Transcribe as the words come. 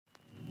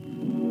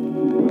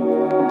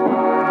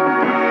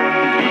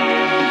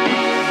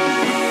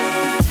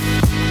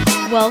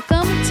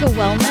Welcome to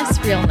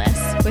Wellness Realness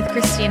with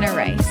Christina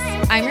Rice.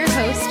 I'm your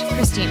host,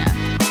 Christina.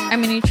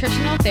 I'm a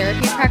nutritional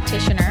therapy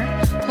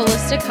practitioner,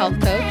 holistic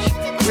health coach,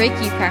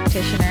 Reiki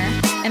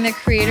practitioner, and the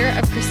creator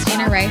of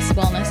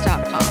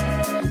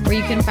ChristinaRiceWellness.com, where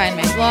you can find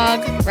my blog,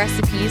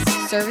 recipes,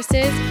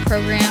 services,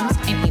 programs,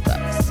 and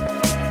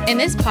ebooks. In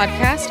this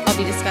podcast, I'll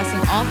be discussing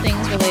all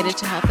things related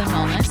to health and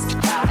wellness,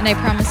 and I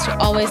promise to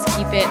always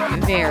keep it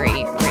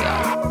very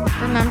real.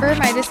 Remember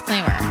my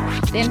disclaimer.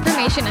 The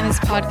information in this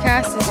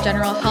podcast is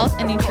general health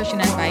and nutrition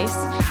advice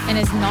and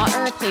is not a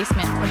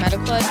replacement for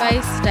medical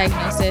advice,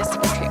 diagnosis,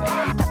 or treatment.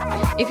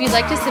 If you'd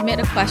like to submit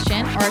a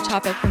question or a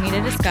topic for me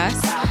to discuss,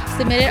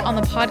 submit it on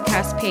the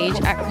podcast page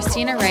at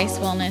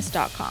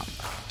ChristinaRiceWellness.com.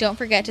 Don't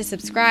forget to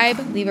subscribe,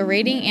 leave a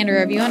rating and a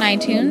review on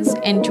iTunes,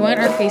 and join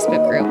our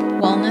Facebook group,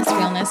 Wellness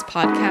Realness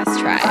Podcast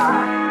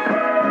Tribe.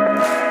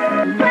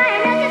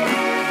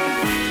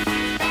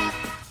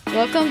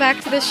 Welcome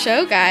back to the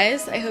show,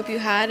 guys. I hope you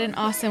had an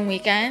awesome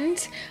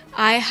weekend.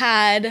 I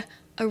had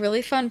a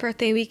really fun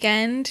birthday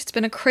weekend. It's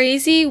been a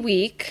crazy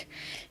week,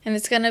 and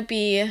it's going to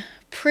be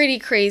pretty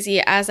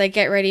crazy as I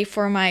get ready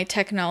for my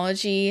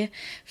technology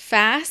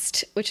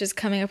fast, which is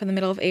coming up in the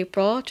middle of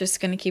April. Just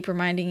going to keep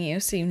reminding you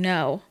so you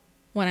know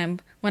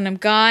when I'm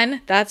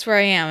gone, that's where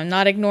I am. I'm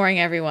not ignoring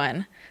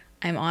everyone.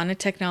 I'm on a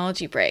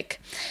technology break.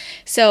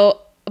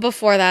 So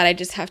before that, I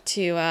just have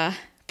to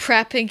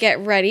prep and get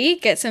ready,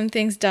 get some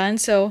things done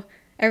so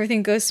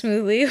everything goes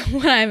smoothly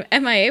when I'm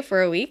MIA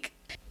for a week.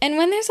 And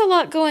when there's a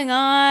lot going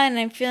on and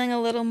I'm feeling a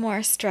little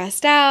more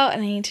stressed out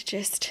and I need to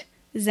just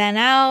zen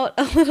out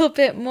a little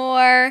bit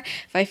more,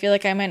 if I feel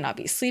like I might not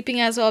be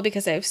sleeping as well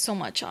because I have so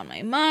much on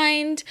my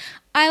mind,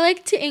 I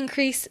like to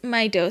increase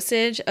my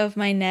dosage of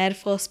my Ned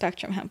full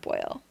spectrum hemp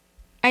oil.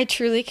 I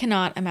truly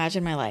cannot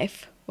imagine my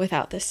life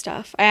without this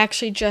stuff. I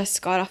actually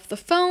just got off the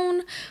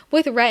phone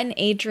with Rhett and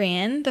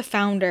Adrian, the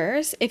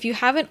founders. If you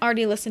haven't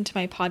already listened to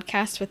my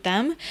podcast with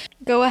them,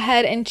 go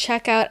ahead and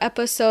check out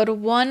episode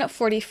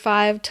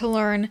 145 to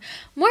learn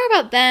more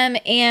about them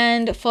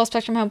and Full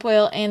Spectrum Hemp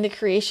Oil and the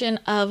creation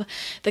of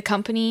the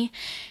company.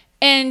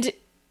 And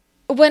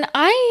when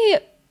I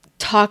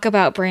talk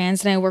about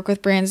brands and I work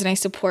with brands and I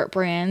support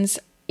brands,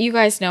 you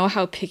guys know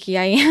how picky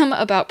I am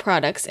about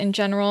products in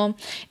general,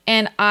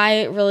 and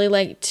I really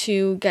like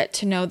to get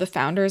to know the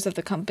founders of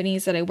the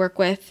companies that I work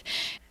with,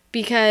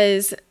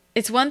 because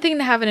it's one thing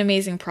to have an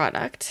amazing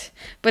product,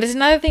 but it's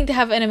another thing to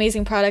have an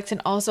amazing product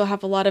and also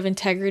have a lot of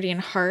integrity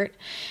and heart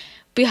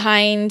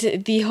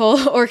behind the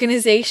whole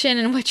organization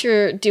and what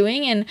you're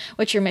doing and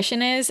what your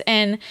mission is.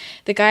 And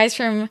the guys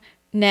from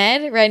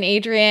Ned, Rhett and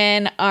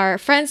Adrian are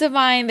friends of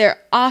mine.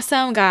 They're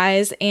awesome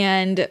guys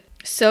and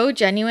so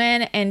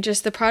genuine, and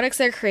just the products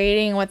they're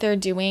creating, what they're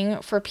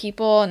doing for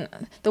people,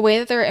 and the way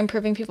that they're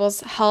improving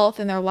people's health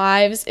and their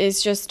lives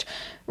is just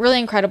really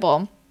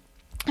incredible.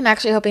 I'm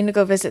actually hoping to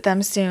go visit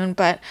them soon,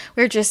 but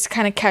we're just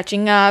kind of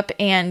catching up,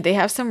 and they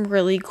have some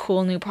really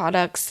cool new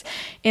products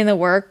in the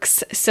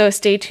works, so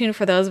stay tuned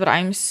for those, but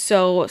I'm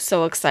so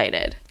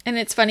excited. And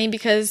it's funny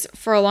because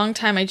for a long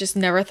time I just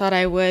never thought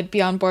I would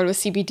be on board with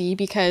CBD,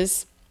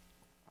 because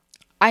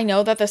I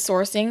know that the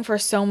sourcing for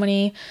so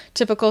many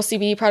typical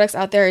CBD products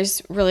out there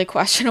is really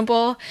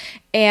questionable,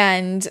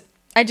 and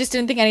I just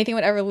didn't think anything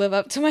would ever live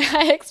up to my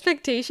high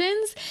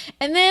expectations.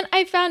 And then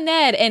I found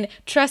Ned, and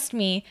trust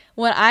me,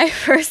 when I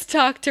first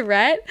talked to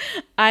Rhett,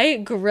 I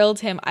grilled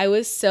him. I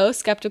was so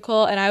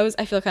skeptical, and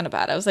I feel kind of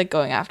bad. I was like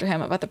going after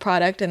him about the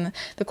product and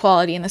the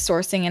quality and the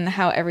sourcing and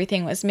how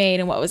everything was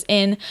made and what was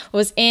in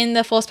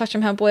the Full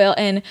Spectrum Hemp Oil.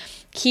 And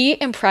he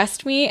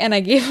impressed me, and I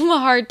gave him a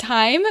hard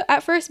time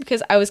at first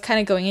because I was kind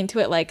of going into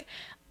it like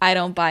I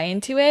don't buy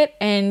into it,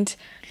 and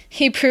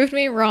he proved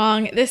me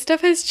wrong. This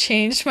stuff has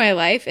changed my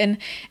life, and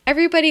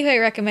everybody who I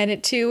recommend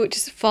it to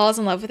just falls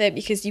in love with it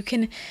because you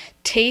can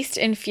taste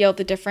and feel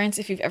the difference.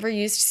 If you've ever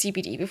used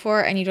CBD before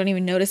and you don't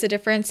even notice a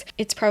difference,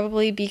 it's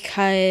probably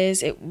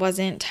because it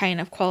wasn't high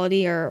enough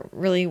quality or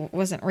really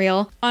wasn't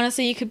real.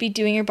 Honestly, you could be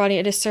doing your body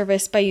a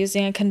disservice by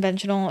using a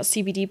conventional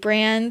CBD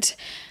brand,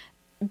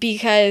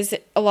 because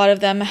a lot of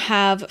them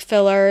have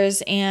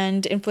fillers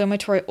and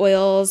inflammatory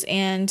oils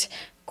and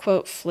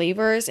quote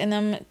flavors in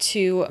them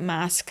to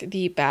mask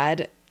the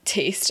bad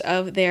taste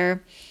of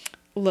their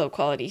low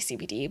quality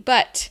CBD.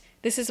 But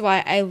this is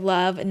why I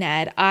love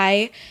Ned.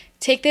 I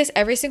take this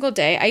every single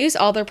day. I use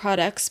all their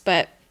products,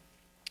 but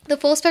the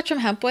Full Spectrum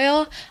Hemp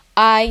Oil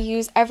I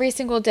use every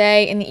single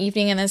day in the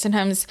evening, and then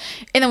sometimes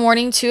in the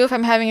morning too if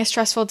I'm having a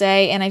stressful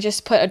day, and I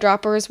just put a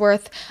dropper's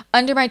worth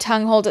under my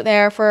tongue, hold it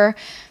there for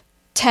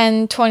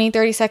 10, 20,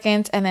 30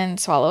 seconds, and then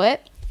swallow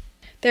it.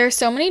 There are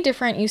so many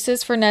different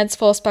uses for Ned's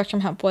Full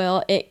Spectrum Hemp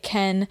Oil. It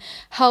can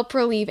help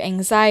relieve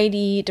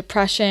anxiety,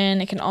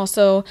 depression. It can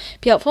also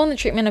be helpful in the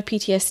treatment of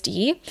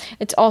PTSD.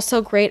 It's also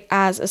great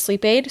as a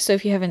sleep aid. So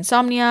if you have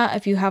insomnia,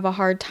 if you have a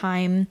hard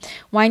time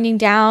winding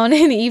down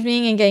in the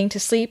evening and getting to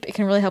sleep, it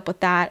can really help with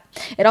that.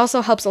 It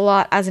also helps a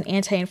lot as an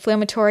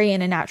anti-inflammatory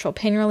and a natural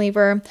pain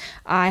reliever.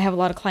 I have a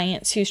lot of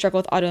clients who struggle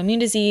with autoimmune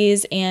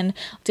disease and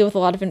deal with a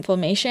lot of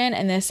inflammation,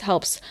 and this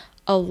helps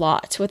a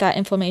lot with that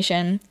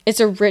inflammation. It's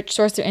a rich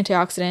source of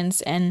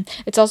antioxidants, and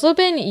it's also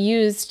been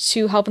used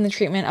to help in the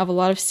treatment of a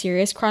lot of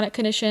serious chronic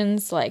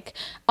conditions like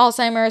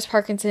Alzheimer's,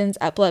 Parkinson's,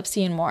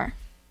 epilepsy, and more.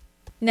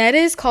 Ned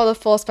is called a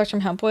full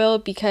spectrum hemp oil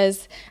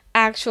because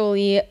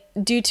actually,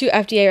 due to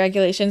FDA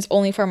regulations,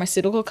 only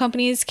pharmaceutical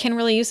companies can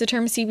really use the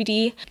term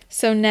CBD.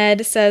 So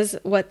Ned says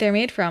what they're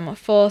made from,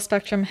 full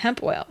spectrum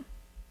hemp oil.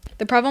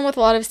 The problem with a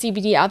lot of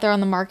CBD out there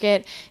on the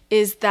market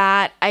is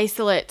that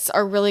isolates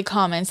are really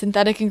common.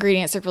 Synthetic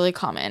ingredients are really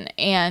common.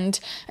 And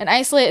an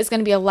isolate is going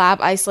to be a lab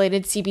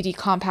isolated CBD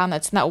compound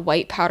that's in that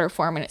white powder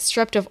form, and it's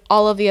stripped of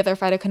all of the other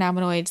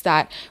phytocannabinoids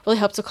that really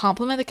help to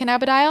complement the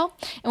cannabidiol.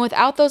 And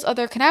without those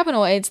other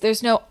cannabinoids,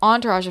 there's no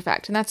entourage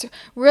effect. And that's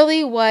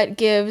really what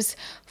gives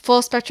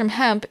full spectrum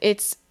hemp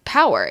its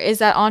power, is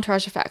that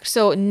entourage effect.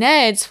 So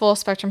Ned's full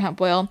spectrum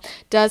hemp oil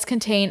does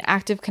contain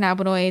active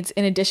cannabinoids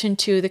in addition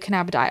to the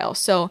cannabidiol.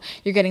 So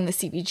you're getting the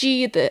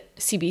CBG, the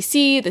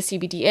CBC, the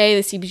CBDA,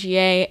 the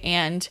CBGA,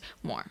 and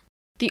more.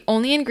 The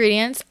only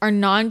ingredients are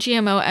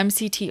non-GMO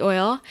MCT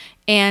oil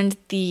and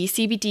the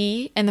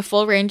CBD and the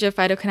full range of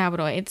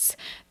phytocannabinoids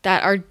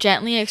that are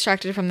gently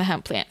extracted from the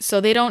hemp plant. So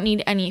they don't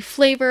need any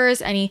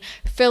flavors, any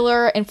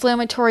filler,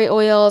 inflammatory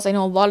oils. I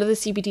know a lot of the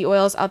CBD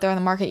oils out there on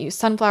the market use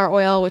sunflower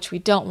oil, which we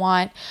don't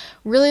want.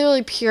 Really,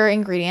 really pure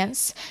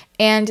ingredients.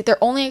 And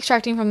they're only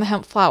extracting from the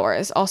hemp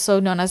flowers, also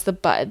known as the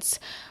buds,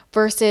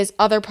 versus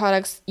other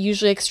products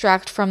usually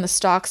extract from the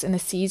stalks and the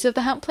seeds of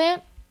the hemp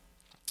plant.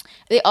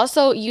 They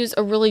also use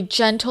a really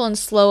gentle and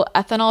slow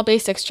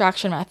ethanol-based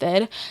extraction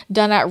method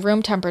done at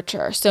room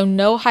temperature, so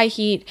no high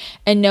heat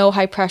and no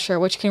high pressure,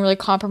 which can really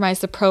compromise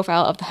the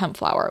profile of the hemp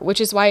flower,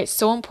 which is why it's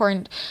so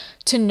important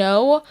to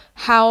know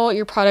how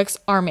your products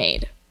are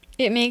made.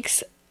 It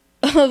makes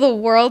the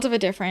world of a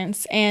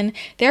difference, and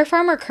their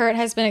farmer Kurt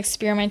has been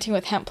experimenting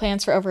with hemp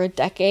plants for over a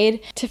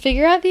decade to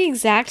figure out the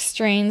exact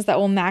strains that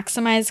will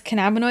maximize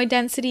cannabinoid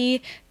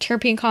density,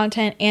 terpene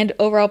content, and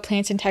overall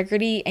plant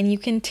integrity, and you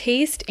can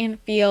taste and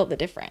feel the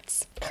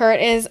difference. Kurt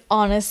is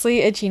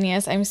honestly a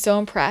genius. I'm so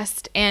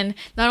impressed. And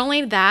not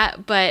only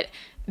that, but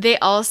they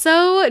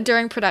also,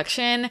 during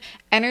production,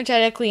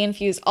 energetically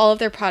infuse all of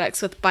their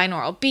products with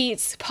binaural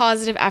beats,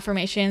 positive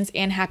affirmations,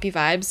 and happy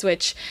vibes,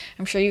 which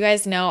I'm sure you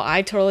guys know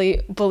I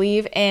totally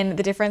believe in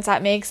the difference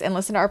that makes, and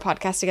listen to our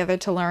podcast together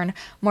to learn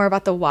more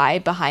about the why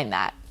behind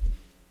that.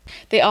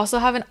 They also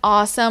have an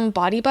awesome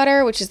body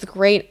butter, which is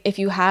great if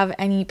you have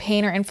any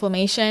pain or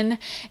inflammation,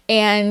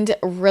 and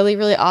really,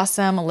 really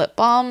awesome lip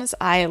balms.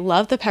 I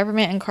love the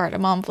peppermint and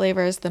cardamom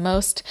flavors the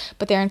most,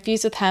 but they're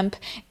infused with hemp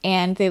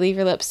and they leave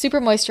your lips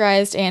super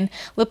moisturized, and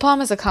lip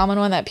balm is a common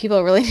one that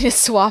people really need to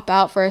swap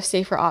out for a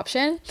safer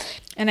option.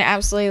 And I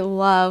absolutely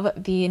love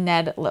the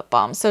Ned lip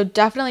balm. So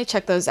definitely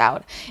check those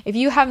out. If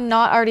you have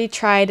not already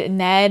tried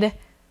Ned,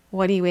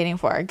 what are you waiting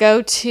for?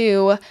 Go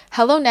to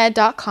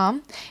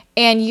helloned.com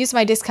and use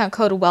my discount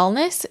code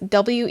WELLNESS,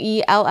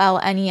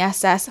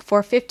 WELLNESS,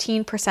 for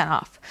 15%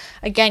 off.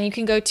 Again, you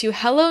can go to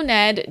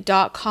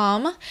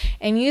helloned.com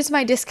and use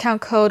my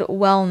discount code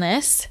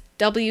WELLNESS,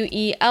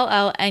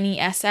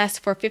 WELLNESS,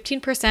 for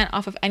 15%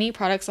 off of any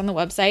products on the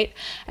website.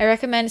 I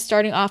recommend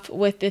starting off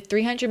with the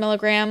 300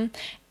 milligram,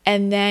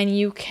 and then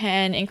you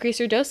can increase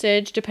your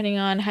dosage depending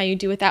on how you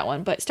do with that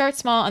one. But start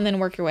small and then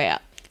work your way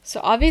up. So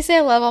obviously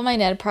I love all my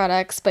Ned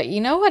products, but you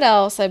know what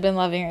else I've been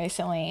loving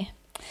recently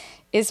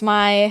is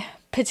my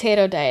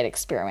potato diet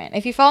experiment.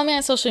 If you follow me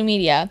on social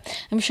media,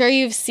 I'm sure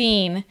you've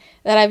seen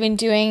that I've been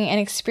doing an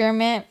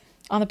experiment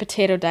on the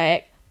potato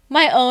diet,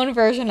 my own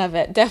version of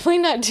it. Definitely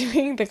not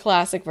doing the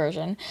classic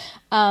version.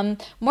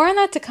 More on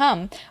that to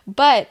come,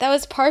 but that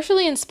was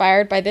partially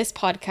inspired by this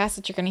podcast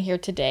that you're going to hear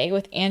today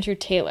with Andrew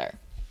Taylor.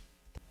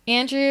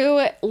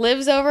 Andrew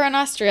lives over in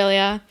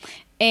Australia,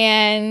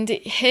 and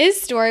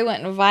his story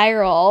went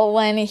viral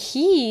when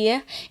he,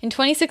 in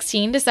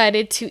 2016,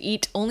 decided to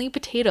eat only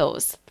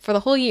potatoes for the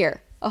whole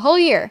year. A whole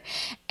year.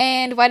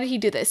 And why did he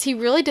do this? He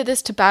really did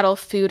this to battle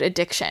food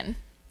addiction.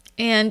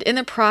 And in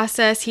the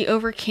process, he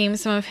overcame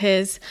some of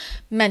his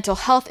mental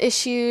health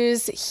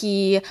issues.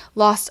 He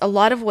lost a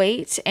lot of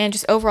weight and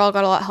just overall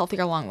got a lot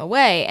healthier along the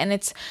way. And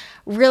it's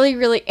really,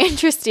 really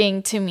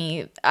interesting to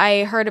me.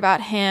 I heard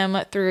about him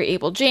through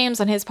Abel James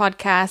on his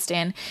podcast.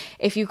 And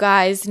if you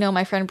guys know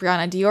my friend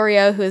Brianna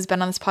Diorio, who has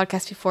been on this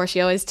podcast before,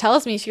 she always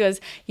tells me, she goes,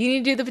 you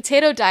need to do the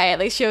potato diet.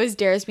 Like, she always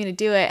dares me to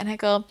do it. And I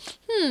go,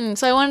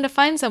 So I wanted to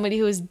find somebody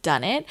who has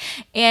done it.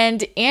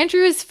 And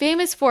Andrew is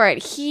famous for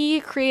it. He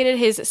created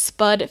his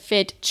Spud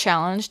Fit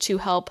Challenge to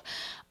help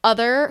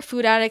other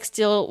food addicts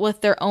deal with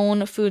their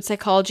own food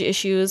psychology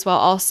issues while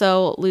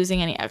also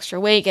losing any extra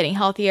weight, getting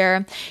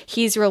healthier.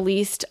 He's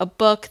released a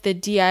book, the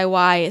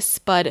DIY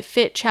Spud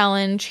Fit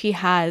Challenge. He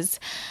has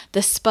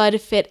the Spud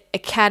Fit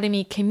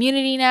Academy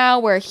community now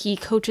where he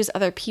coaches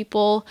other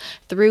people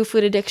through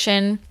food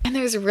addiction. And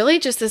there's really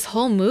just this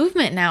whole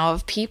movement now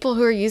of people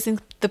who are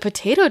using the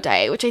potato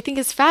diet, which I think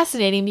is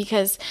fascinating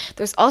because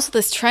there's also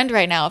this trend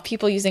right now of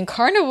people using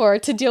carnivore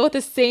to deal with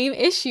the same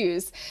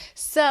issues.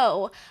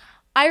 So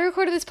I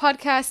recorded this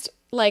podcast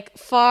like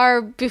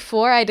far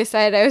before I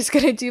decided I was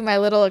going to do my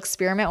little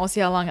experiment. We'll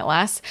see how long it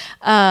lasts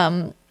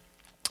on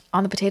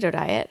the potato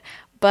diet.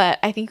 But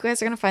I think you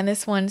guys are going to find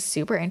this one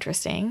super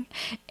interesting.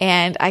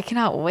 And I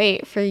cannot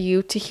wait for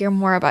you to hear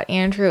more about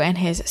Andrew and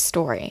his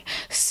story.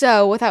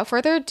 So without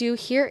further ado,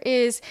 here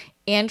is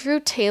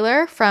Andrew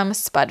Taylor from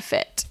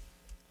SpudFit.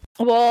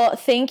 Well,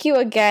 thank you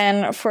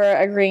again for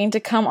agreeing to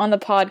come on the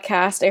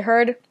podcast. I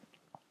heard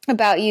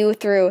about you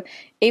through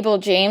Abel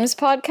James'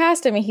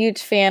 podcast. I'm a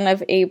huge fan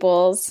of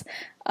Abel's.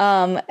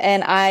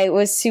 And I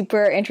was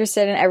super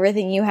interested in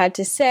everything you had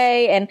to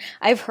say. And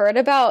I've heard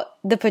about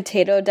the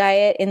potato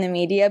diet in the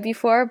media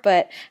before,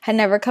 but had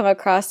never come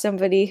across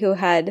somebody who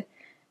had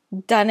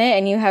done it.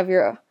 And you have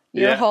your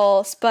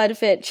whole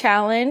SpudFit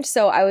challenge.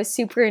 So I was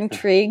super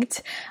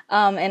intrigued.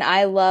 And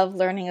I love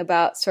learning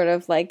about sort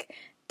of like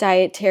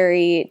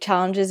dietary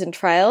challenges and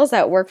trials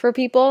that work for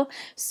people.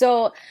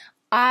 So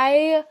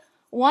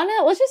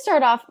let's just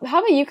start off. How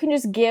about you can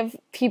just give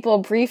people a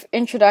brief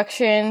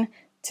introduction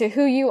to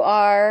who you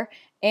are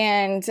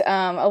and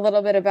a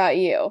little bit about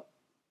you.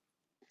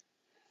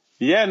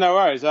 Yeah, no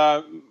worries.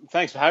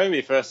 Thanks for having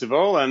me, first of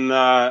all. And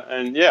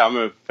yeah, I'm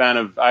a fan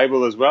of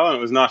Abel as well. And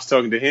it was nice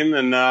talking to him.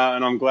 And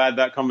I'm glad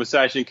that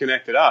conversation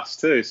connected us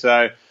too.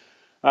 So,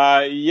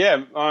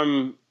 yeah,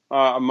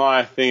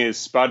 my thing is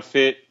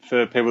SpudFit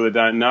for people that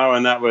don't know.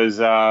 And that was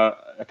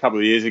a couple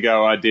of years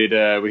ago. I did,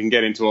 we can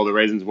get into all the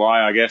reasons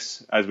why, I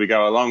guess, as we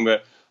go along.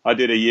 But I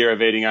did a year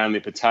of eating only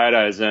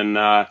potatoes, and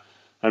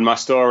my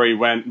story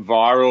went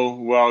viral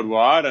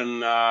worldwide.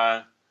 And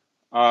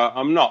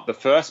I'm not the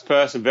first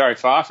person, very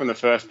far from the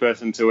first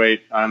person to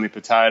eat only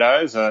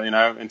potatoes.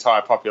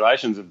 Entire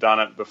populations have done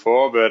it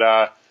before.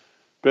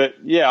 But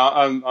yeah,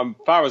 I'm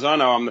far as I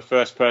know, I'm the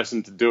first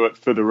person to do it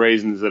for the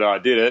reasons that I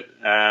did it.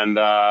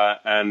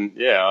 And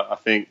yeah, I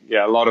think,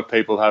 a lot of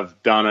people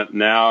have done it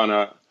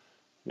now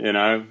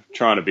and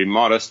trying to be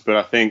modest, but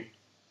I think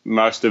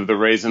most of the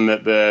reason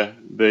that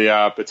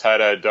the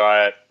potato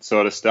diet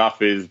sort of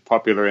stuff is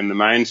popular in the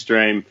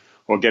mainstream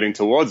or getting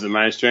towards the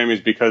mainstream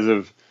is because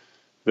of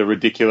the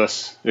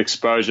ridiculous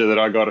exposure that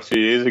I got a few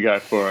years ago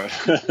for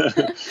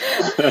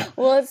it.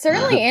 Well, it's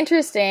certainly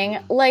interesting.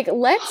 Like,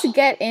 let's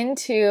start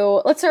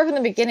from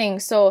the beginning.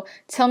 So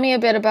tell me a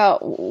bit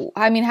about,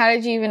 how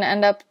did you even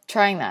end up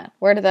trying that?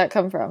 Where did that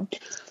come from?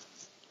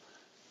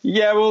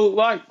 Yeah, well,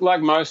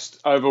 like most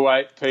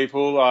overweight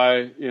people,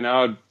 I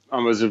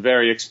was a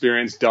very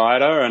experienced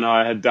dieter, and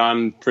I had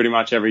done pretty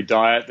much every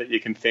diet that you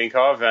can think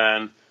of,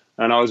 and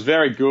I was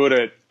very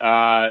good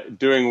at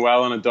doing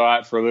well on a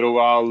diet for a little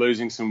while,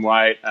 losing some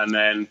weight, and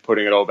then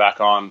putting it all back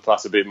on,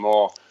 plus a bit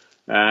more.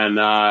 And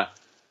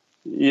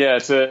yeah,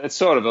 it's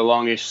sort of a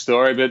longish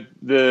story, but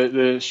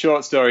the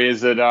short story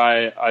is that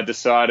I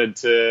decided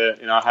to,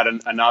 I had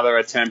another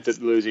attempt at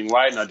losing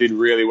weight, and I did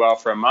really well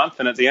for a month.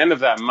 And at the end of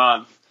that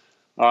month,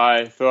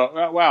 I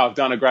thought, wow, I've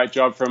done a great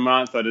job for a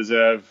month. I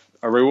deserve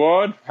a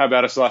reward. How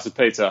about a slice of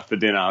pizza for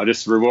dinner? I'll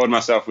just reward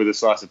myself with a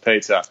slice of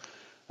pizza.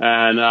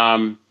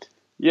 And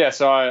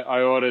so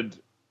I ordered,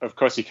 of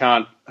course you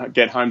can't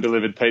get home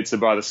delivered pizza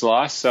by the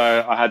slice. So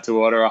I had to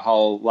order a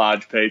whole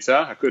large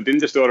pizza. Didn't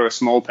just order a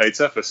small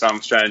pizza for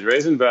some strange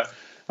reason, but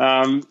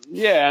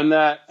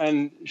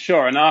and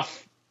sure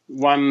enough,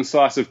 one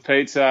slice of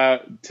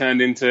pizza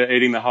turned into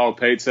eating the whole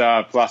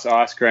pizza plus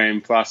ice cream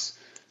plus,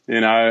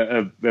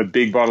 a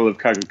big bottle of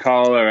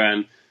Coca-Cola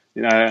and,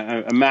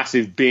 a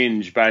massive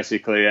binge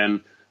basically.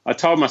 And I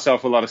told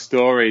myself a lot of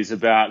stories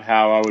about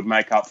how I would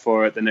make up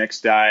for it the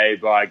next day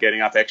by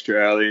getting up extra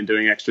early and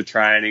doing extra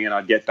training, and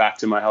I'd get back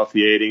to my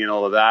healthy eating and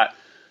all of that.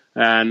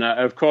 And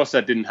of course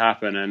that didn't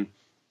happen. And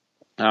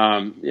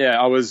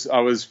I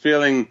was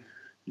feeling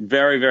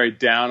very, very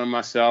down on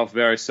myself,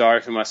 very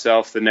sorry for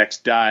myself the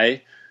next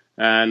day.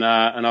 And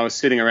I was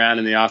sitting around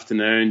in the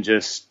afternoon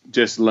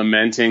just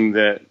lamenting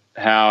that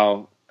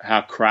how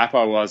crap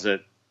I was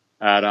at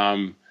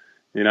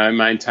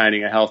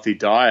maintaining a healthy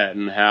diet,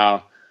 and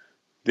how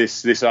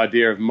this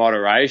idea of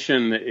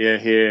moderation that you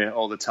hear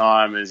all the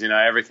time is,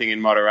 everything in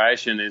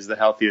moderation is the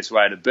healthiest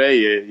way to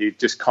be. You're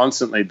just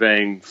constantly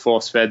being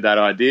force-fed that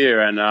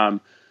idea. And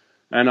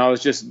I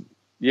was just,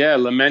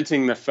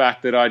 lamenting the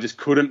fact that I just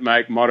couldn't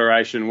make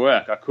moderation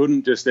work. I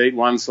couldn't just eat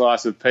one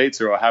slice of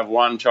pizza or have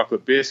one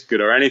chocolate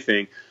biscuit or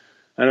anything.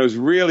 And it was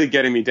really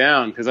getting me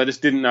down because I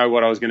just didn't know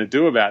what I was going to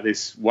do about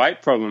this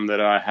weight problem that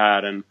I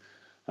had. And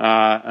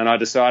I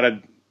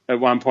decided at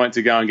one point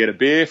to go and get a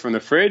beer from the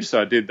fridge.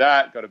 So I did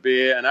that, got a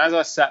beer. And as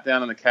I sat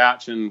down on the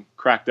couch and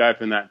cracked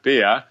open that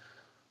beer,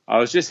 I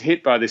was just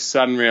hit by this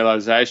sudden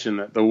realization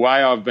that the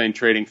way I've been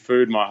treating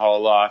food my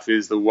whole life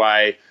is the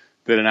way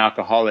that an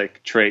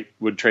alcoholic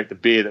would treat the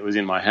beer that was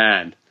in my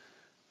hand.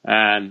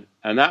 And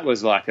that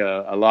was like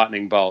a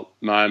lightning bolt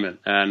moment.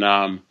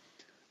 So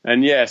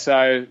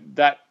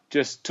that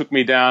just took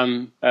me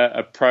down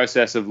a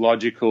process of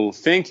logical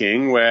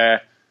thinking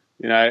where,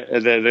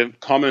 the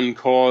common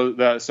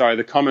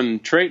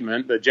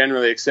treatment, the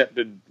generally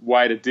accepted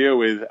way to deal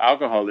with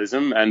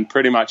alcoholism and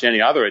pretty much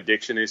any other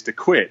addiction is to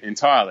quit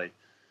entirely.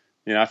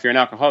 If you're an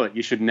alcoholic,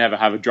 you should never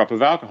have a drop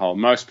of alcohol.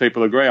 Most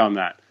people agree on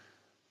that.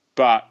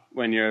 But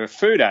when you're a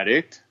food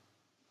addict,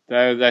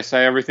 they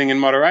say everything in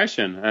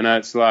moderation. And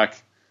it's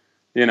like,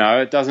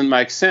 it doesn't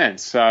make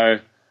sense. So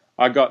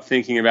I got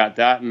thinking about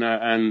that,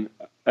 and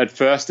at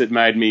first it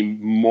made me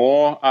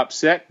more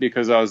upset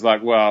because I was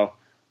like, well,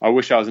 I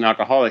wish I was an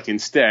alcoholic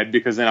instead,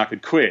 because then I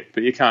could quit.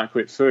 But you can't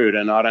quit food,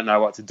 and I don't know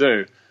what to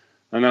do.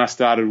 And then I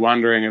started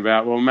wondering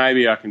about, well,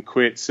 maybe I can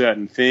quit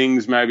certain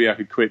things. Maybe I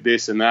could quit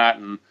this and that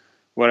and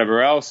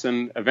whatever else.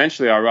 And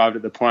eventually I arrived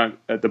at the point,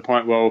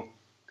 well,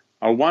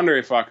 I wonder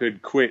if I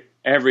could quit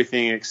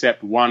everything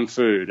except one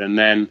food. And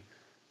then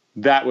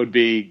that would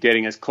be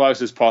getting as close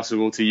as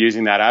possible to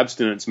using that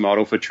abstinence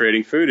model for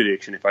treating food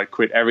addiction. If I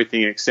quit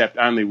everything except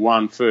only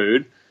one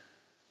food.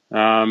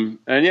 So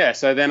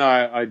then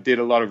I did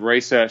a lot of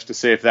research to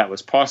see if that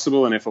was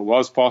possible, and if it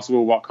was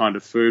possible, what kind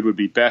of food would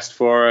be best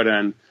for it.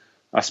 And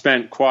I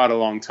spent quite a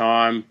long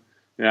time,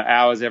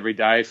 hours every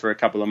day for a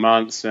couple of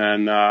months,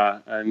 and I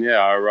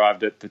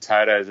arrived at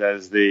potatoes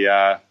as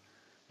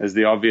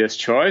the obvious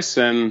choice,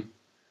 and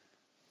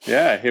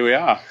here we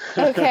are.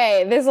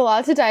 Okay, there's a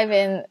lot to dive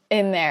in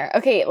there.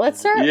 Okay, let's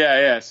start.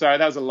 Yeah. Sorry,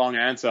 that was a long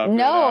answer.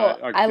 No,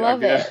 I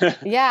love it.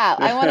 Yeah,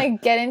 I want to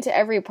get into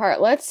every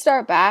part. Let's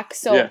start back.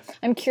 So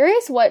I'm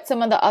curious what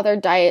some of the other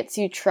diets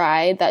you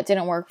tried that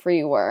didn't work for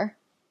you were.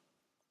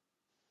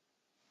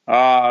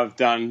 I've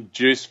done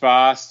juice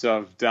fasts.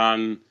 I've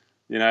done,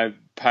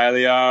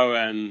 paleo,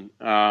 and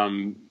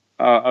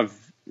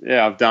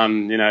I've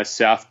done,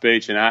 South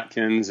Beach and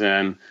Atkins,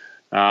 and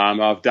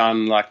I've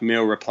done like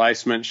meal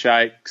replacement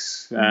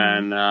shakes,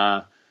 and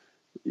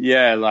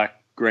like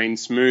green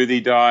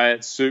smoothie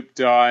diet, soup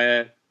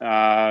diet.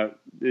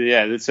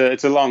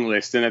 It's a long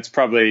list, and it's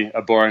probably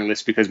a boring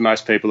list because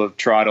most people have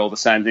tried all the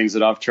same things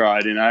that I've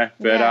tried,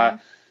 But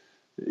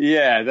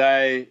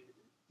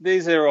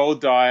these are all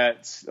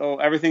diets.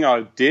 Everything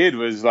I did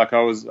was like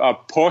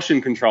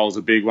portion control is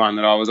a big one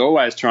that I was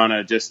always trying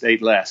to just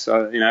eat less.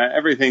 So,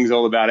 everything's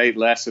all about eat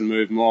less and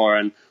move more.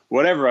 And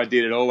whatever I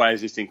did, it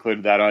always just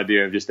included that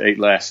idea of just eat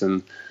less.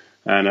 And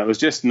it was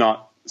just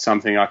not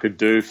something I could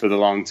do for the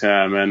long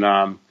term.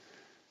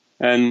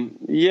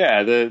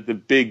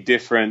 The big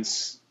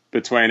difference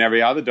between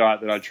every other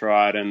diet that I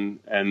tried and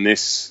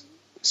this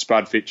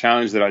Spud Fit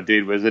challenge that I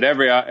did was that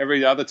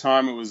every other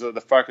time the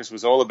focus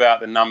was all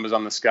about the numbers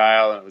on the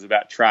scale, and it was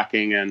about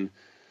tracking and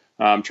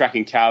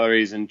tracking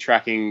calories and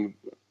tracking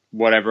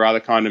whatever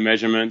other kind of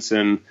measurements,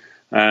 and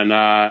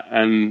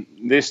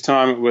this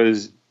time it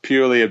was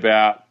purely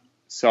about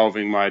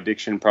solving my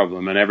addiction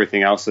problem, and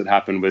everything else that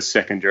happened was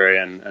secondary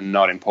and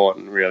not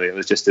important really. It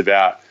was just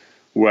about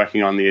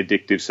working on the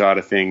addictive side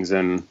of things,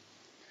 and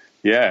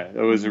it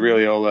was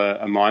really all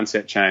a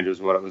mindset change was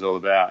what it was all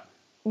about.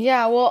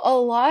 Yeah, well, a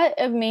lot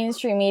of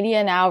mainstream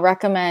media now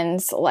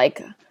recommends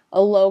like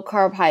a low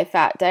carb, high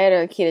fat diet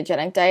or a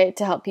ketogenic diet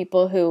to help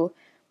people who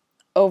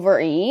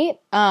overeat.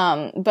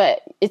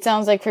 But it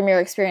sounds like from your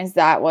experience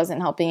that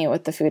wasn't helping you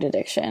with the food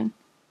addiction.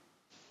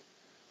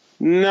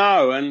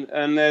 No,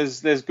 and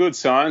there's good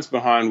science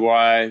behind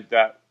why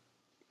that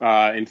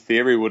in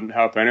theory wouldn't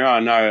help anyway. I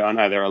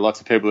know there are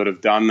lots of people that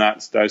have done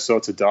those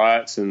sorts of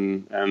diets,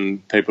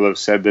 and people have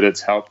said that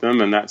it's helped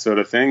them and that sort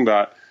of thing,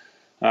 but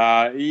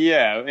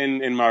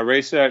in my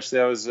research,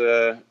 there was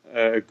a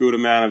good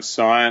amount of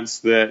science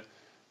that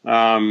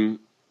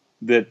went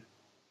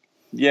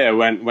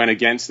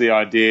against the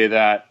idea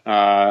that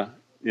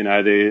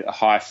the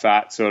high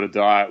fat sort of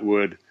diet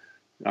would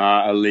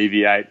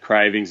alleviate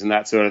cravings and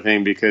that sort of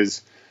thing,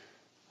 because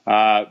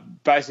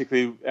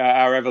basically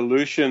our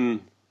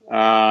evolution,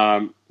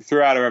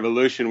 throughout our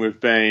evolution, we've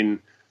been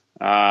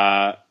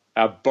our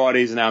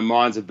bodies and our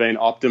minds have been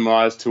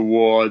optimized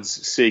towards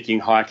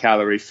seeking high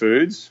calorie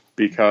foods.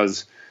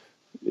 Because,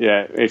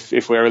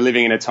 if we're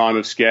living in a time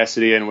of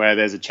scarcity and where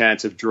there's a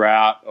chance of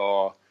drought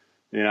or,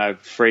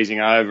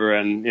 freezing over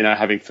and,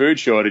 having food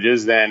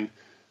shortages, then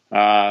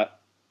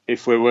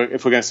if we're going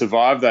to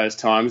survive those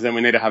times, then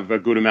we need to have a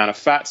good amount of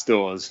fat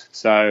stores.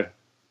 So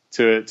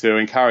to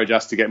encourage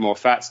us to get more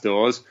fat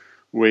stores,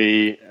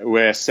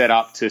 we're set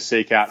up to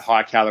seek out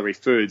high calorie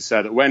foods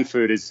so that when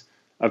food is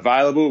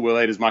available,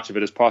 we'll eat as much of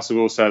it as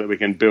possible so that we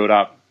can build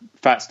up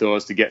fat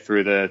stores to get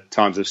through the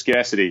times of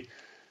scarcity.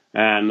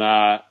 And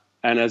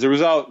as a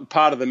result,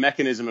 part of the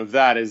mechanism of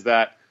that is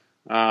that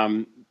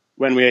when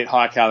we eat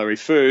high-calorie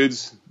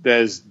foods,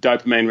 there's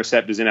dopamine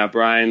receptors in our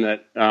brain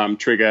that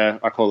trigger,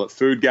 I call it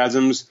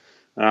foodgasms,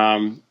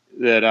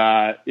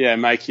 that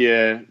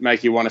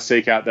make you want to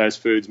seek out those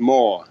foods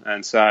more.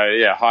 And so,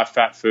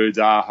 high-fat foods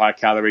are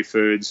high-calorie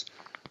foods,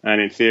 and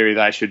in theory,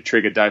 they should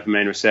trigger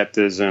dopamine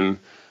receptors and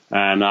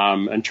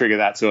trigger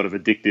that sort of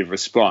addictive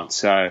response.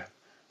 So,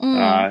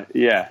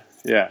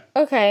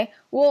 Okay.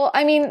 Well,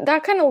 I mean,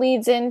 that kind of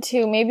leads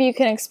into maybe you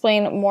can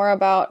explain more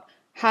about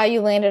how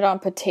you landed on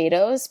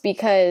potatoes,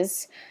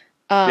 because,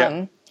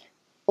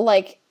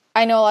 like,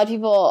 I know a lot of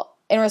people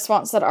in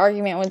response to that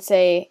argument would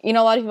say, a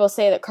lot of people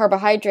say that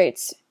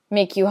carbohydrates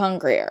make you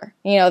hungrier,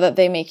 that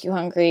they make you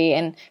hungry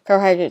and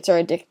carbohydrates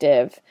are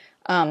addictive.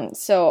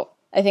 So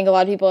I think a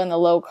lot of people in the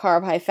low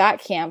carb, high fat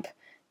camp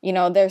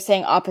they're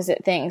saying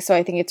opposite things. So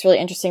I think it's really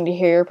interesting to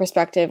hear your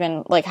perspective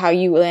and like how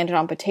you landed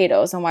on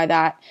potatoes and why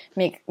that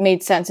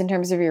made sense in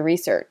terms of your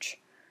research.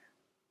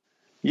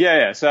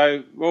 Yeah.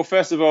 So, well,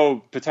 first of all,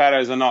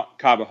 potatoes are not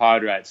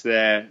carbohydrates.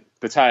 They're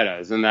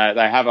potatoes, and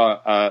they have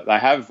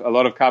a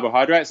lot of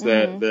carbohydrates.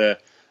 The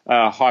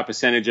high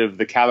percentage of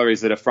the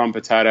calories that are from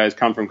potatoes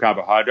come from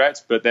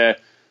carbohydrates, but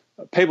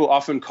people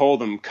often call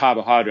them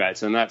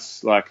carbohydrates, and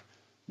that's like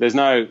there's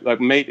no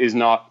meat is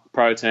not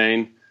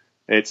protein.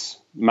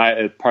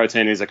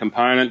 Protein is a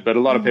component, but a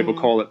lot of people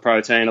call it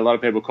protein. A lot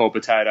of people call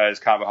potatoes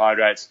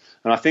carbohydrates,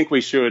 and I think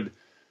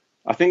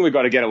we've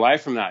got to get away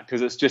from that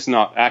because it's just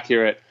not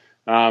accurate.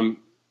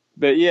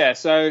 But yeah,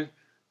 so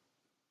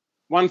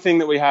one thing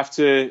that we have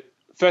to,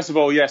 first of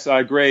all, yes,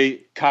 I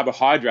agree,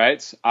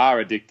 carbohydrates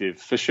are addictive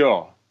for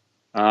sure.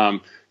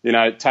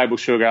 Table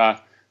sugar,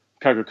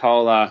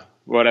 Coca-Cola,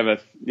 whatever,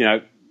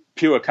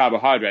 pure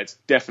carbohydrates,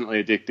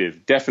 definitely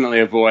addictive. Definitely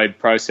avoid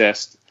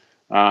processed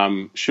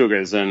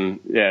sugars and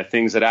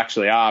things that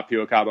actually are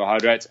pure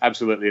carbohydrates,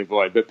 absolutely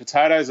avoid. But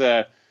potatoes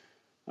are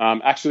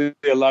actually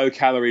a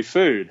low-calorie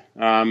food.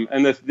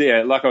 And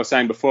like I was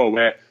saying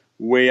before,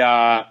 we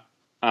are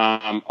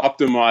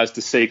optimized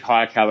to seek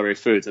high-calorie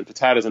foods, and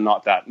potatoes are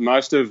not that.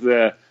 Most of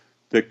the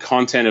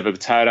content of a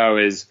potato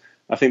is,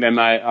 I think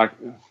I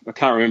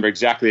can't remember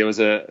exactly. It was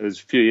a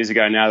few years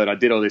ago now that I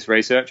did all this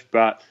research,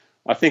 but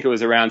I think it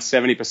was around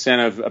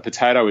 70% of a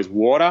potato is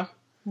water.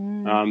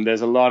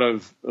 There's a lot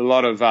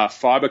of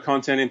fiber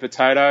content in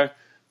potato,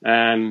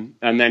 and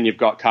then you've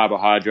got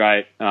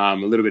carbohydrate, a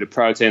little bit of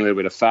protein, a little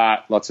bit of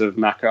fat, lots of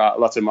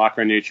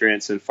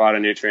micronutrients and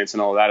phytonutrients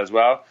and all that as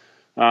well.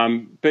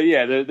 But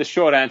yeah, the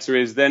short answer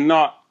is they're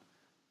not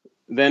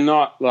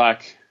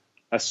like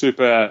a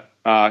super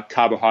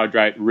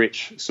carbohydrate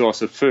rich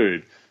source of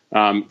food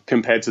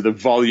compared to the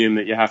volume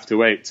that you have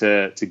to eat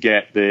to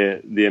get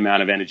the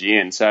amount of energy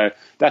in. So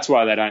that's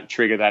why they don't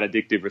trigger that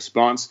addictive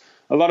response.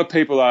 A lot of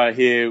people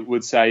here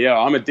would say, yeah,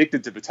 I'm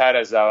addicted to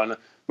potatoes though. And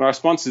my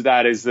response to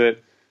that is that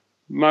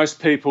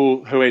most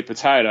people who eat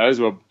potatoes,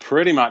 well,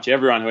 pretty much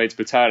everyone who eats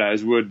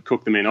potatoes would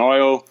cook them in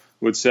oil,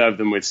 would serve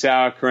them with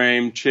sour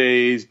cream,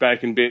 cheese,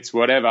 bacon bits,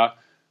 whatever.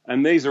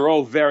 And these are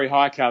all very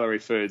high calorie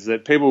foods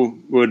that people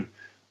would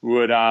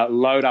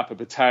load up a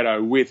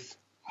potato with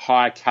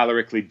high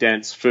calorically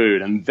dense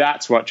food. And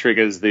that's what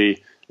triggers the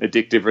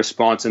addictive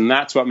response. And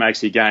that's what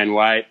makes you gain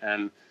weight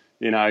and,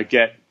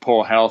 get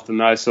poor health and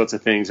those sorts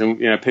of things. And,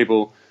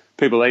 people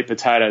eat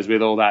potatoes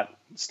with all that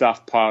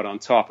stuff piled on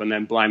top and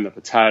then blame the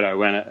potato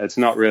when it's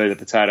not really the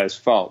potato's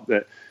fault.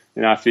 That,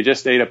 if you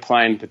just eat a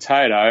plain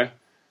potato,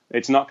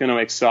 it's not going to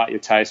excite your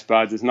taste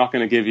buds. It's not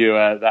going to give you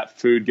that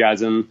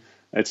foodgasm.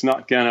 It's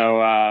not going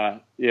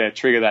to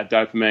trigger that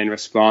dopamine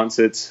response.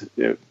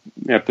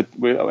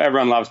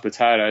 Everyone loves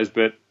potatoes,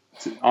 but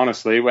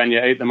honestly, when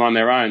you eat them on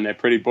their own, they're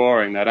pretty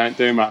boring. They don't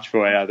do much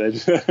for you.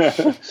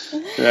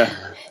 Yeah.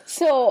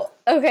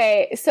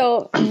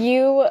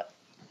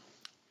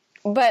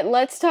 But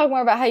let's talk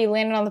more about how you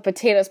landed on the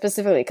potato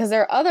specifically, because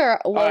there are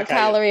other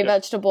low-calorie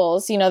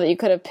vegetables, that you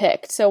could have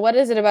picked. So what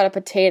is it about a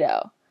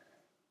potato?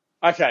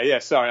 Okay, yeah,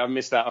 sorry, I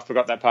missed that. I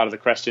forgot that part of the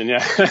question,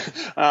 yeah.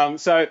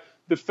 So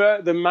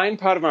the main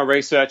part of my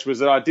research was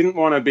that I didn't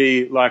want to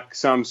be like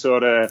some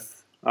sort of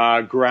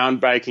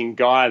ground-breaking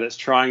guy that's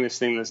trying this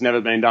thing that's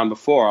never been done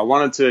before. I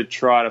wanted to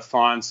try to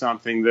find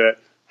something that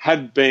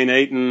had been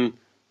eaten,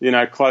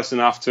 close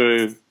enough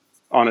to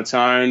on its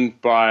own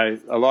by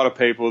a lot of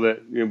people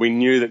that we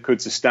knew that could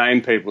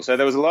sustain people. So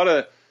there was a lot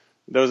of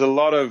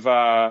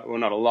well,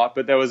 not a lot,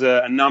 but there was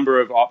a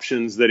number of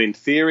options that in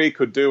theory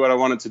could do what I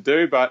wanted to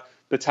do, but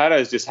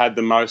potatoes just had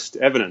the most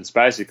evidence.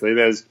 Basically,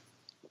 there's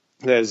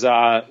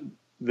the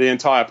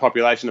entire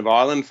population of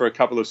Ireland for a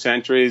couple of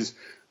centuries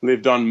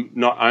lived on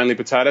not only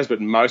potatoes but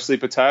mostly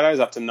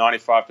potatoes. Up to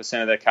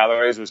 95% of their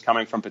calories was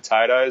coming from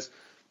potatoes.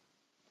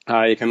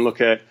 You can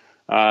look at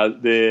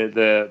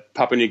the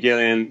Papua New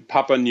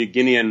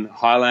Guinean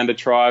Highlander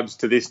tribes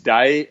to this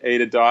day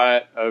eat a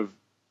diet of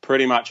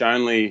pretty much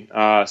only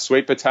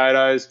sweet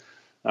potatoes.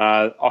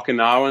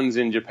 Okinawans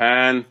in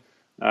Japan,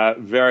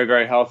 very,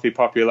 very healthy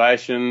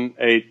population,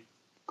 eat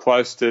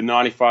close to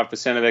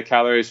 95% of their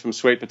calories from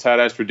sweet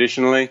potatoes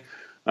traditionally.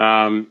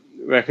 I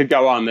could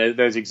go on.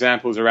 There's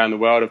examples around the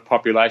world of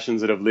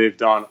populations that have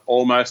lived on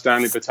almost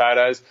only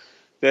potatoes.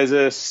 There's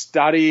a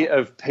study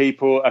of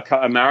people,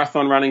 a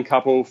marathon running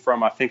couple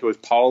from, I think it was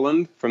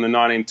Poland, from the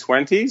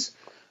 1920s,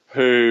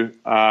 who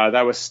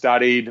they were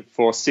studied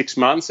for 6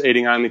 months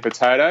eating only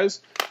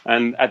potatoes.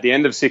 And at the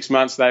end of 6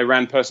 months, they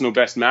ran personal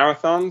best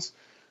marathons.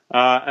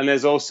 And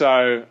there's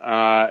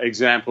also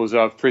examples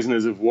of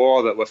prisoners of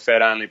war that were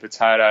fed only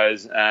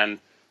potatoes and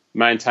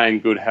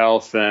maintained good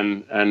health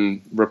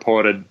and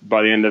reported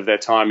by the end of their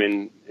time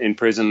in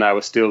prison they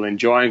were still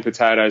enjoying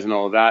potatoes and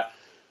all of that.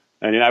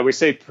 And, we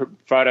see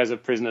photos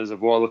of prisoners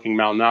of war looking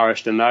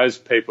malnourished, and those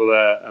people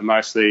are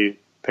mostly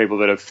people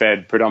that have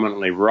fed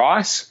predominantly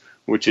rice,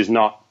 which is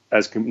not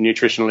as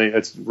nutritionally,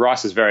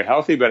 rice is very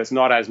healthy, but it's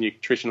not as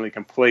nutritionally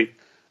complete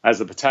as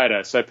the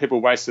potato. So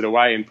people wasted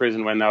away in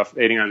prison when they were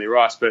eating only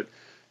rice. But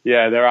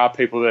yeah, there are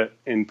people that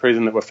in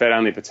prison that were fed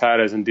only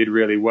potatoes and did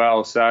really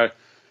well. So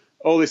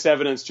all this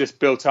evidence just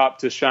built up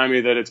to show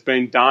me that it's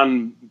been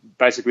done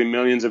basically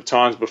millions of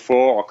times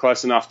before or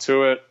close enough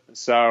to it.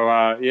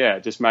 So,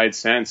 it just made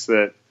sense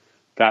that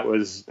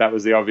was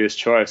the obvious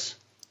choice.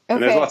 Okay.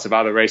 And there's lots of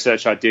other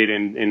research I did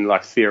in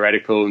like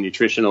theoretical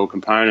nutritional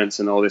components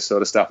and all this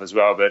sort of stuff as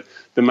well. But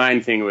the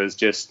main thing was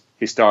just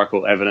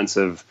historical evidence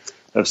of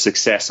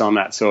success on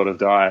that sort of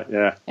diet.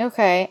 Yeah.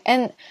 Okay.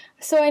 And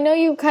so I know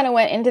you kind of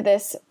went into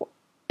this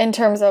in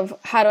terms of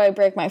how do I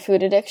break my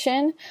food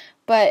addiction,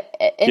 but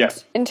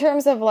in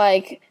terms of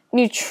like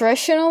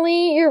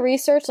nutritionally, your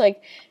research,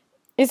 like,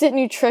 is it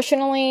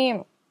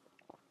nutritionally,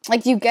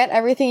 like, you get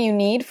everything you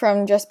need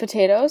from just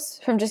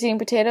eating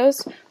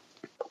potatoes?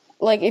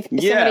 Like, if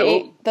somebody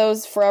ate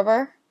those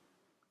forever?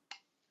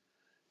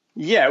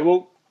 Yeah,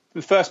 well,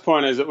 the first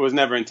point is it was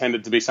never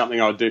intended to be something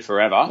I would do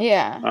forever.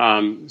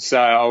 Yeah. So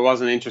I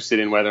wasn't interested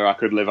in whether I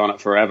could live on it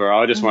forever.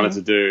 I just wanted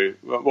to do,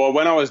 well,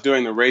 when I was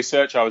doing the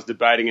research, I was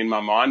debating in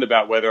my mind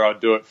about whether I'd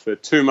do it for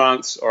 2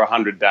 months or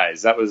 100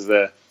 days. That was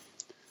the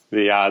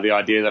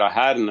idea that I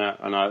had, and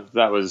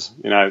that was,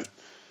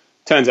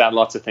 turns out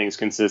lots of things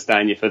can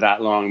sustain you for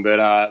that long,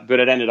 but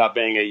it ended up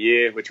being a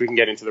year, which we can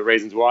get into the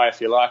reasons why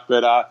if you like.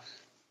 But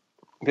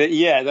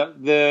yeah,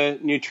 the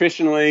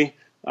nutritionally,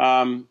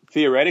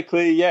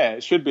 theoretically,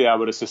 it should be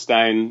able to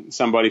sustain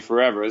somebody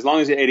forever as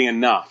long as you're eating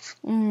enough.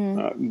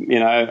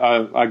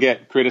 I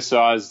get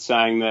criticized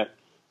saying that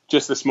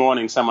just this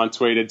morning someone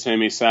tweeted to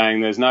me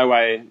saying there's no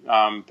way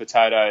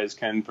potatoes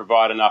can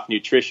provide enough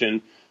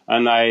nutrition,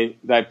 and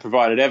they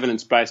provided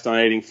evidence based on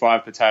eating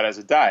 5 potatoes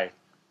a day.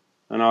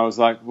 And I was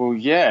like, well,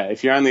 yeah,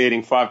 if you're only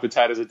eating 5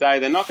 potatoes a day,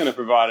 they're not going to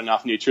provide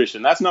enough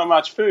nutrition. That's not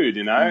much food,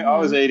 I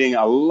was eating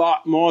a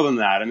lot more than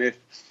that. And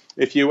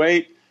if you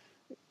eat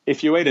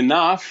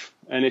enough,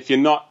 and if you're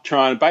not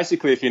trying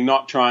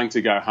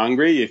to go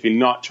hungry, if you're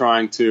not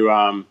trying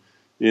to,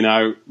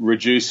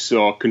 reduce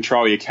or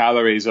control your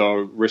calories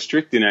or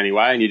restrict in any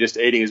way, and you're just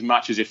eating as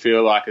much as you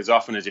feel like, as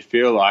often as you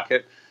feel like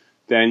it,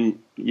 then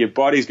your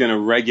body's going to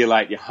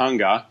regulate your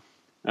hunger.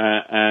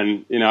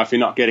 And if you're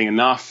not getting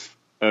enough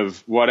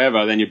of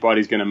whatever, then your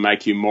body's going to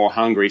make you more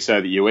hungry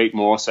so that you eat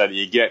more, so that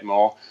you get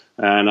more.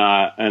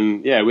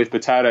 And with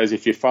potatoes,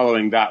 if you're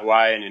following that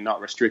way and you're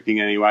not restricting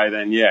any way,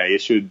 then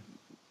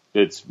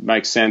it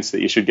makes sense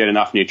that you should get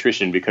enough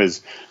nutrition,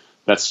 because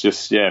that's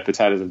just,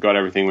 potatoes have got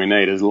everything we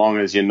need as long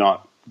as you're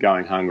not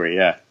going hungry.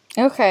 Yeah.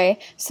 Okay.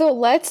 So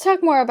let's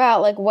talk more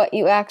about like what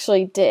you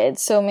actually did.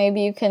 So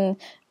maybe you can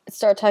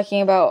start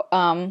talking about,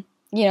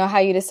 how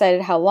you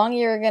decided how long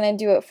you were going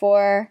to do it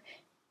for.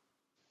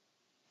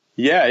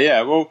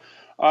 Yeah. Well,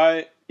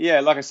 like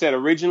I said,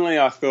 originally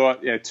I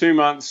thought, 2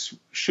 months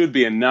should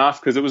be enough,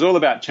 because it was all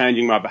about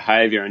changing my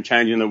behavior and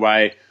changing the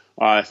way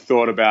I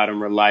thought about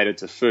and related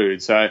to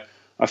food. So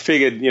I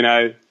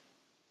figured,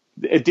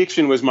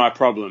 addiction was my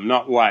problem,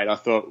 not weight. I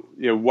thought,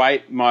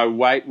 my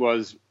weight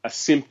was a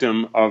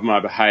symptom of my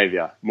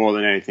behavior more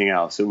than anything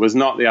else. It was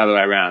not the other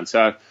way around.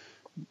 So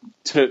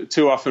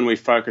too often we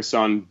focus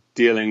on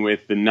dealing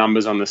with the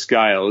numbers on the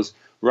scales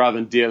rather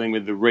than dealing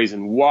with the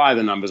reason why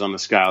the numbers on the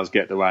scales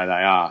get the way they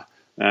are.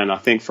 And I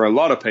think for a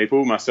lot of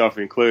people, myself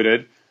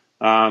included,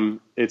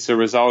 it's a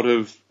result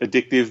of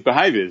addictive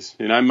behaviors.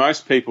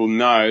 Most people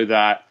know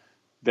that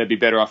they'd be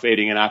better off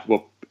eating an apple.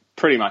 Well,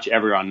 pretty much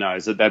everyone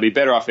knows that they'd be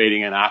better off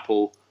eating an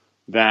apple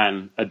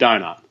than a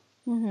donut,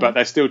 but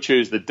they still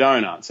choose the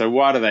donut. So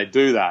why do they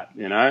do that?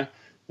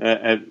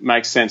 It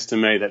makes sense to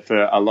me that for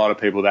a lot of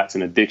people, that's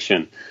an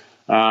addiction.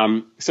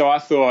 So I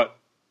thought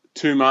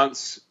 2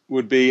 months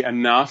would be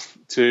enough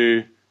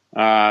to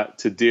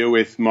deal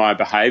with my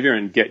behavior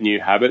and get new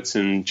habits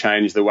and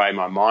change the way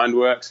my mind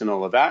works and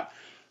all of that.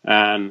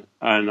 And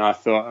I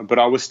thought, but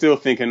I was still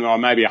thinking, well,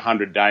 maybe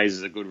 100 days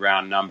is a good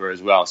round number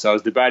as well. So I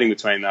was debating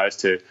between those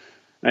two.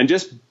 And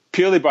just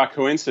purely by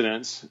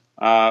coincidence,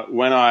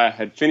 when I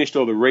had finished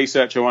all the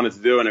research I wanted to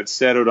do and had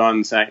settled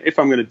on saying, if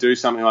I'm going to do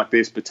something like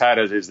this,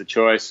 potatoes is the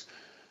choice.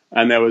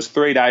 And there was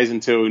 3 days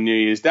until New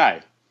Year's Day.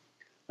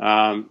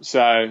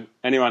 So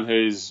anyone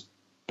who's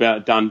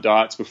done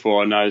diets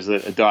before knows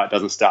that a diet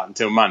doesn't start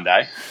until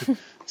Monday.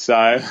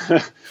 So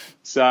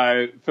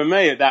for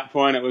me at that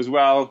point, it was,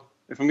 well,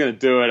 if I'm going to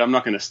do it, I'm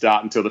not going to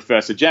start until the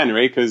 1st of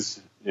January because,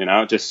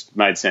 it just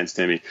made sense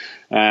to me.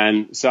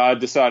 And so I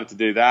decided to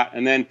do that.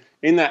 And then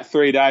in that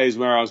 3 days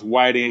where I was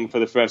waiting for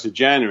the 1st of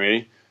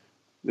January,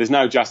 there's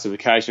no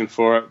justification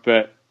for it,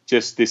 but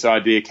just this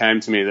idea came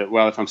to me that,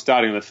 well, if I'm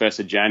starting on the 1st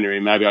of January,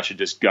 maybe I should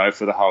just go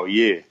for the whole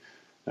year.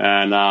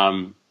 And,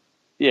 I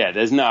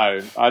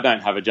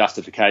don't have a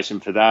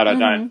justification for that. I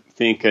don't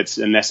think it's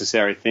a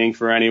necessary thing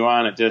for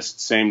anyone. It just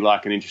seemed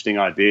like an interesting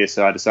idea,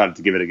 so I decided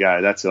to give it a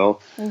go. That's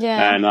all.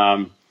 Yeah.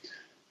 And,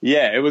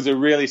 it was a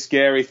really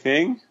scary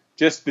thing.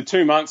 Just the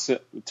 2 months,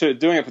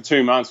 doing it for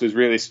 2 months was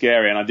really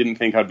scary, and I didn't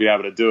think I'd be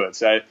able to do it.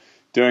 So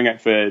doing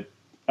it for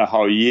a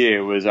whole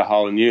year was a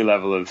whole new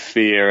level of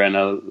fear and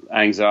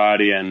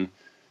anxiety, and,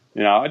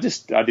 I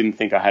didn't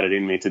think I had it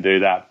in me to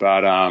do that.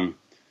 But,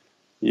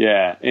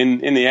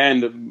 in the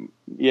end,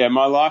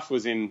 my life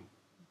was in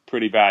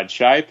pretty bad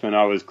shape, and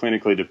I was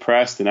clinically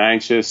depressed and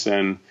anxious,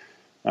 and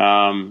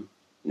I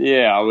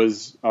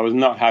was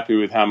not happy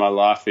with how my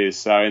life is.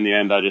 So in the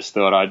end, I just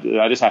thought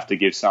I just have to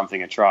give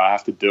something a try. I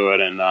have to do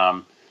it,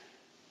 and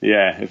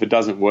if it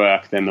doesn't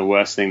work, then the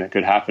worst thing that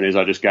could happen is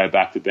I just go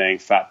back to being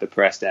fat,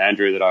 depressed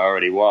Andrew that I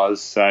already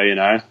was. So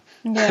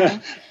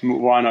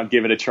why not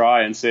give it a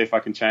try and see if I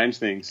can change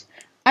things?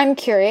 I'm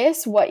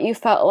curious what you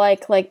felt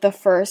like the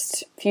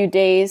first few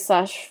days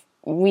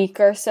 / week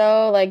or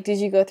so. Like, did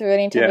you go through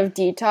any type of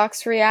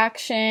detox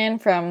reaction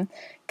from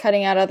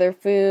cutting out other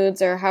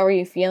foods, or how were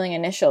you feeling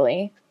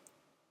initially?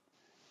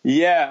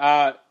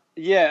 I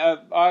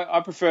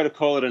prefer to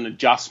call it an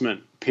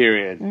adjustment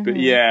period. Mm-hmm.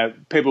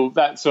 But people,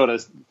 that sort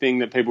of thing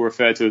that people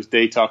refer to as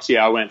detox,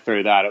 I went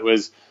through that.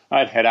 I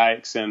had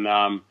headaches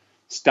and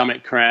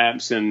stomach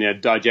cramps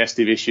and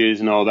digestive issues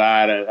and all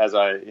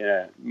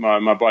that.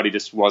 My body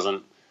just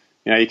wasn't,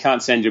 you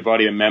can't send your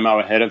body a memo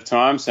ahead of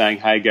time saying,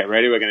 hey, get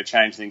ready, we're going to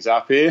change things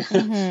up here.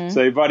 Mm-hmm.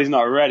 So your body's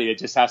not ready. It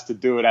just has to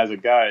do it as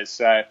it goes.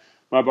 So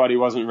my body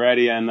wasn't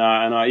ready, and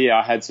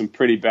I had some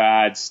pretty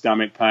bad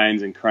stomach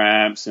pains and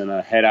cramps and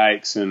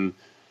headaches and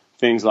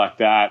things like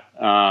that.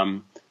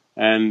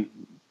 And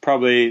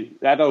probably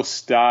that all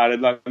started,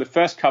 like the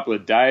first couple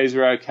of days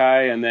were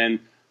okay, and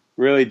then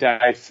really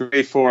day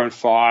 3, 4, and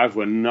 5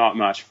 were not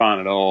much fun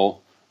at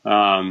all.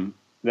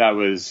 That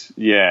was,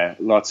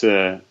 lots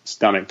of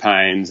stomach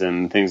pains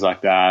and things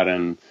like that.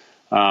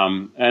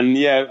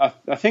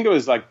 I think it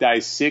was like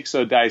day 6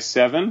 or day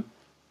 7.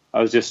 I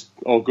was just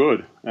all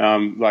good.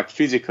 Like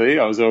physically,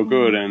 I was all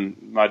good,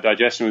 and my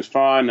digestion was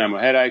fine, no more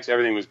headaches,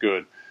 everything was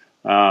good.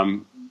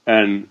 Other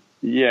than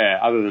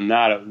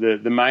that,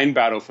 the main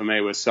battle for me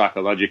was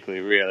psychologically,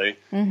 really.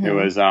 Mm-hmm. It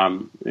was,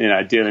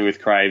 dealing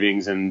with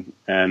cravings and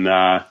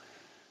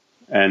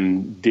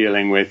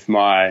dealing with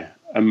my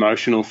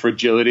emotional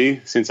fragility,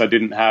 since I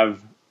didn't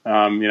have,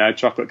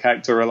 chocolate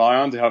cake to rely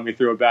on to help me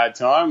through a bad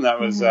time. That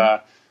was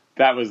the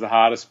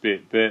hardest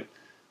bit. But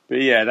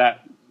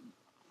that.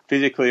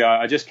 Physically,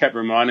 I just kept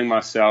reminding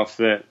myself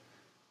that,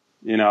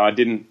 I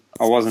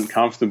wasn't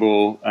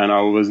comfortable and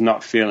I was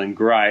not feeling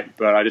great,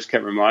 but I just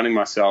kept reminding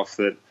myself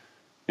that,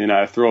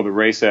 through all the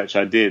research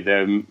I did,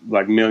 there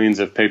like millions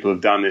of people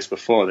have done this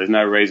before. There's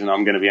no reason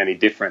I'm going to be any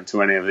different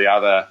to any of the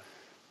other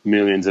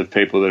millions of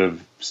people that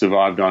have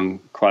survived on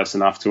close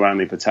enough to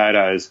only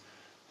potatoes.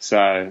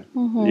 So,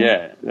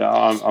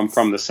 I'm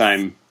from the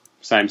same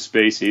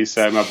species,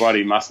 so my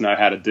body must know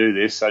how to do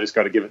this. So I just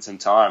got to give it some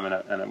time,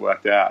 and it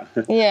worked out.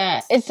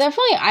 Yeah, it's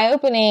definitely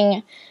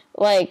eye-opening,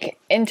 like,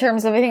 in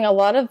terms of, I think a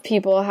lot of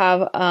people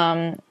have,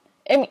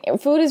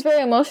 food is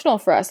very emotional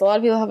for us. A lot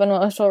of people have an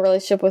emotional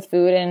relationship with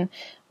food, and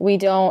we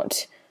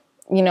don't,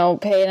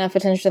 pay enough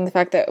attention to the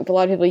fact that a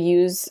lot of people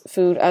use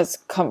food as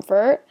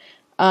comfort.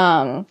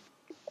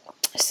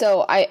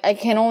 So I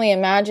can only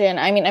imagine.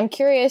 I mean, I'm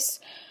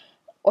curious,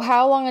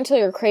 how long until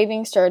your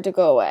cravings started to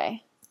go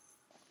away?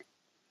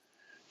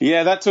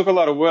 Yeah, that took a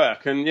lot of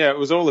work, and it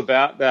was all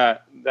about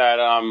that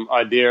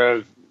idea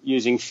of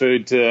using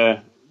food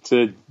to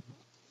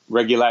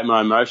regulate my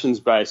emotions,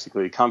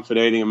 basically comfort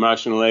eating,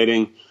 emotional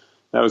eating.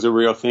 That was a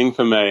real thing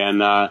for me,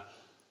 and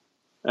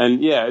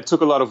it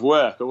took a lot of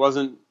work. It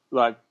wasn't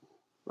like,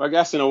 I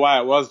guess in a way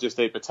it was just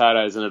eat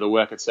potatoes and it'll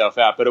work itself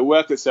out, but it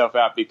worked itself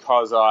out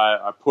because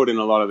I put in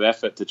a lot of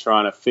effort to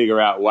trying to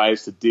figure out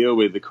ways to deal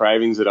with the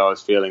cravings that I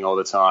was feeling all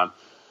the time,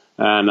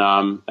 and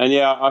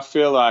I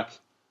feel like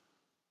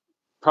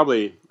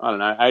probably,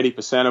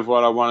 80% of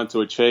what I wanted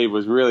to achieve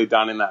was really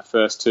done in that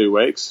first 2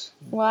 weeks.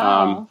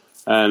 Wow.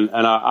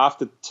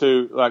 After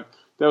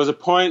there was a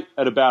point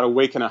at about a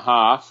week and a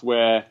half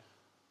where,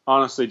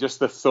 honestly, just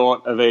the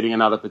thought of eating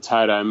another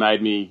potato made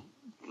me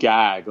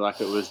gag. Like,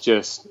 it was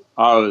just,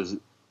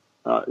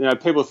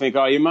 people think,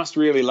 you must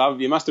have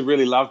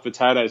really loved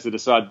potatoes to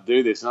decide to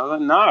do this. And I was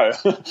like,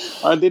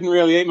 no, I didn't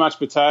really eat much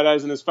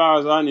potatoes. And as far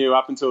as I knew,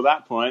 up until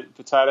that point,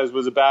 potatoes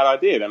was a bad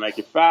idea. They make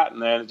you fat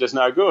and they're just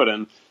no good.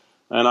 And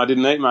I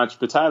didn't eat much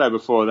potato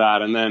before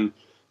that. And then,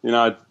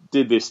 I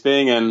did this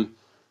thing, and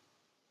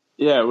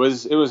it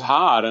was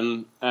hard.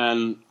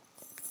 And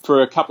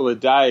for a couple of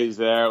days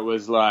there, it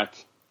was like,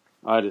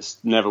 I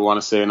just never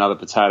want to see another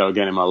potato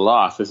again in my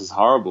life. This is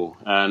horrible.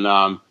 And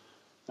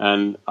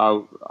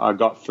I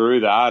got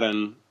through that,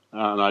 and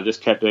I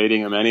just kept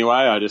eating them anyway.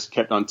 I just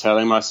kept on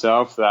telling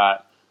myself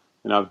that,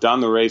 I've done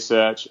the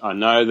research. I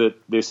know that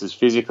this is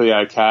physically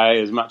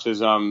okay. As much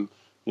as my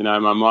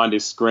mind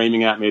is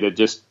screaming at me to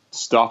just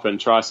stop and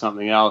try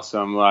something else,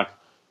 I'm like,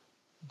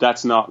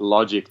 that's not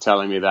logic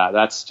telling me that.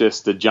 That's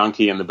just the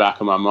junkie in the back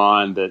of my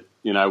mind that,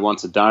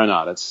 wants a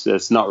donut.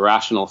 It's not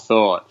rational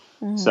thought.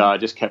 Mm-hmm. So I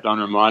just kept on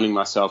reminding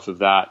myself of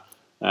that.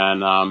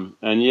 And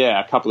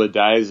a couple of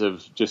days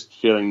of just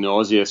feeling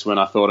nauseous when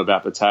I thought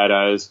about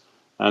potatoes.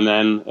 And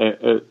then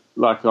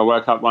I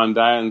woke up one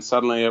day and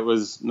suddenly it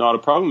was not a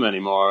problem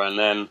anymore. And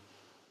then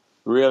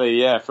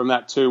really, from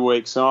that 2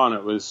 weeks on,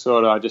 it was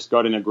sort of, I just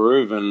got in a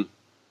groove, and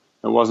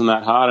it wasn't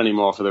that hard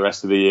anymore for the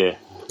rest of the year.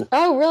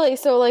 Oh, really?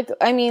 So,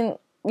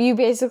 you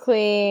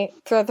basically,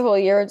 throughout the whole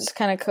year, were just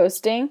kind of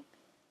coasting?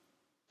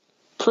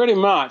 Pretty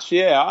much,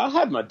 yeah. I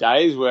had my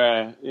days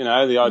where,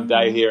 the odd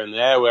day here and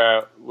there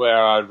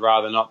where I'd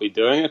rather not be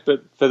doing it,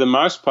 but for the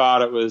most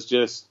part, it was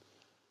just,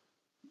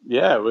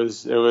 yeah, it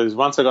was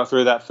once I got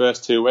through that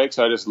first 2 weeks,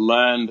 I just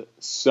learned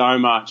so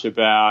much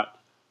about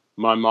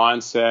my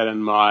mindset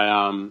and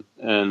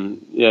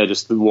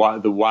just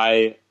the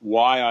way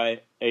why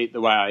I eat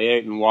the way I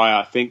eat and why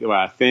I think the way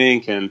I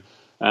think and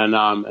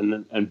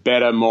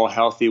better, more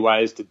healthy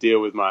ways to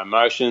deal with my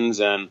emotions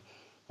and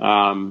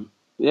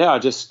I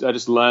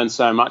just learned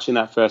so much in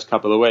that first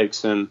couple of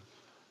weeks it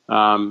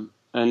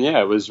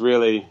was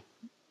really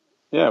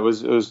it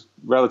was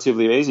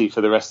relatively easy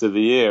for the rest of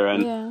the year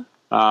and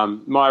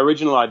my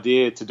original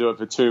idea to do it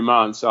for 2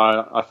 months,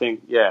 I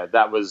think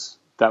that was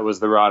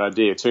the right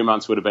idea. 2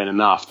 months would have been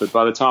enough, but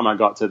by the time I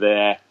got to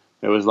there,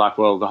 it was like,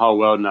 well, the whole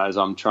world knows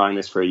I'm trying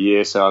this for a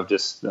year, so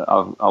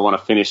I want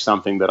to finish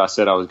something that I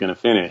said I was going to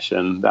finish,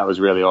 and that was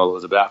really all it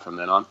was about from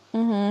then on.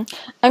 Mm-hmm.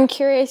 I'm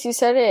curious, you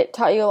said it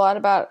taught you a lot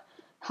about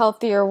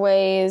healthier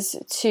ways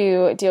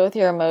to deal with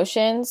your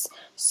emotions.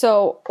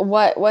 So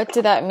what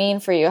did that mean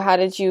for you? How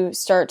did you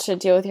start to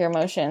deal with your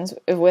emotions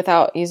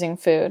without using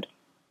food?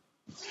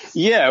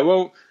 Yeah,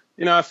 well,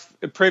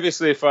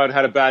 previously if I'd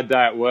had a bad day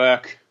at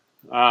work,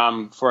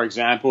 for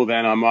example,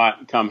 then I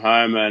might come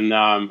home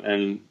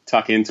and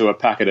tuck into a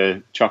packet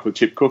of chocolate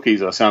chip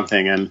cookies or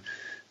something and,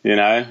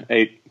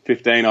 eat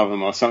 15 of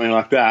them or something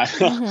like that.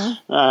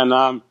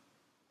 Mm-hmm.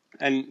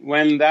 And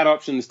when that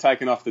option's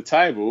taken off the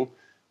table,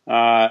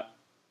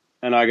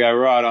 and I go,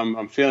 right,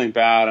 I'm feeling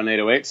bad, I need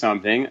to eat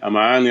something, and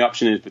my only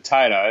option is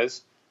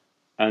potatoes,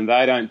 and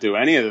they don't do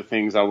any of the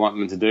things I want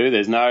them to do.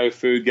 There's no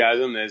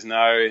foodgasm, there's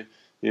no,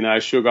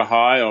 sugar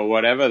high or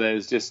whatever.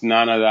 There's just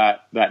none of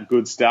that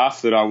good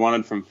stuff that I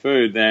wanted from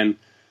food. Then,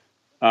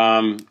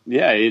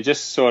 you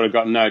just sort of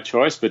got no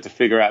choice but to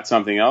figure out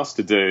something else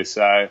to do.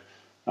 So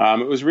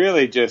it was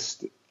really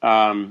just,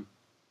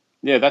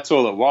 that's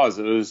all it was.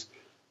 It was,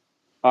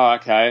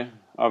 okay,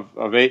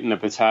 I've eaten a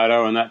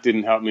potato and that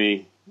didn't help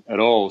me at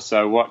all.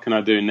 So what can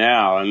I do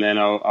now? And then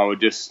I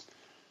would just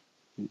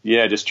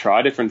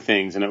try different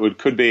things. And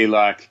could be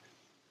like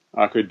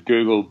I could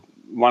Google.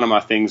 One of my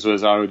things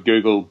was I would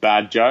Google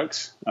bad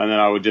jokes, and then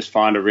I would just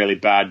find a really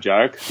bad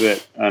joke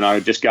and I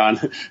would just go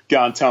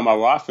and tell my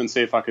wife and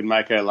see if I could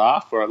make her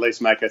laugh, or at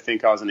least make her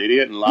think I was an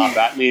idiot and laugh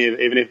at me,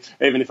 even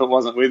if it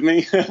wasn't with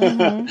me.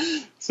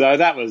 Mm-hmm. So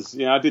that was,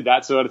 I did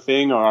that sort of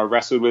thing, or I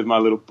wrestled with my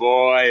little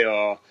boy,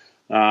 or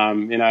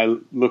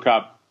look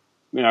up,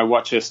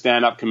 watch a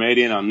stand-up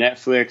comedian on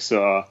Netflix,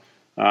 or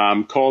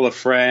call a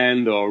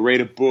friend, or read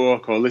a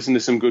book, or listen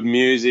to some good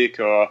music,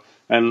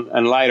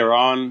 and later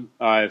on,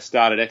 I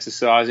started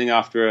exercising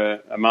after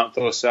a month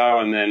or so,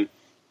 and then,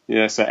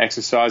 so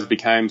exercise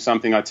became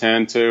something I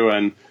turned to,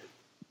 and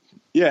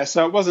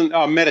so it wasn't.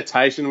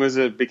 Meditation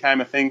became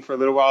a thing for a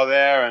little while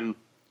there, and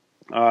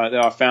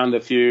I found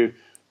a few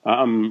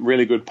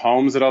really good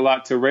poems that I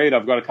like to read.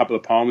 I've got a couple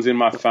of poems in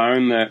my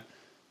phone that,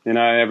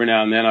 every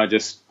now and then I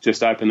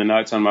just open the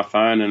notes on my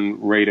phone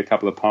and read a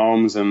couple of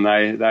poems, and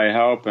they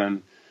help,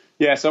 and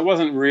so it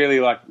wasn't really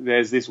like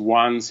there's this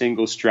one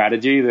single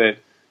strategy that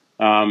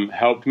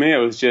helped me. It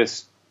was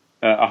just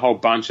a whole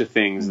bunch of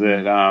things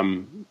that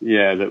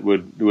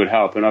would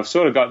help. And I've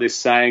sort of got this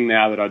saying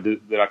now that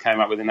I came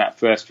up with in that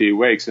first few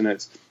weeks, and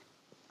it's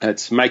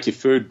make your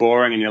food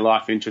boring and your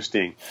life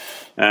interesting.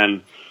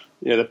 And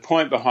the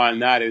point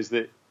behind that is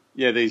that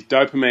these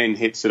dopamine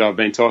hits that I've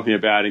been talking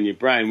about in your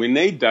brain, we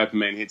need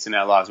dopamine hits in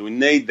our lives. We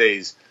need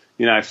these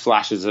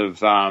flashes of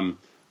high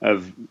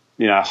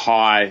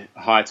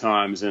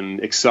times and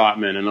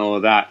excitement and all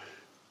of that.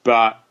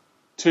 But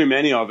too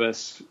many of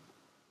us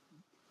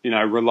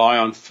rely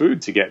on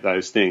food to get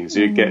those things.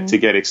 You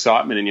get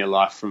excitement in your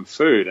life from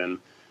food. And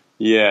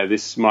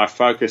my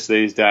focus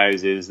these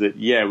days is that,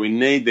 we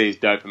need these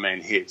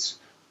dopamine hits,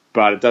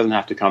 but it doesn't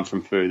have to come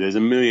from food. There's a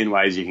million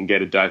ways you can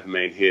get a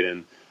dopamine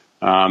hit.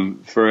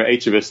 And for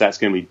each of us, that's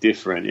going to be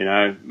different.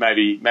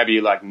 Maybe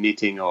you like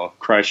knitting or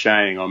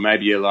crocheting, or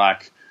maybe you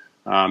like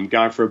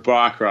going for a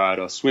bike ride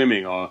or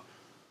swimming or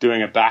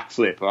doing a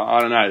backflip.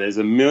 I don't know. There's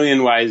a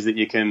million ways that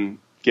you can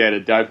get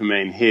a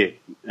dopamine hit,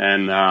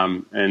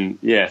 and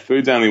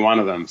food's only one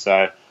of them.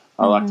 So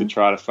I like to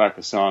try to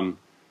focus on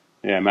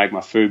make my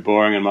food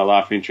boring and my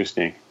life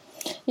interesting.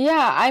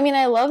 Yeah, I mean,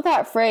 I love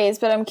that phrase,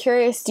 but I'm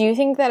curious, do you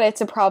think that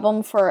it's a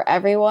problem for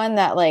everyone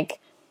that,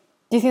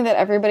 do you think that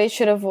everybody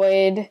should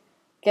avoid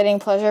getting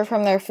pleasure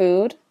from their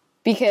food?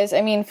 Because,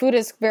 I mean, food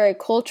is a very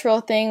cultural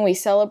thing. We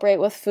celebrate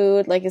with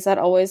food. Is that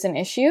always an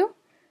issue?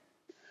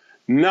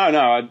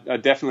 No, I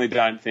definitely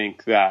don't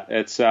think that.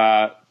 It's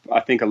I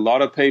think a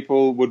lot of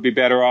people would be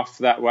better off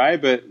that way,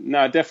 but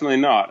no, definitely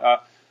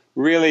not.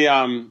 Really,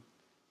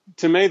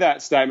 to me,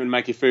 that statement,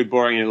 make your food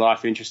boring and your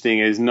life interesting,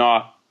 is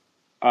not,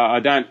 I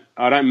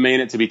don't mean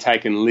it to be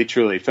taken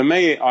literally. For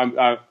me,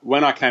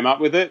 when I came up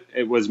with it,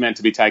 it was meant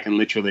to be taken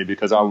literally,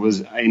 because I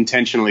was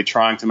intentionally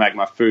trying to make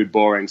my food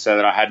boring so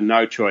that I had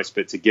no choice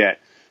but to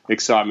get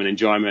excitement,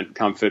 enjoyment,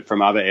 comfort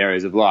from other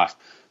areas of life.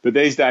 But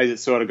these days,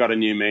 it's sort of got a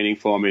new meaning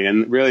for me,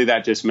 and really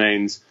that just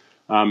means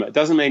It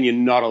doesn't mean you're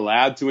not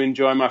allowed to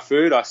enjoy my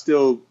food. I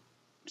still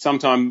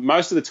sometimes,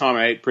 most of the time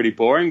I eat pretty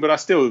boring, but I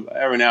still,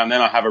 every now and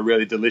then I have a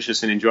really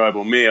delicious and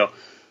enjoyable meal.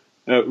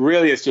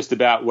 Really, it's just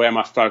about where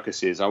my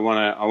focus is. I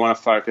want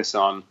to focus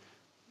on,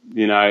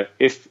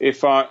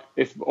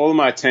 if all of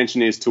my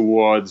attention is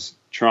towards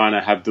trying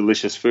to have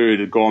delicious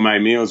food, gourmet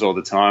meals all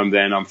the time,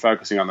 then I'm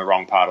focusing on the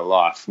wrong part of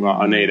life.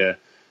 I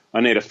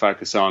need to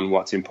focus on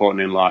what's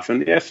important in life.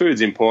 And yeah,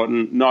 food's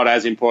important, not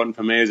as important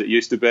for me as it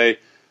used to be,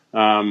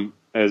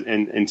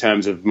 in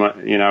terms of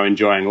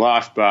enjoying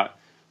life. But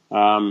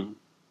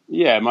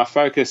my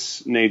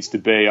focus needs to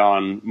be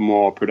on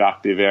more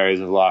productive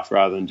areas of life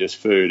rather than just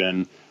food.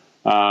 And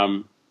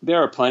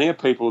there are plenty of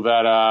people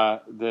that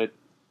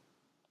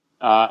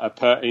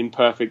are in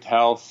perfect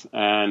health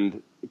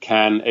and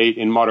can eat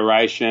in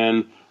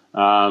moderation.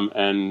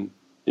 And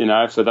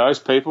for those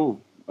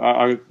people,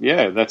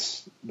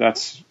 that's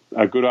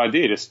a good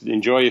idea. Just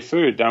enjoy your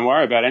food. Don't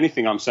worry about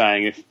anything I'm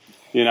saying.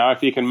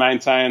 If you can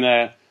maintain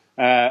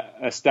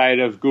a state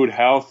of good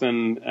health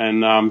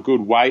and good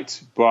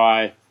weight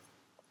by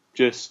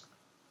just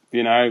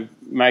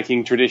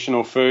making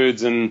traditional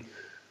foods and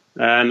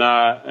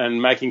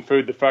making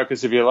food the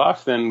focus of your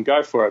life, then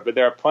go for it. But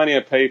there are plenty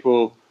of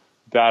people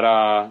that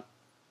are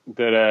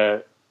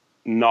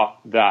not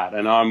that,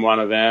 and I'm one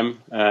of them.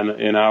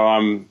 And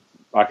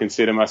I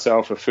consider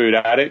myself a food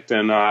addict,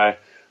 and I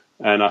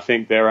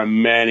think there are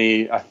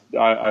many. I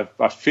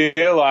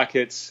feel like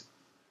it's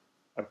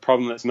a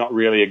problem that's not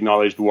really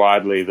acknowledged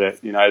widely.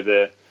 That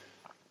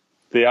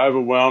the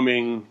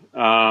overwhelming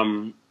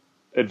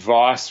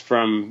advice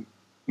from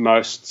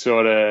most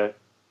sort of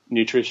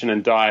nutrition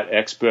and diet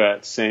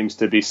experts seems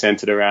to be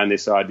centered around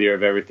this idea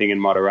of everything in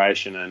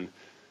moderation. And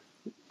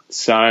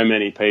so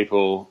many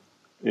people,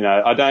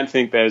 I don't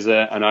think there's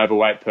an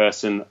overweight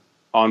person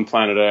on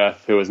planet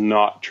Earth who has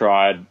not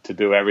tried to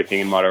do everything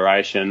in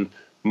moderation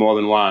more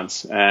than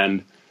once.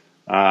 And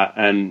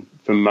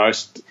for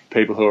most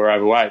people who are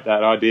overweight,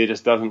 that idea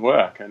just doesn't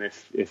work. And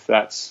if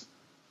that's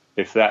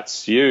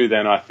you,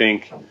 then I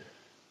think,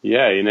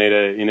 you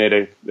need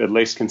to at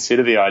least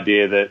consider the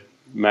idea that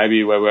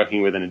maybe we're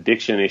working with an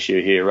addiction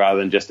issue here rather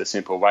than just a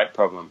simple weight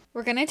problem.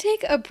 We're going to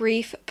take a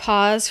brief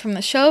pause from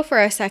the show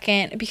for a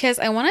second because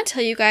I want to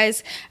tell you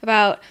guys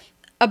about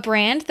a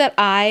brand that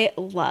I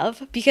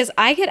love, because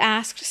I get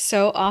asked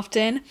so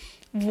often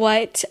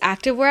what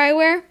activewear I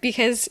wear,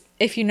 because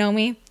if you know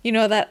me, you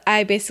know that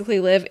I basically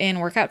live in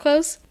workout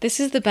clothes.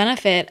 This is the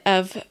benefit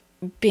of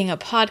being a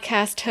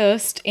podcast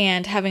host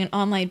and having an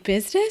online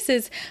business,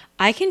 is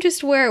I can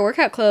just wear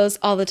workout clothes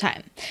all the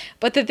time.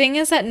 But the thing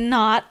is that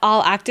not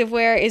all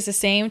activewear is the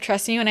same.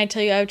 Trust me when I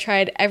tell you I've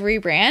tried every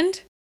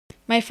brand.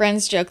 My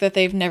friends joke that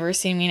they've never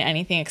seen me in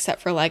anything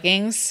except for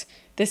leggings.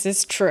 This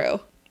is true.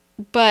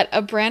 But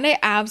a brand I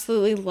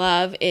absolutely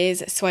love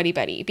is Sweaty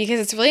Betty, because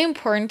it's really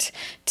important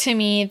to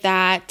me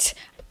that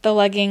the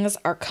leggings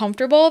are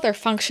comfortable, they're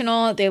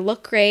functional, they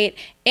look great,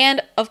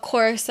 and of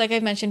course, like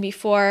I've mentioned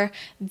before,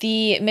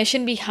 the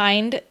mission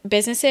behind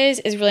businesses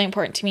is really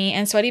important to me,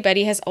 and Sweaty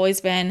Betty has always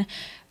been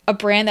a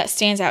brand that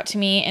stands out to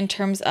me in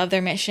terms of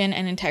their mission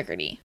and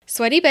integrity.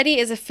 Sweaty Betty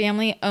is a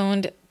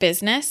family-owned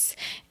business,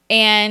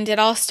 and it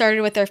all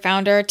started with their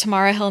founder,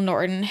 Tamara Hill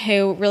Norton,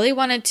 who really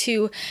wanted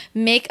to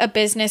make a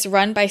business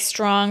run by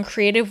strong,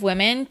 creative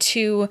women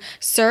to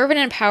serve and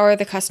empower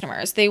the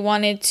customers. They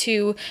wanted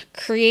to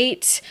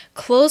create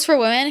clothes for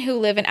women who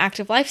live an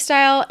active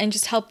lifestyle and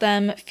just help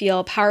them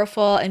feel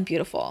powerful and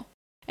beautiful.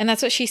 And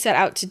that's what she set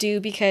out to do,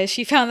 because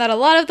she found that a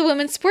lot of the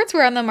women's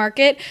sportswear on the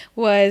market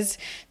was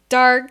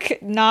dark,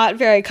 not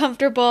very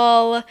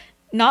comfortable,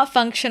 not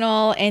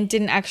functional, and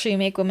didn't actually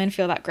make women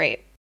feel that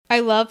great. I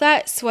love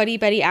that Sweaty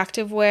Betty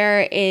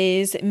activewear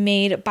is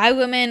made by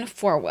women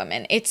for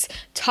women. It's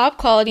top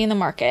quality in the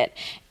market.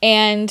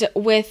 And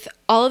with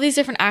all of these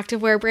different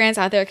activewear brands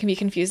out there, it can be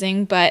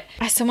confusing. But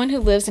as someone who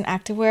lives in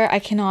activewear, I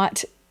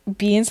cannot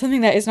be in something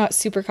that is not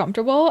super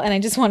comfortable. And I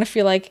just want to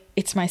feel like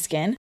it's my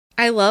skin.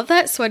 I love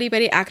that Sweaty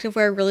Betty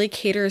activewear really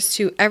caters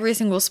to every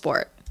single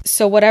sport.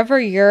 So whatever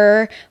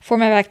your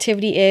form of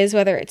activity is,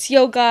 whether it's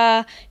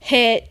yoga,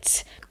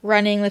 HIIT,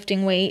 running,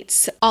 lifting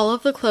weights, all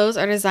of the clothes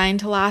are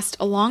designed to last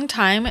a long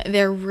time.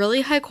 They're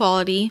really high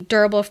quality,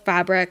 durable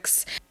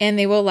fabrics, and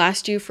they will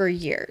last you for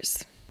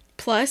years.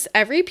 Plus,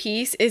 every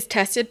piece is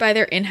tested by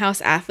their in-house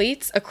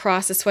athletes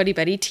across the Sweaty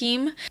Betty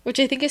team, which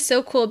I think is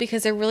so cool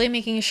because they're really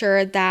making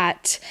sure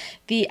that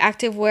the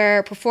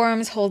activewear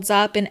performs, holds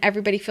up, and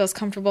everybody feels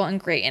comfortable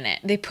and great in it.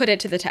 They put it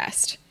to the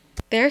test.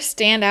 Their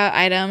standout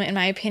item, in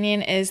my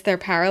opinion, is their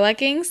power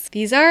leggings.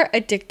 These are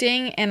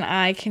addicting and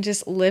I can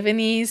just live in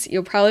these.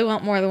 You'll probably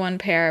want more than one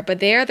pair,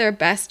 but they are their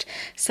best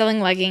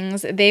selling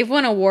leggings. They've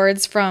won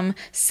awards from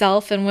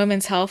Self and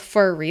Women's Health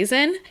for a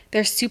reason.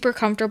 They're super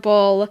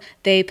comfortable.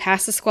 They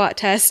pass the squat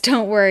test,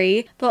 don't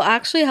worry. They'll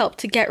actually help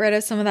to get rid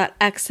of some of that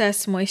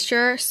excess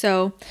moisture.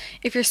 So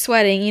if you're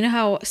sweating, you know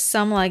how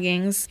some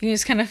leggings, you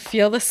just kind of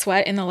feel the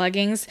sweat in the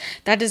leggings.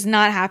 That does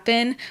not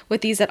happen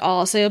with these at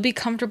all. So you'll be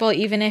comfortable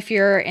even if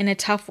you're in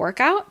a tough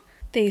workout.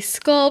 They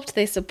sculpt,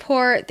 they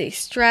support, they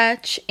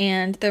stretch,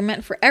 and they're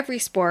meant for every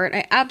sport.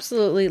 I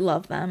absolutely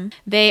love them.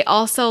 They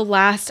also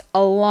last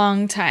a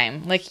long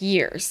time, like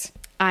years.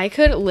 I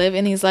could live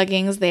in these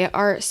leggings. They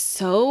are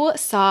so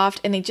soft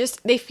and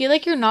they feel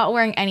like you're not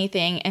wearing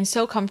anything and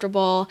so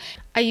comfortable.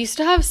 I used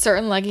to have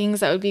certain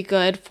leggings that would be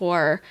good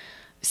for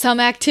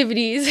some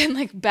activities and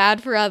like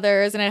bad for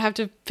others, and I'd have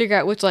to figure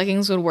out which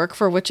leggings would work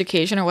for which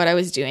occasion or what I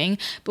was doing.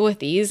 But with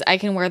these, I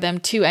can wear them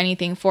to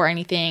anything, for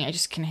anything. I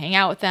just can hang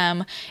out with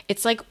them.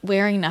 It's like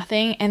wearing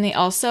nothing. And they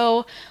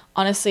also,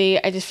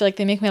 honestly, I just feel like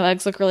they make my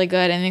legs look really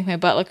good and make my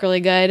butt look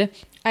really good.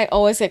 I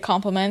always get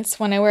compliments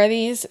when I wear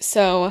these,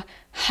 so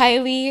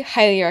highly,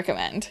 highly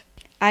recommend.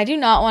 I do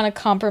not want to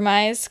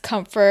compromise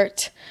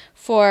comfort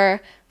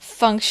for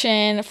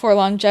function, for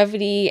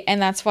longevity,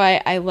 and that's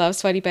why I love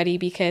Sweaty Betty,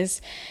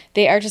 because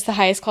they are just the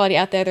highest quality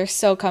out there. They're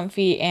so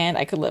comfy and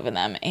I could live in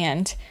them,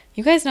 and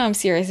you guys know I'm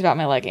serious about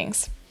my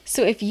leggings.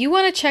 So if you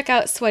want to check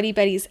out Sweaty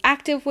Betty's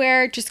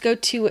activewear, just go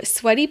to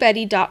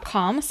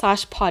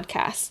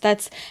sweatybetty.com/podcast.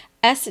 That's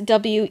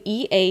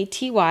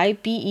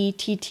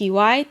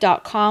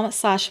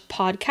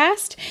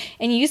sweatybetty.com/podcast,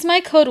 and use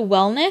my code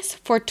wellness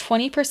for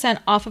 20%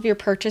 off of your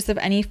purchase of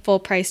any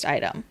full-priced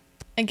item.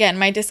 Again,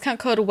 my discount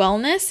code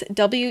wellness,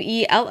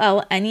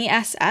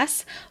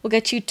 WELLNESS, will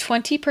get you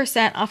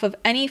 20% off of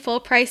any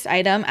full-priced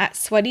item at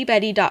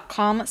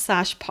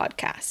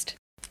sweatybetty.com/podcast.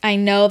 I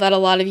know that a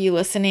lot of you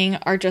listening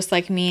are just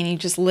like me and you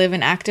just live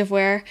in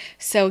activewear,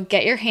 so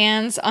get your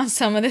hands on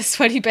some of the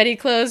Sweaty Betty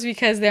clothes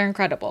because they're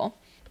incredible.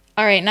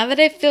 All right, now that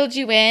I've filled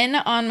you in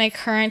on my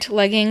current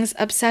leggings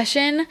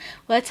obsession,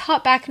 let's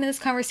hop back into this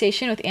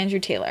conversation with Andrew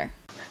Taylor.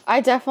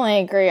 I definitely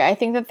agree. I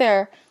think that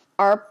there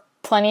are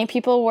plenty of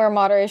people where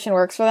moderation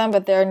works for them,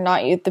 but they're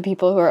not the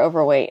people who are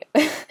overweight.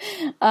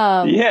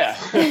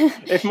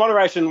 If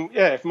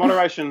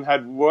moderation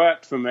had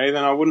worked for me,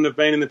 then I wouldn't have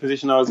been in the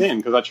position I was in,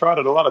 because I tried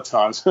it a lot of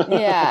times.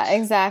 Yeah,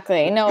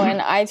 exactly. No,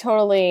 and I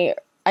totally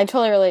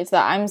relate to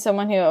that. I'm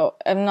someone who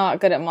am not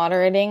good at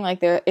moderating. Like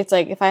it's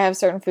like if I have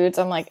certain foods,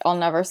 I'm like, I'll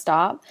never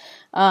stop.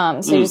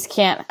 So you just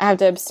can't, I have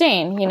to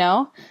abstain, you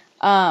know?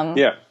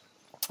 Yeah.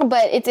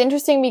 But it's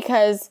interesting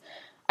because,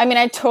 I mean,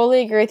 I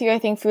totally agree with you. I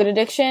think food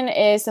addiction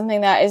is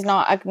something that is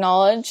not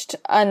acknowledged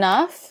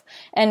enough,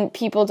 and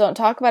people don't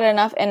talk about it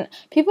enough, and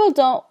people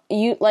don't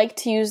like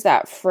to use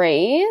that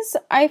phrase,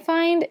 I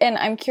find. And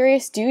I'm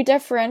curious, do you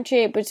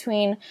differentiate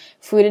between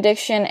food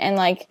addiction and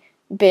like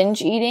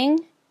binge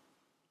eating?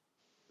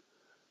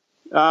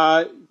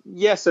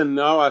 Yes and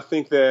no. I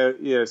think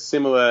they're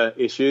similar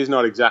issues,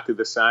 not exactly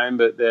the same,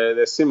 but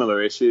they're similar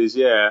issues.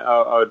 Yeah,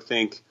 I would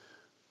think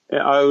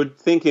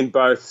in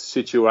both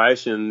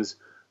situations,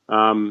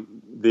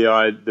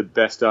 the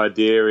best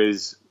idea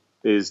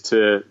is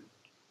to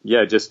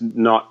just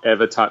not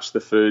ever touch the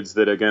foods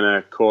that are going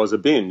to cause a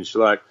binge.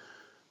 Like,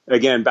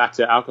 again, back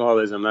to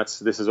alcoholism.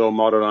 This is all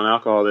modeled on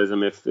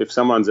alcoholism. If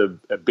someone's a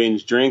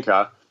binge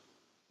drinker,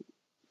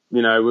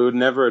 we would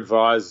never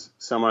advise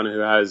someone who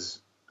has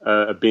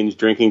a binge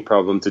drinking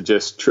problem to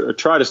just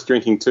try just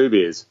drinking 2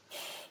 beers.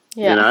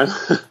 Yeah.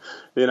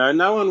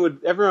 No one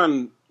would.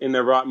 Everyone in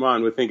their right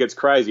mind would think it's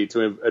crazy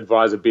to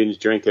advise a binge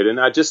drinker, and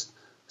just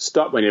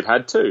stop when you've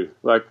had 2.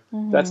 Like,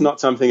 that's not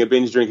something a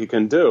binge drinker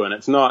can do, and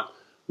it's not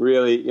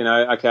really,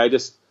 okay,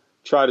 just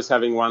try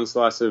having 1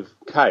 slice of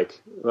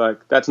cake.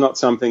 Like, that's not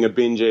something a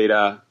binge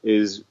eater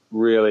is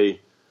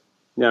really.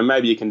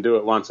 Maybe you can do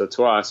it once or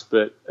twice,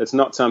 but it's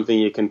not something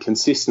you can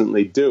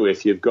consistently do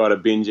if you've got a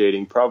binge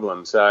eating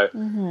problem. So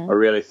I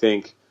really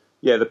think,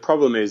 the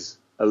problem is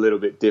a little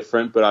bit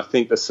different, but I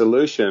think the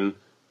solution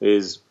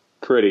is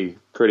pretty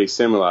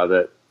similar.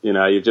 That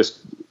you just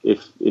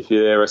if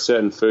there are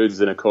certain foods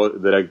that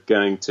are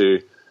going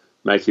to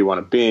make you want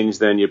to binge,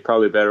 then you're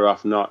probably better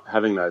off not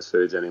having those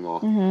foods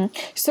anymore.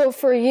 So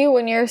for you,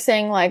 when you're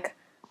saying like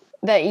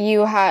that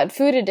you had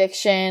food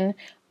addiction,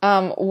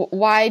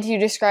 why do you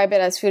describe it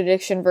as food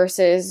addiction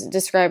versus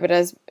describe it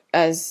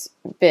as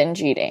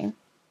binge eating?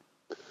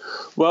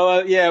 Well,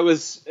 it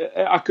was.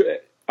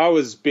 I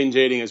was binge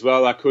eating as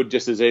well. I could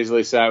just as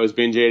easily say I was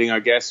binge eating, I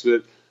guess.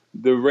 But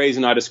the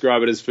reason I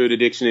describe it as food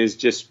addiction is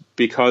just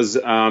because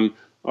I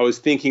was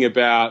thinking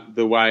about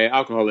the way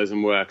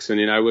alcoholism works, and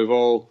we've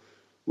all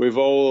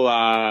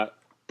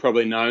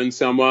probably known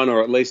someone,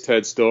 or at least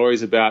heard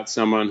stories about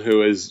someone who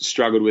has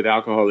struggled with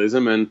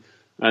alcoholism, and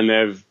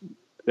they've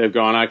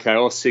gone, okay,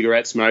 or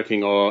cigarette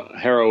smoking or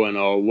heroin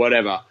or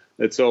whatever.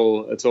 It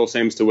all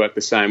seems to work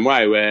the same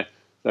way, where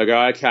they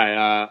go, okay,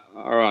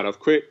 all right, I've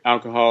quit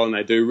alcohol, and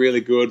they do really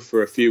good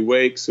for a few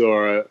weeks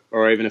or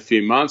even a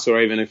few months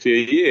or even a few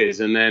years.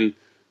 And then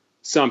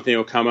something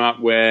will come up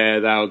where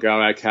they'll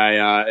go, okay,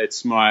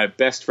 it's my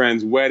best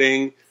friend's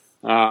wedding.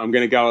 I'm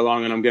going to go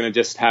along and I'm going to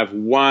just have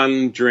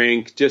 1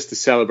 drink just to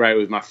celebrate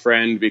with my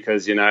friend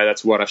because,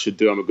 that's what I should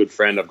do. I'm a good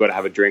friend. I've got to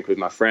have a drink with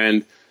my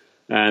friend.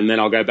 And then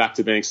I'll go back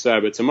to being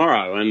sober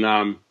tomorrow.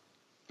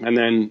 And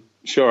then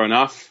sure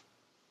enough,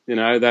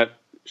 that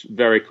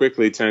very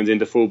quickly turns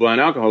into full-blown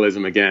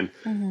alcoholism again.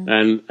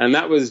 And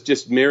that was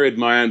just mirrored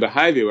my own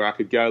behavior, where I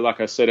could go,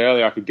 like I said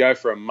earlier, I could go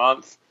for a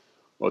month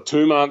or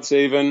 2 months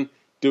even,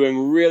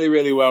 doing really,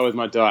 really well with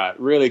my diet,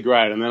 really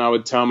great. And then I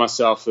would tell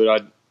myself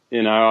that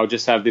I'll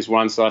just have this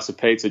one slice of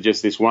pizza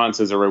just this once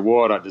as a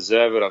reward. I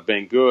deserve it. I've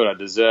been good. I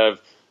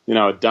deserve, a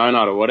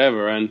donut or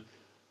whatever. And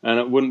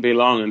it wouldn't be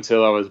long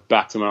until I was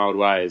back to my old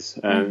ways.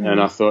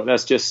 And I thought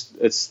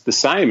it's the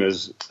same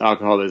as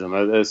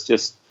alcoholism. It's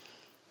just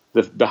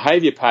the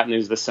behavior pattern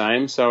is the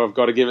same. So I've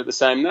got to give it the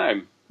same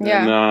name.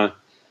 Yeah.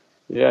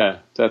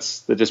 And,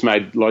 that just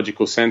made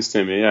logical sense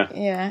to me. Yeah.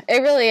 Yeah,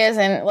 it really is.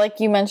 And like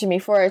you mentioned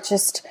before, it's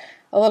just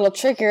a little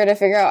trickier to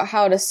figure out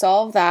how to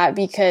solve that,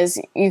 because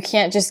you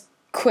can't just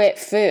quit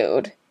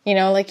food,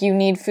 like you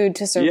need food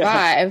to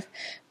survive. Yeah.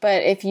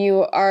 But if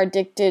you are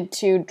addicted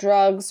to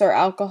drugs or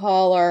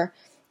alcohol, or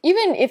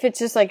even if it's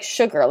just like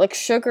sugar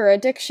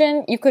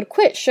addiction, you could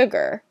quit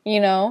sugar,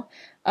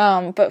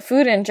 but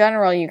food in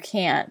general, you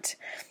can't.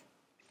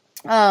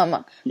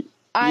 And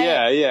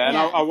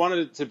I wanted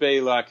it to be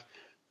like,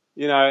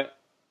 I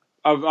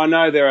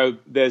know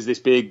there's this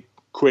big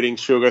quitting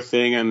sugar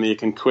thing and you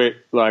can quit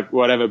like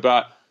whatever,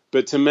 but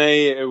to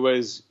me it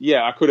was,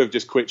 I could have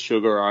just quit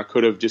sugar, or I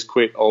could have just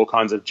quit all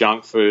kinds of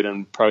junk food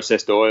and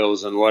processed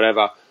oils and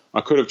whatever.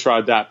 I could have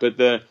tried that, but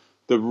the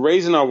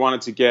reason I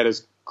wanted to get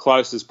as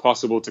close as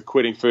possible to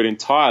quitting food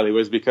entirely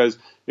was because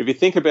if you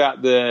think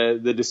about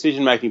the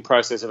decision-making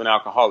process of an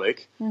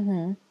alcoholic,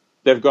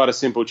 they've got a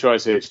simple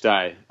choice each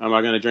day. Am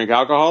I going to drink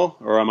alcohol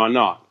or am I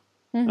not?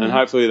 And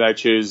hopefully they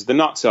choose the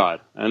not side,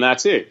 and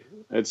that's it.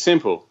 It's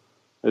simple.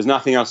 There's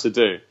nothing else to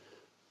do.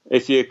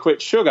 If you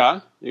quit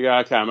sugar, you go,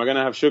 okay, am I going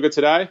to have sugar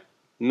today?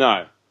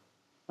 No.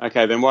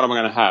 Okay, then what am I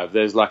going to have?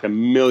 There's like a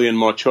million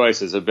more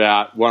choices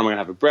about what am I going to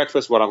have for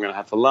breakfast, what I'm going to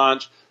have for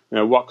lunch,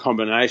 what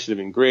combination of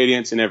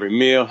ingredients in every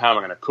meal, how am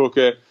I going to cook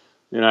it,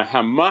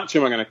 how much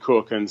am I going to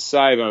cook and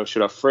save, or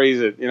should I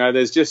freeze it?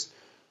 There's just,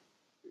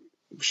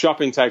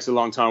 shopping takes a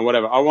long time,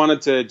 whatever. I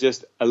wanted to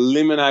just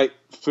eliminate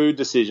food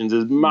decisions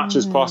as much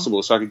as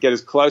possible so I could get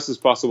as close as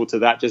possible to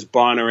that just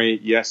binary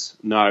yes,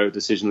 no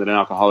decision that an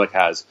alcoholic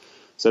has.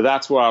 So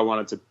that's why I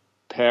wanted to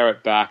pare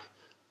it back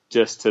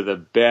just to the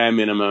bare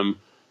minimum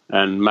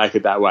and make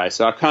it that way.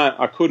 So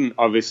I couldn't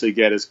obviously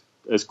get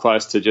as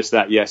close to just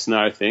that yes,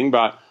 no thing,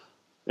 but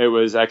it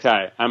was,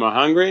 okay, am I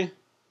hungry?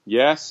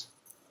 Yes,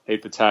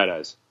 eat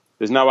potatoes.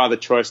 There's no other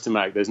choice to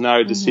make. There's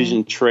no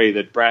decision tree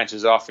that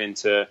branches off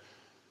into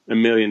a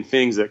million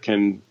things that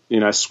can,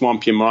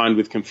 swamp your mind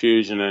with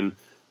confusion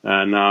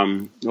and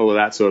all of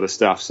that sort of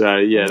stuff. So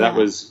I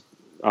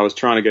was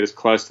trying to get as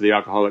close to the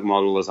alcoholic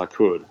model as I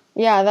could.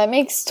 Yeah, that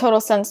makes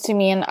total sense to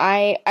me. And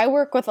I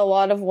work with a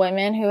lot of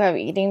women who have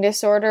eating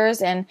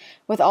disorders, and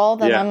with all of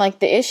them, I'm like,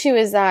 the issue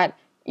is that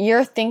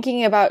you're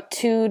thinking about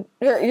food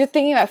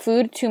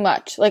too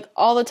much, like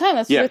all the time.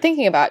 That's what you're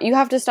thinking about. You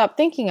have to stop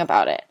thinking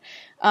about it.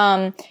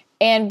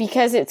 And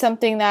because it's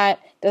something that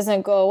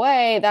doesn't go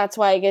away, that's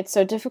why it gets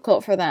so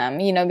difficult for them,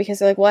 because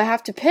they're like, well, I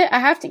have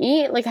to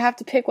eat, like I have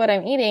to pick what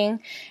I'm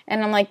eating.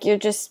 And I'm like, you're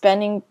just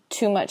spending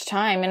too much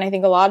time. And I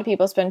think a lot of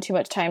people spend too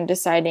much time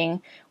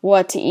deciding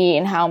what to eat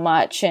and how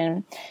much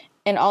and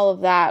all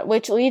of that,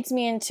 which leads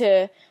me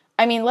into,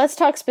 let's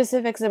talk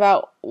specifics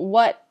about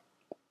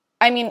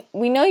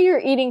we know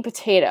you're eating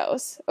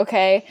potatoes,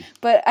 okay?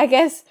 But I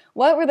guess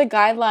what were the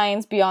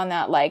guidelines beyond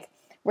that? Like,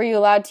 were you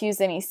allowed to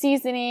use any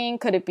seasoning?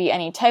 Could it be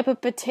any type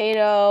of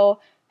potato?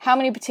 How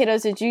many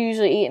potatoes did you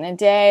usually eat in a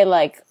day?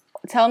 Like,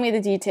 tell me the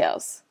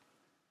details.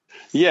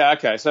 Yeah,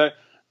 okay. So,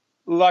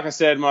 like I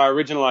said, my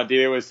original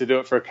idea was to do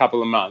it for a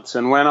couple of months.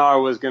 And when I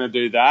was going to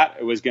do that,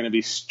 it was going to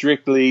be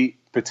strictly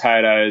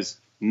potatoes,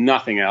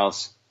 nothing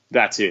else.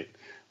 That's it.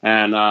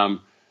 And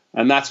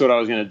that's what I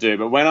was going to do.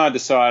 But when I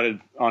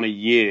decided on a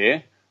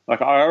year,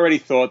 like I already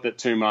thought that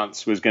 2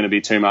 months was going to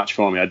be too much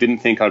for me. I didn't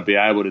think I'd be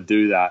able to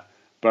do that,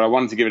 but I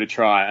wanted to give it a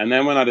try. And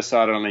then when I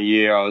decided on a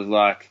year, I was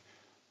like,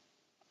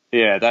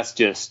 yeah, that's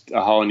just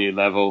a whole new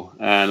level.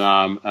 And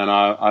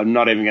I'm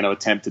not even going to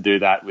attempt to do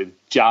that with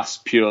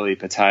just purely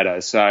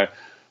potatoes. So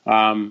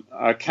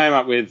I came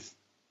up with,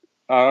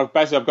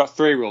 basically I've got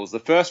 3 rules. The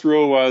first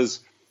rule was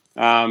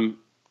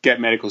get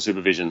medical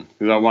supervision,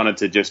 because I wanted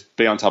to just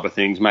be on top of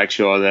things, make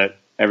sure that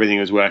everything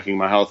was working,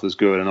 my health was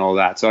good and all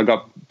that. So I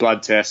got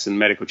blood tests and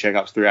medical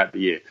checkups throughout the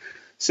year.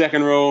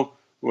 Second rule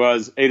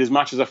was eat as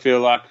much as I feel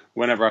like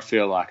whenever I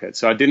feel like it.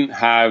 So I didn't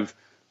have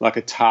like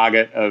a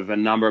target of a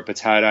number of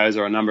potatoes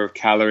or a number of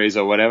calories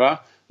or whatever.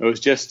 It was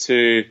just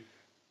to,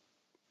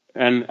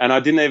 and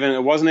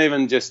it wasn't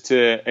even just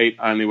to eat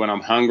only when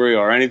I'm hungry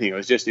or anything. It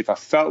was just if I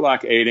felt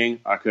like eating,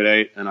 I could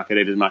eat, and I could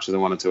eat as much as I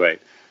wanted to eat.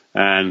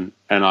 And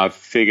I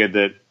figured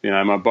that,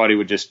 my body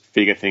would just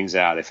figure things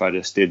out if I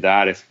just did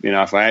that. If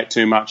I ate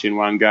too much in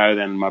one go,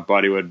 then my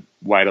body would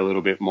wait a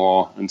little bit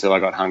more until I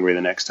got hungry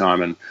the next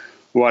time and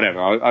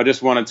whatever. I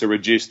just wanted to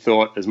reduce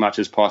thought as much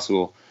as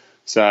possible.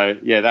 So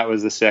yeah, that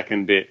was the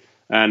second bit.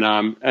 And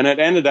it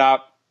ended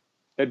up,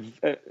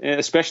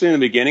 especially in the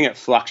beginning, it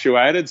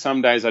fluctuated.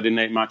 Some days I didn't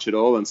eat much at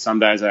all, and some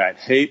days I ate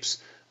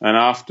heaps. And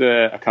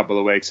after a couple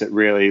of weeks, it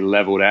really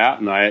leveled out,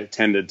 and I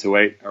tended to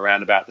eat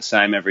around about the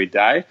same every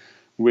day,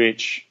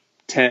 which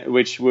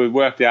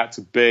worked out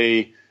to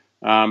be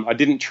I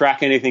didn't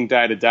track anything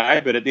day to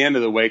day, but at the end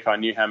of the week, I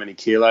knew how many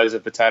kilos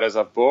of potatoes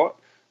I've bought.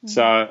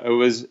 So it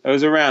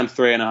was around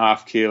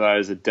 3.5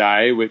 kilos a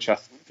day, which I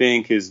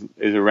think is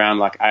around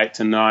like 8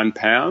 to 9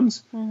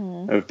 pounds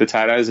of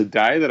potatoes a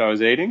day that I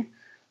was eating.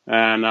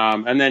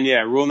 And then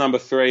rule number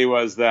 3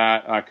 was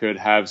that I could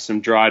have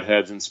some dried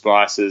herbs and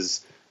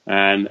spices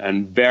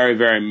and very,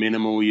 very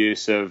minimal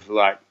use of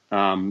like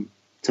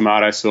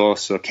tomato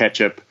sauce or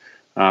ketchup,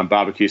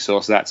 barbecue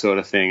sauce, that sort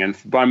of thing. And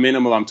by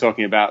minimal, I'm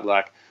talking about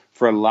like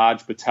for a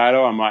large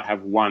potato, I might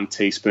have 1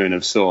 teaspoon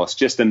of sauce,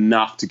 just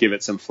enough to give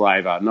it some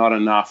flavor. Not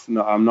enough.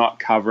 No, I'm not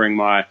covering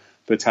my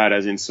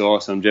potatoes in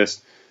sauce. I'm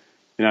just,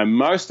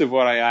 most of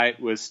what I ate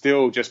was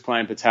still just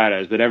plain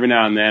potatoes, but every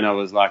now and then I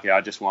was like,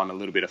 I just want a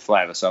little bit of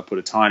flavor. So I put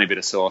a tiny bit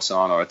of sauce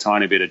on, or a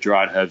tiny bit of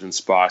dried herbs and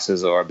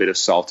spices, or a bit of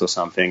salt or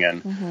something.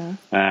 And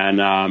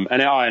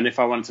if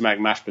I wanted to make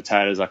mashed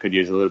potatoes, I could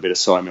use a little bit of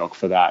soy milk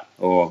for that,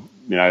 or,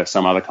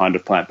 some other kind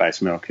of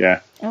plant-based milk.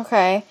 Yeah.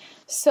 Okay.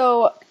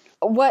 So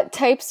what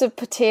types of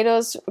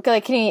potatoes,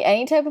 like, can you eat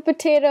any type of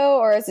potato,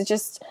 or is it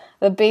just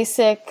the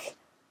basic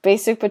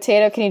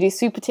potato? Can you do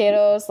sweet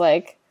potatoes?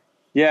 Like,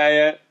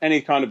 yeah,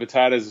 any kind of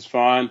potatoes is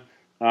fine.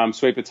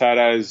 Sweet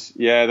potatoes,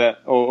 that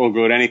all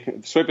good.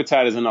 Sweet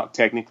potatoes are not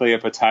technically a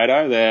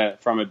potato; they're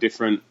from a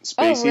different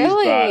species. Oh,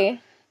 really?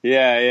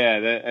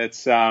 But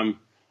it's I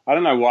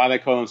don't know why they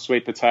call them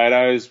sweet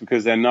potatoes,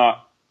 because they're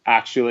not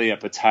actually a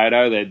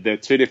potato. They're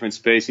two different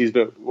species,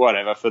 but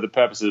whatever. For the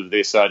purposes of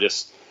this,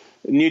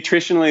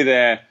 nutritionally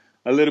they're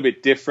a little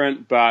bit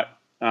different, but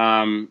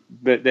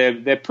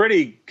they're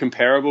pretty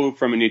comparable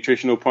from a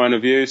nutritional point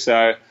of view.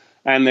 So,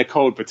 and they're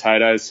called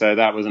potatoes, so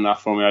that was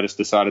enough for me. I just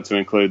decided to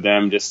include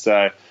them. Just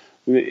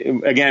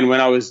again,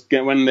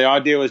 when the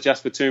idea was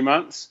just for 2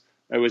 months,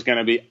 it was going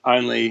to be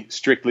only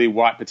strictly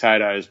white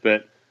potatoes.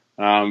 But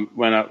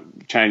when I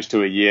changed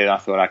to a year, I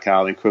thought, okay,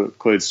 I'll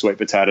include sweet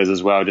potatoes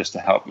as well, just to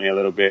help me a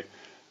little bit.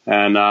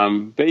 And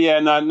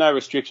no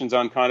restrictions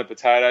on kind of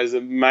potatoes. The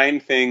main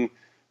thing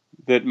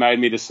that made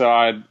me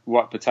decide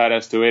what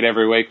potatoes to eat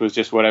every week was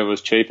just whatever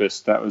was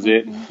cheapest. That was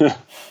it.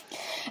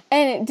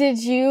 And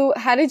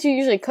how did you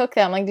usually cook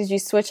them? Like, did you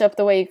switch up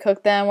the way you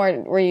cook them, or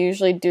were you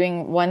usually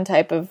doing one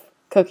type of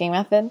cooking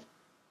method?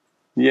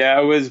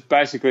 Yeah, it was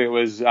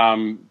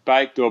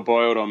baked or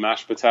boiled or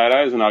mashed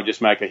potatoes, and I'd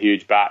just make a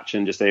huge batch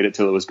and just eat it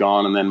till it was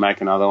gone, and then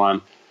make another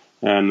one.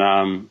 And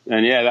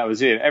that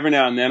was it. Every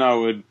now and then I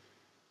would,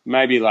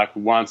 maybe like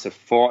once a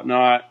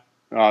fortnight.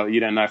 Oh, you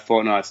don't know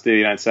fortnights, do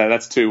you? Don't say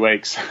that's 2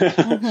 weeks.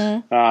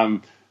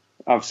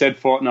 I've said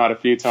fortnight a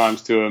few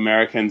times to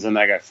Americans, and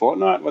they go,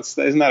 "Fortnight?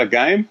 Isn't that a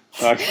game?"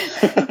 Like,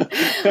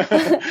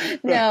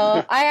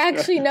 no, I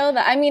actually know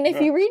that. I mean, if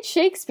you read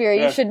Shakespeare,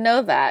 you should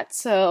know that.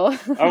 So.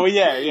 Oh,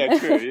 yeah,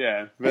 true,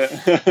 yeah.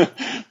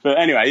 But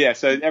anyway, yeah.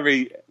 So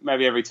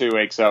maybe every 2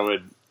 weeks, I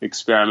would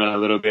experiment a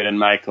little bit and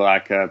make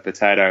like a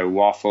potato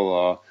waffle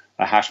or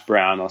a hash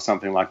brown or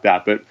something like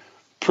that. But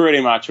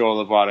pretty much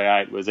all of what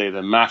I ate was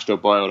either mashed or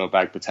boiled or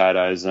baked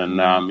potatoes, and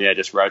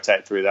just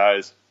rotate through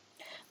those.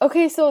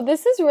 Okay, so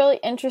this is really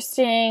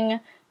interesting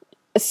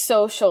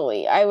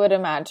socially, I would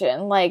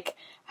imagine. Like,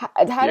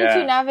 how did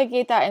you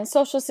navigate that in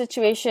social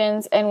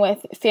situations and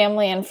with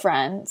family and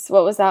friends?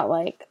 What was that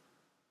like?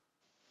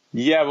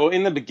 Yeah, well,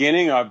 in the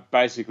beginning, I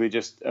basically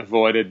just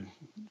avoided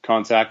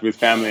contact with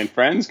family and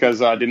friends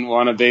because I didn't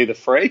want to be the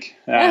freak.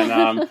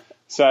 And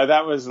so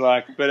that was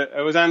like, but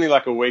it was only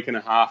like a week and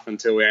a half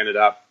until we ended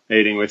up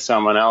eating with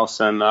someone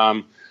else. And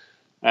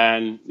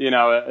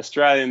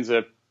Australians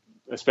are,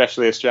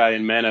 especially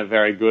Australian men, are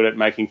very good at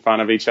making fun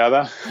of each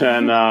other,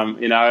 and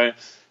a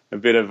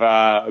bit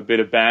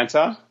of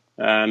banter,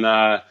 and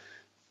I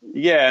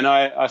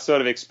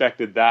sort of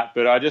expected that,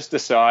 but I just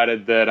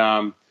decided that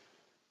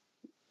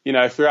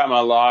throughout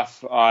my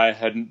life I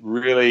had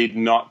really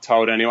not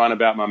told anyone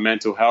about my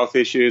mental health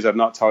issues. I've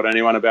not told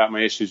anyone about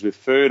my issues with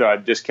food. I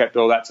just kept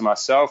all that to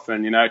myself,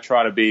 and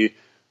try to be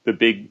the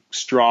big,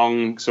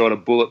 strong, sort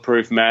of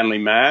bulletproof, manly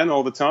man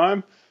all the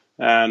time,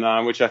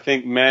 and which I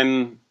think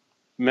men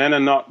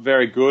are not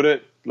very good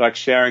at, like,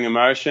 sharing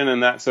emotion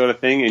and that sort of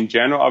thing in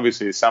general.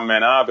 Obviously, some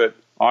men are, but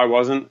I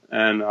wasn't,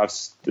 and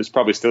there's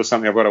probably still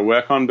something I've got to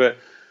work on. But,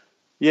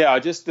 I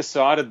just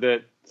decided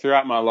that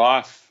throughout my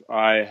life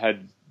I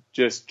had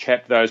just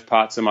kept those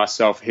parts of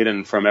myself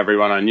hidden from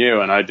everyone I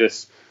knew, and I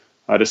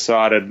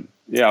decided,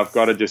 I've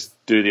got to just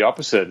do the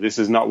opposite. This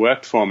has not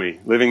worked for me.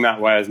 Living that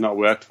way has not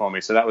worked for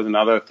me. So that was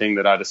another thing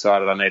that I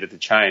decided I needed to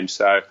change.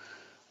 So,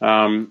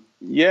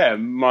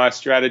 my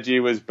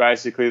strategy was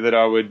basically that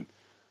I would,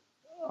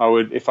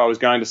 if I was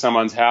going to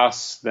someone's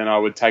house, then I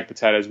would take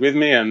potatoes with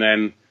me, and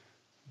then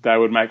they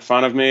would make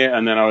fun of me,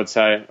 and then I would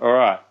say, all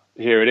right,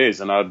 here it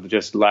is. And I'd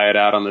just lay it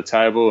out on the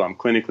table. I'm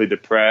clinically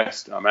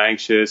depressed. I'm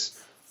anxious.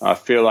 I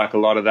feel like a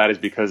lot of that is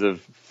because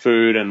of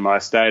food and my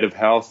state of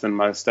health and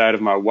my state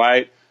of my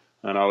weight.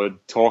 And I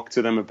would talk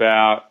to them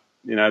about,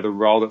 the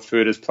role that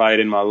food has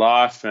played in my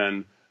life,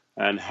 and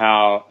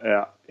how,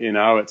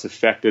 it's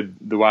affected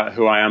who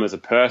I am as a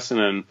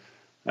person.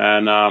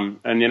 And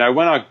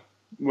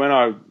when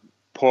I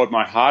poured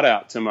my heart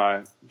out to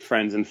my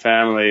friends and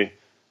family,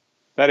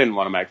 they didn't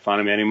want to make fun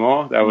of me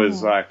anymore. They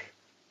was like,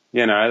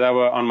 you know, they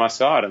were on my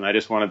side and they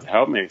just wanted to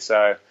help me.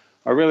 So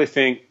I really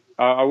think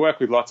I work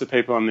with lots of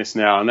people on this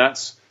now, and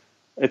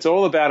it's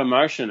all about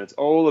emotion. It's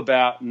all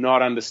about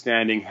not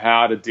understanding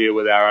how to deal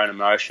with our own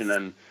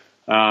emotion.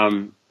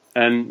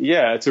 And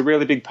yeah, it's a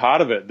really big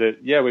part of it that,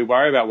 yeah, we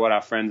worry about what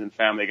our friends and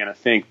family are going to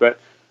think. But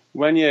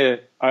when you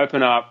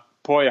open up,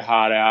 pour your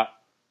heart out,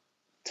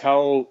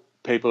 tell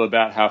people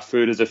about how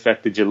food has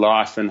affected your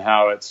life and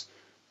how it's,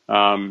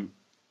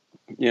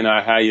 you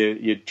know, how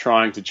you're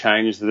trying to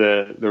change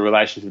the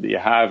relationship that you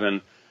have.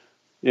 And,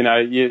 you know,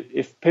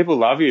 if people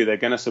love you, they're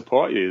going to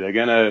support you.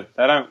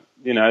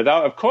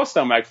 Of course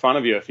they'll make fun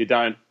of you if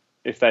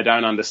they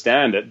don't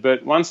understand it.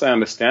 But once they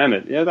understand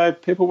it, yeah,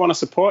 people want to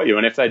support you.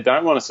 And if they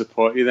don't want to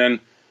support you, then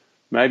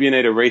maybe you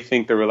need to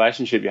rethink the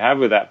relationship you have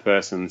with that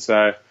person.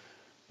 So,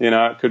 you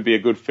know, it could be a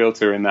good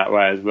filter in that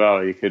way as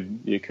well. You could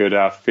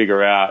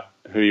figure out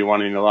who you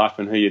want in your life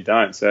and who you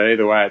don't. So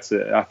either way,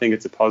 I think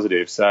it's a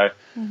positive. So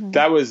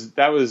that was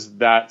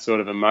that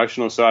sort of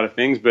emotional side of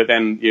things. But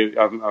then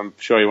I'm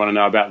sure you want to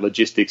know about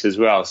logistics as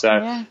well.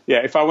 So yeah,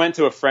 if I went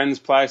to a friend's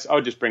place, I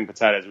would just bring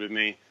potatoes with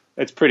me.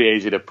 It's pretty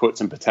easy to put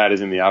some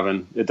potatoes in the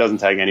oven. It doesn't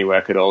take any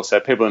work at all. So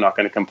people are not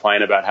going to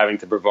complain about having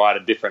to provide a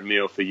different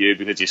meal for you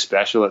because you're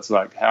special. It's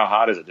like, how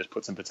hard is it? Just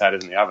put some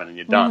potatoes in the oven and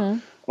you're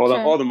done.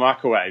 Or the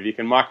microwave. You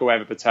can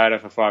microwave a potato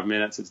for 5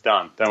 minutes. It's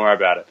done. Don't worry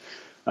about it.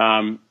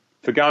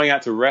 For going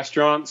out to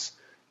restaurants,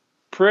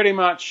 pretty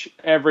much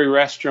every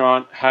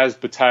restaurant has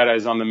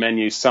potatoes on the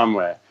menu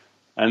somewhere.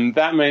 And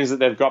that means that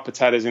they've got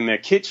potatoes in their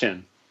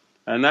kitchen.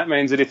 And that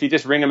means that if you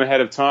just ring them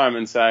ahead of time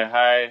and say,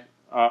 hey,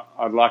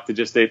 I'd like to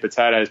just eat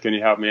potatoes, can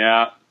you help me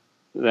out?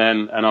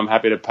 And I'm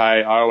happy to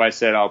pay. I always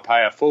said I'll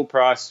pay a full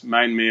price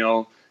main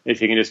meal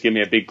if you can just give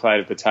me a big plate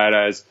of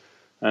potatoes.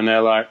 And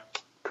they're like,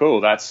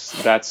 cool,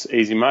 that's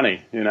easy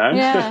money, you know?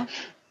 Yeah.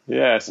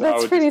 Yeah, so that's I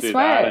would pretty just do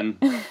smart. that.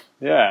 And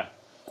yeah.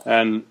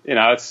 And, you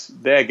know,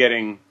 they're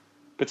getting,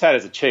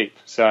 potatoes are cheap.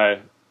 So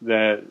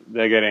they're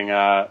getting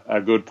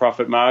a good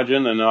profit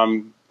margin,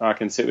 and I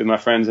can sit with my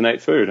friends and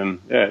eat food, and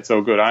yeah, it's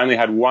all good. I only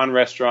had one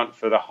restaurant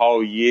for the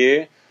whole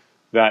year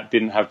that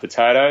didn't have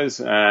potatoes,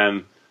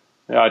 and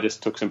I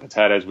just took some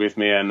potatoes with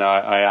me, and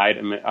I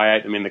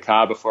ate them in the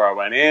car before I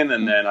went in,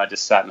 and then I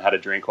just sat and had a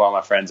drink while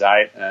my friends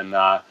ate,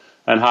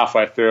 and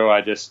halfway through I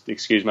just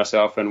excused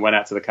myself and went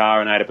out to the car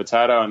and ate a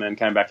potato and then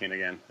came back in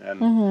again.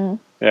 And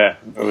yeah,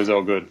 it was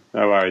all good.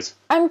 No worries.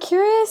 I'm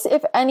curious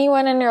if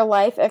anyone in your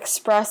life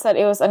expressed that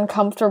it was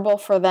uncomfortable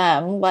for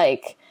them,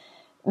 like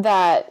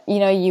that, you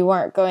know, you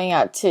weren't going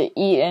out to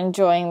eat and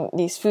enjoying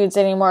these foods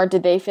anymore.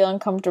 Did they feel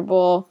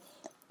uncomfortable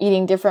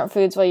eating different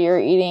foods while you're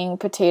eating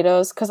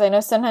potatoes? Because I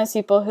know sometimes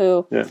people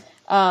who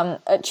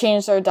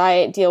change their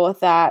diet deal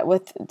with that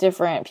with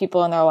different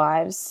people in their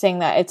lives, saying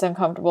that it's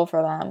uncomfortable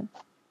for them.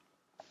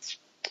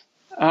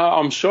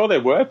 I'm sure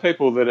there were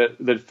people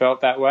that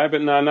felt that way,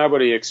 but no,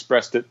 nobody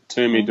expressed it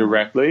to me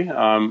directly. A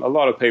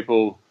lot of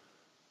people,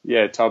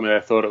 told me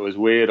they thought it was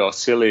weird or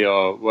silly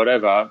or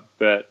whatever,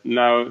 but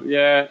no,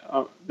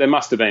 there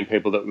must have been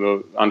people that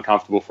were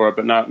uncomfortable for it,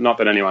 but no, not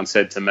that anyone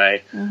said to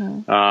me.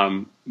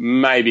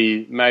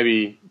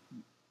 Maybe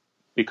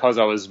because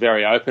I was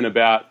very open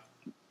about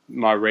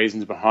my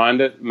reasons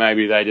behind it,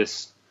 maybe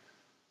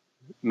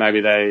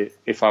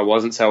if I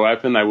wasn't so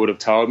open, they would have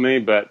told me,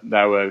 but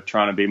they were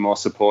trying to be more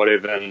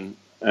supportive, and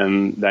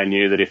they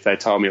knew that if they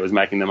told me it was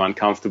making them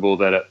uncomfortable,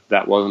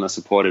 that wasn't a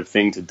supportive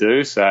thing to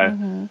do.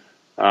 So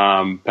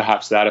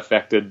perhaps that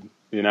affected,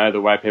 you know,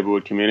 the way people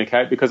would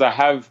communicate, because I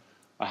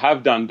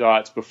have done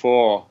diets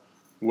before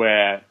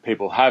where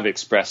people have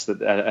expressed that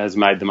has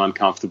made them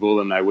uncomfortable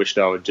and they wished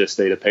I would just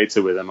eat a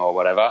pizza with them or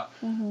whatever.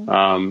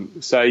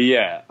 I'm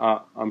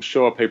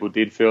sure people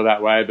did feel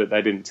that way, but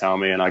they didn't tell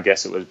me, and I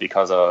guess it was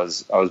because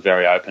I was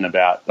very open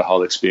about the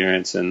whole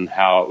experience and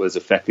how it was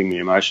affecting me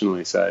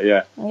emotionally. So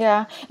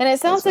yeah. And it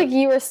sounds like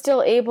you were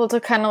still able to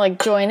kind of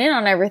like join in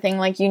on everything.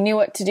 Like you knew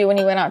what to do when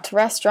you went out to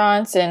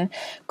restaurants and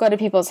go to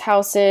people's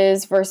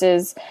houses,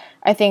 versus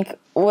I think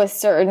with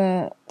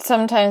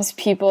sometimes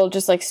people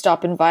just like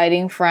stop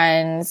inviting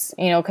friends,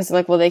 you know, because they're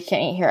like, well, they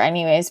can't eat here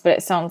anyways. But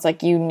it sounds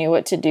like you knew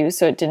what to do,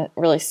 so it didn't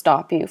really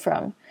stop you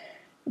from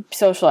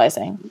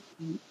socializing.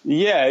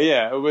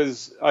 Yeah. It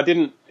was.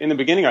 In the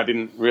beginning, I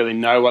didn't really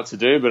know what to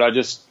do, but I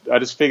just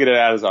figured it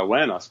out as I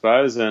went, I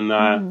suppose. And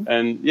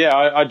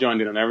I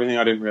joined in on everything.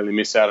 I didn't really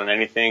miss out on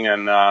anything,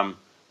 and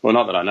well,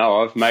 not that I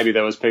know of. Maybe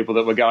there was people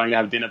that were going to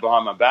have dinner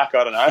behind my back.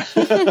 I don't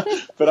know.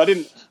 But I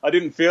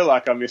didn't feel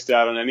like I missed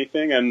out on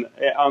anything. And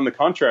on the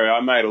contrary, I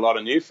made a lot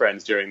of new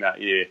friends during that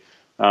year,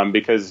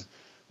 because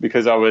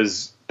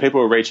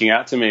people were reaching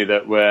out to me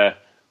that were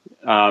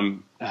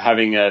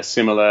having a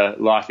similar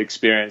life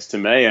experience to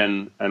me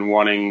and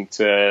wanting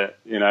to,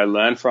 you know,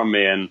 learn from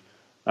me. And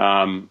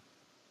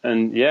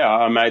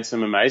I made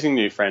some amazing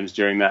new friends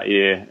during that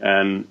year,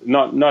 and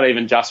not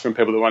even just from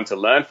people that wanted to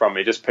learn from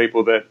me, just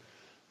people that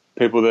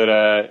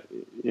are,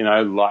 you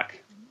know,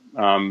 like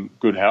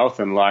good health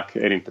and like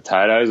eating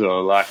potatoes,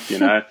 or like, you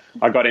know,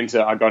 I got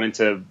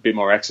into a bit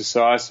more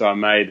exercise. So I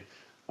made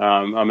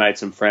I made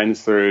some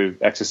friends through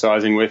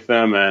exercising with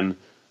them, and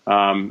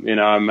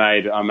I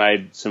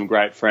made some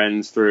great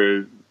friends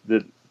through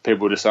the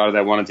people decided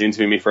they wanted to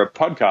interview me for a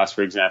podcast,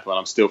 for example, and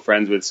I'm still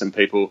friends with some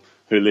people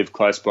who live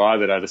close by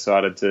that I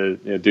decided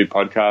to do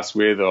podcasts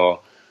with, or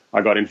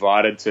I got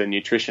invited to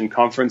nutrition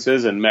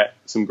conferences and met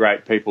some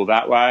great people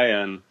that way.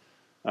 And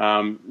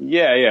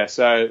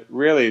so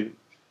really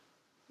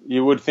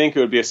you would think it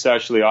would be a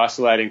socially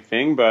isolating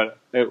thing, but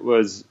it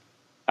was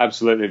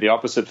absolutely the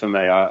opposite for me.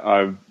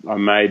 I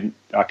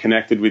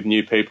connected with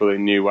new people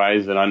in new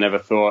ways that I never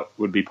thought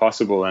would be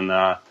possible. And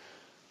I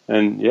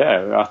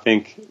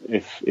think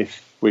if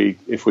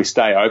we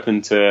stay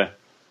open to,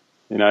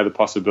 the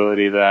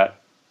possibility that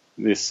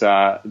this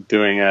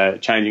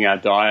changing our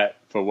diet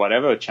for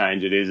whatever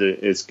change it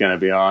is going to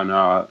be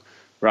on,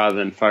 rather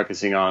than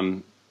focusing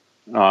on,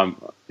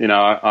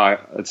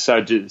 it's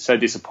so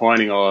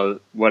disappointing or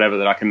whatever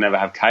that I can never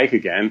have cake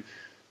again.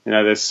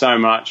 There's so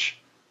much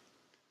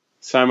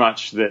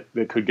that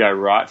could go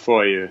right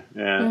for you,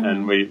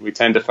 and we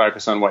tend to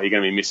focus on what you're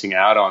going to be missing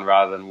out on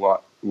rather than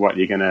what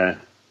you're going to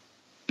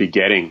be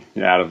getting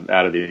out of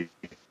the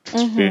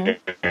experience.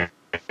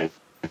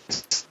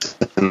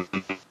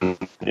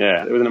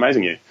 Yeah, it was an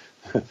amazing year.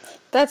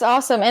 That's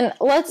awesome. And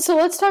let's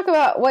talk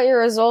about what your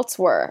results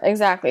were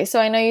exactly. So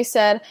I know you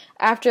said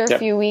after a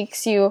few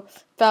weeks you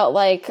felt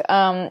like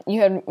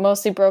you had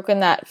mostly broken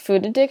that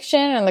food addiction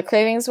and the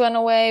cravings went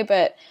away,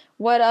 but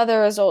what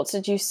other results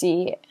did you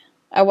see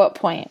at what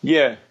point?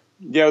 Yeah,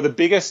 the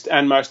biggest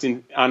and most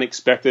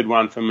unexpected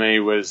one for me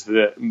was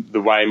the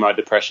way my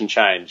depression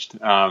changed,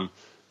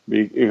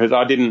 because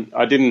I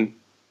didn't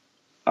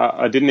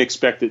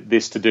expect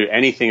this to do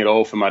anything at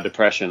all for my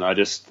depression. I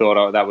just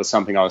thought that was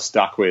something I was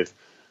stuck with.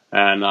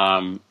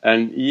 And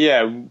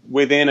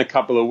within a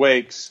couple of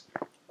weeks,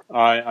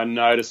 I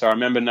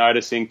remember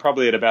noticing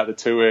probably at about the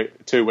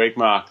two week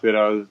mark that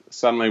I was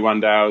suddenly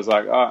one day I was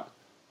like, oh,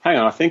 hang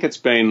on, I think it's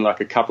been like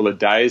a couple of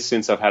days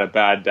since I've had a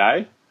bad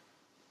day.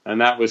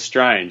 And that was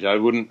strange. I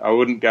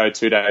wouldn't go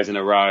 2 days in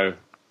a row.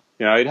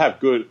 You'd have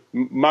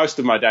most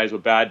of my days were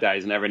bad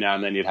days, and every now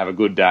and then you'd have a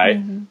good day.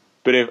 Mm-hmm.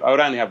 But I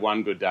would only have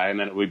one good day, and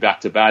then it would be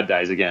back to bad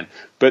days again.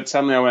 But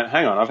suddenly I went,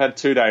 hang on, I've had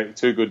 2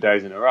 good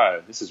days in a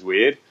row. This is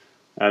weird.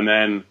 And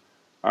then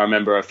I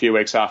remember a few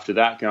weeks after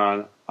that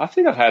going, I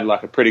think I've had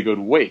like a pretty good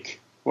week.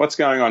 What's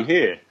going on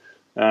here?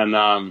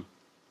 And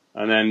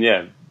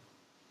then,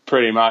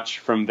 pretty much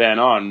from then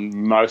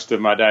on, most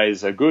of my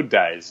days are good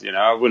days.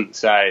 I wouldn't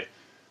say,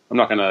 I'm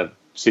not going to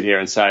sit here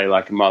and say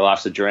like my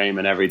life's a dream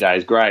and every day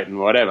is great and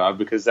whatever,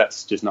 because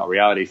that's just not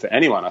reality for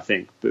anyone, I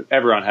think. But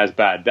everyone has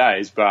bad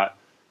days, but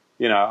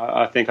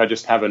I think I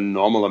just have a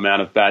normal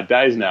amount of bad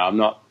days now. I'm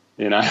not,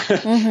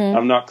 mm-hmm.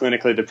 I'm not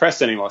clinically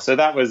depressed anymore. So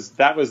that was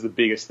the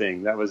biggest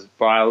thing. That was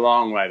by a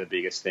long way the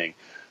biggest thing.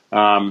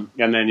 And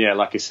then,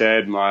 like you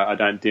said, I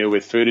don't deal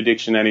with food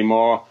addiction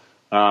anymore.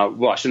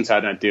 Well, I shouldn't say I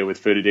don't deal with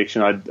food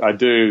addiction. I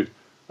do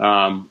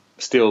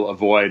still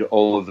avoid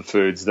all of the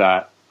foods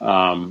that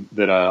are,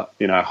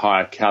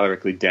 high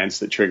calorically dense,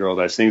 that trigger all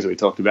those things that we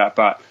talked about.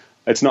 But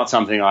it's not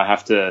something I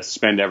have to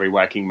spend every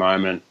waking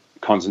moment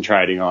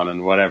concentrating on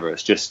and whatever.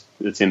 It's just,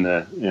 it's in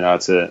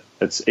the,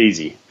 it's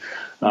easy.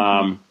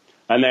 Mm-hmm.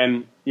 And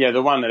then,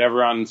 the one that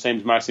everyone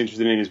seems most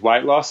interested in is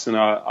weight loss. And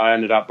I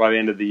ended up, by the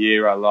end of the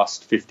year, I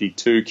lost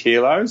 52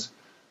 kilos.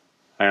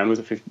 Hang on, was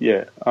it 50?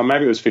 Yeah.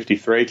 Maybe it was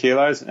 53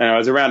 kilos. And I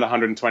was around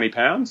 120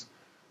 pounds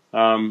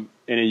in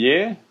a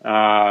year.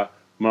 My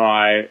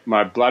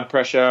blood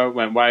pressure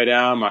went way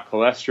down. My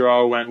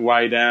cholesterol went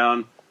way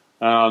down.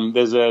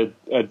 There's a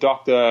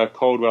Dr.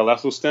 Caldwell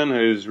Esselstyn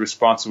who's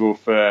responsible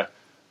for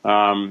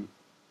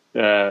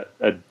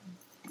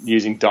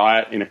using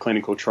diet in a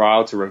clinical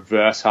trial to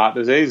reverse heart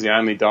disease, the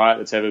only diet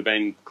that's ever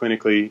been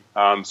clinically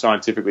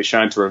scientifically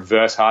shown to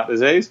reverse heart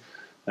disease.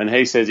 And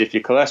he says if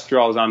your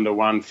cholesterol is under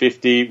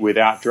 150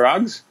 without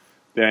drugs,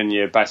 then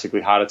you're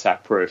basically heart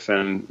attack proof.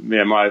 And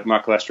my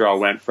cholesterol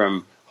went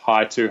from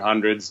high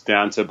 200s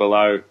down to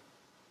below,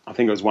 I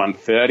think it was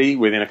 130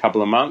 within a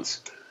couple of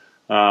months.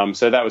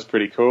 So that was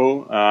pretty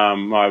cool.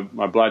 My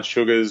blood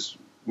sugars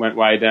went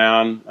way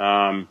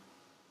down.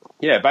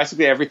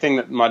 Basically everything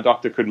that my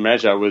doctor could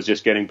measure was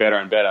just getting better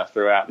and better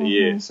throughout the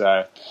year.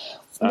 So,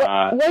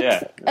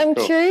 I'm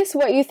curious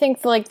what you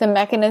think the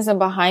mechanism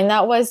behind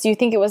that was. Do you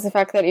think it was the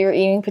fact that you were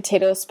eating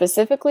potatoes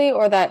specifically,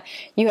 or that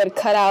you had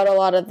cut out a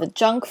lot of the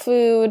junk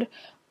food,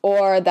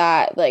 or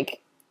that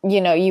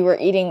you were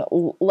eating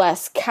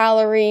less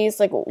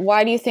calories?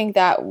 Why do you think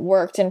that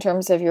worked in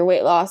terms of your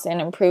weight loss and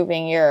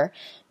improving your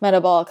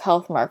metabolic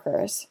health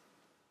markers?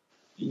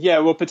 Yeah,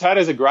 well,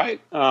 potatoes are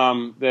great.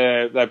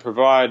 They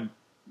provide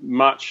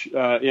much,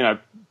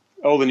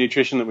 all the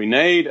nutrition that we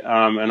need,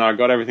 and I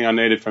got everything I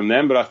needed from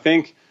them. But I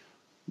think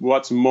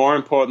what's more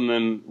important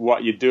than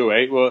what you do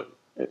eat, well,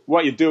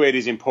 what you do eat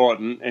is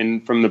important,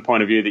 and from the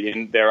point of view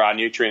that there are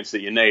nutrients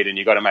that you need, and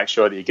you've got to make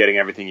sure that you're getting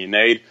everything you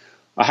need.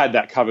 I had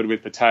that covered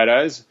with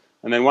potatoes.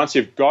 And then once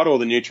you've got all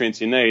the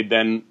nutrients you need,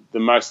 then the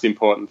most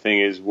important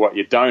thing is what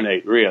you don't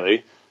eat,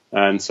 really.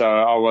 And so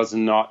I was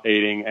not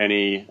eating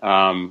any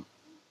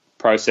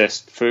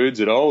processed foods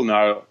at all.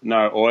 No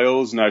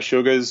oils, no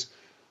sugars,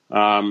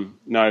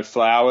 no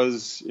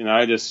flours.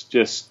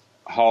 Just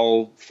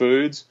whole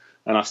foods,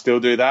 and I still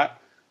do that.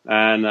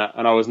 And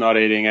I was not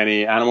eating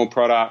any animal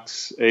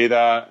products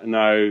either.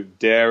 No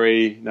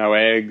dairy, no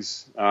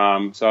eggs. So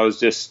I was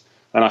just,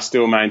 and I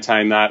still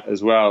maintain that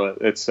as well.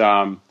 It's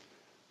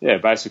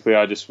basically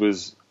I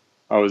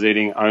was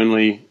eating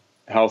only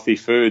healthy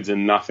foods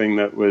and nothing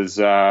that was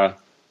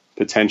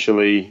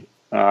potentially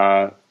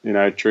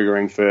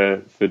triggering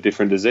for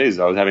different diseases.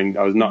 I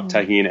was not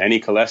taking in any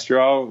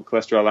cholesterol.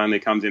 Cholesterol only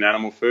comes in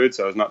animal food,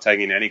 so I was not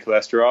taking in any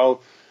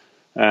cholesterol.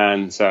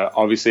 And so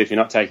obviously if you're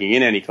not taking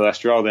in any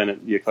cholesterol, then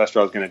your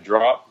cholesterol is going to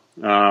drop.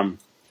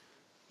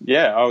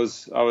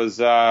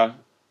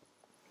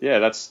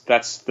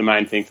 That's the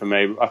main thing for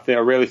me. I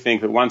really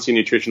think that once your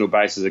nutritional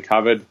bases are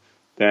covered,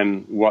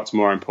 then what's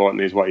more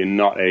important is what you're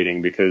not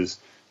eating, because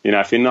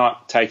if you're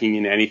not taking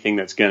in anything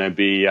that's going to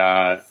be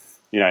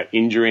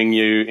injuring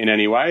you in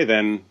any way,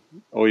 then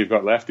all you've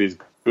got left is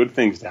good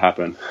things to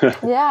happen.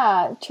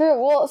 Yeah, true.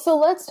 Well, so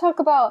let's talk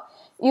about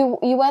you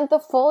went the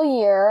full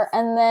year,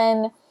 and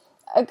then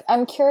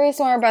I'm curious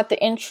more about the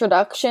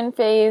introduction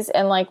phase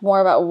and like more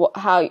about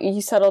how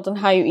you settled and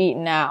how you eat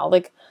now.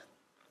 Like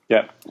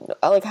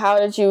how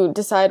did you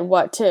decide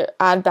what to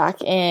add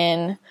back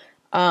in?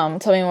 Tell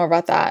me more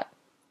about that.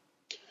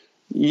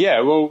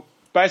 Yeah, well,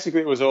 basically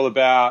it was all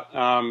about,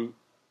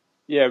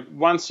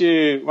 once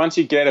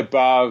you get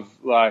above,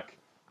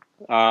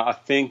 I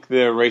think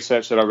the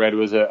research that I read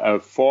was a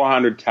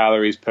 400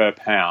 calories per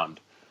pound,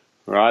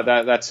 right?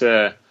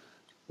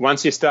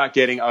 Once you start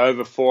getting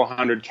over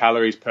 400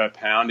 calories per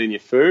pound in your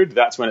food,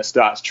 that's when it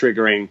starts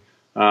triggering,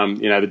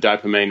 the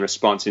dopamine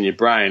response in your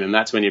brain. And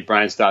that's when your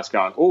brain starts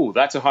going, oh,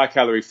 that's a high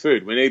calorie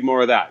food. We need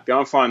more of that. Go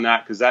and find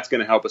that, because that's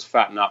going to help us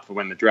fatten up for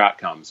when the drought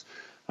comes.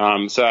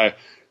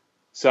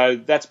 So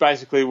that's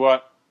basically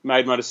what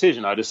made my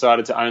decision. I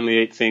decided to only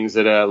eat things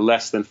that are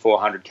less than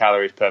 400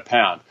 calories per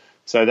pound.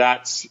 So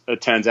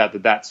it turns out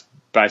that that's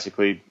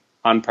basically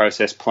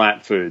unprocessed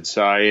plant foods.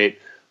 So I eat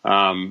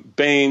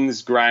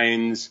beans,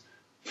 grains,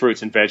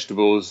 fruits and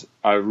vegetables.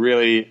 I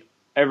really,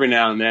 every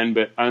now and then,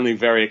 but only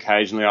very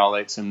occasionally, I'll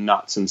eat some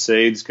nuts and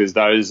seeds, because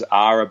those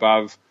are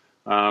above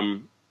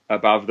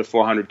the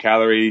 400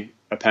 calorie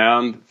a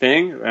pound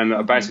thing.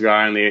 And basically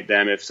I only eat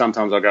them if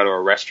sometimes I go to a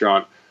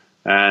restaurant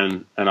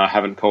and I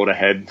haven't called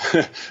ahead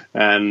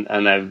and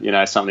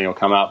they've, something will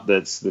come up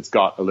that's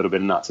got a little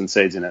bit of nuts and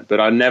seeds in it. But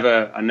I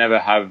never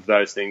have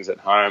those things at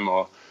home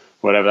or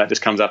whatever. That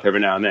just comes up every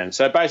now and then.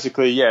 So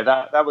basically,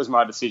 that was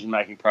my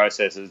decision-making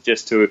process, is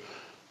just to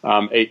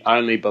eat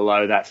only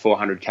below that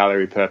 400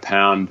 calorie per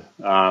pound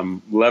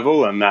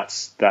level, and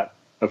that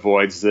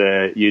avoids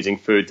using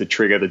food to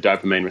trigger the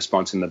dopamine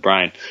response in the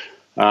brain.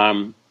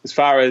 As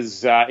far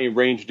as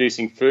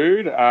reintroducing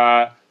food,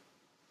 it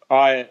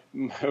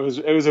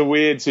was a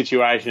weird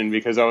situation,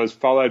 because I was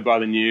followed by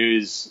the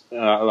news,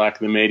 like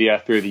the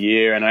media, through the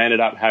year, and I ended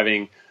up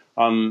having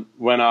on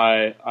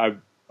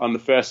the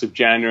 1st of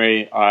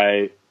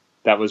January,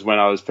 that was when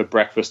I was, for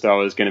breakfast, I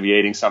was going to be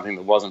eating something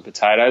that wasn't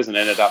potatoes, and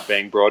ended up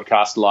being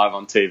broadcast live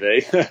on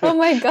TV. Oh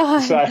my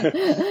God.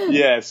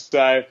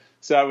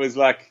 So it was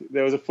like,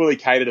 there was a fully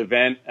catered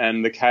event,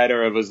 and the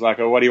caterer was like,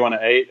 oh, what do you want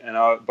to eat?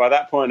 And by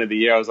that point of the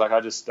year, I was like, I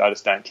just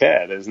don't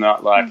care. There's not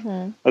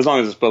as long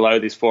as it's below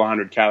this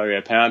 400 calorie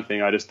a pound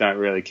thing, I just don't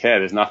really care.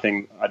 There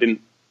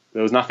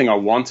was nothing I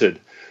wanted.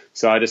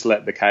 So I just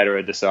let the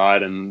caterer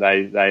decide, and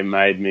they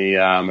made me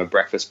a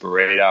breakfast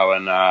burrito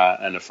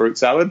and a fruit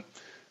salad.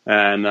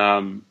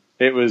 And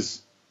it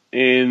was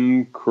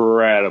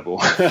incredible.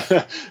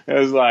 It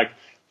was like,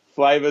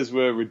 flavors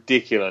were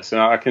ridiculous.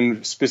 And I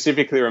can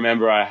specifically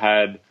remember I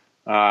had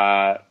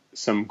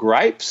some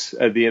grapes.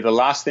 The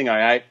last thing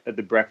I ate at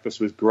the breakfast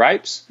was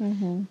grapes,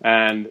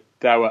 and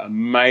they were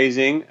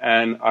amazing.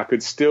 And I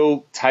could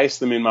still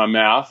taste them in my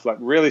mouth, like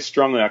really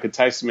strongly. I could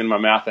taste them in my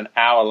mouth an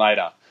hour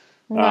later.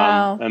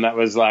 Wow. And that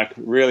was like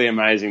really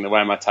amazing, the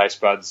way my taste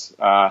buds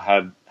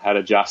had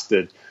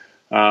adjusted.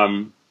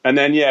 And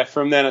then,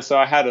 from then, so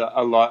I had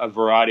a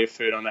variety of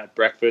food on that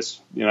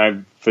breakfast,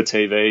 for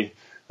TV.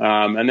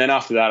 And then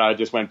after that, I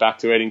just went back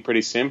to eating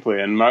pretty simply.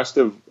 And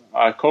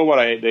I call what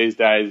I eat these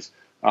days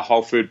a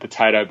whole food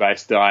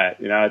potato-based diet.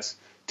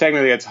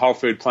 It's whole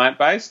food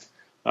plant-based,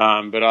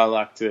 but I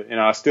like to,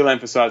 I still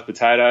emphasize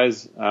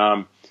potatoes.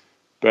 I'll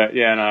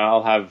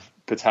have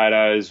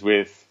potatoes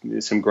with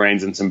some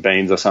greens and some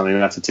beans or something.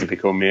 That's a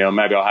typical meal.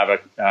 Maybe I'll have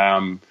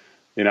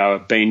a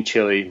bean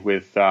chili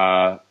with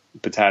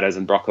potatoes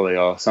and broccoli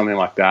or something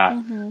like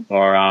that.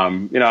 Or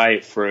I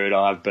eat fruit.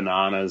 I'll have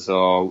bananas,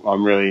 or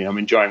I'm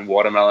enjoying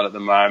watermelon at the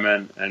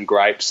moment, and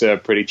grapes are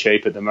pretty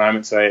cheap at the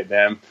moment, so I eat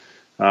them.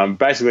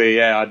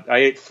 I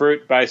eat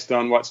fruit based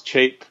on what's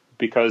cheap,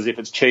 because if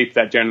it's cheap,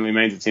 that generally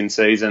means it's in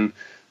season,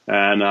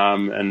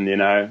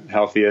 and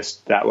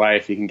healthiest that way.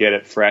 If you can get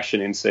it fresh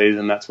and in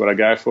season, that's what I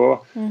go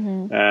for.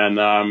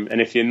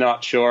 And if you're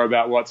not sure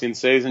about what's in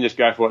season, just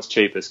go for what's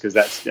cheapest, because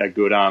that's a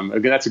good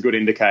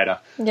indicator.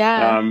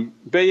 Yeah.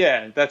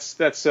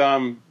 That's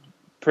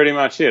pretty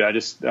much it.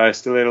 I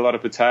still eat a lot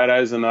of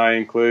potatoes, and I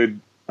include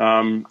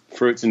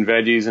fruits and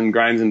veggies and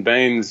grains and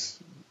beans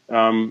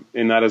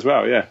in that as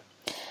well. Yeah.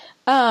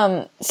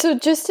 So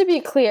just to be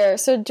clear,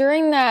 so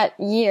during that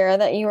year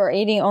that you were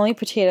eating only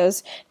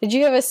potatoes, did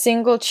you have a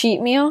single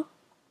cheat meal?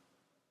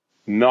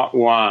 Not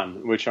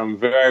one, which I'm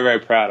very, very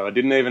proud of. I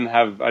didn't even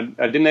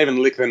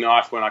lick the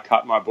knife when I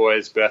cut my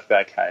boy's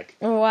birthday cake.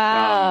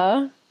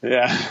 Wow.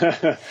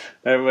 Yeah.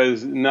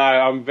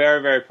 I'm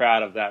very, very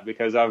proud of that,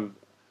 because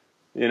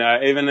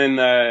even in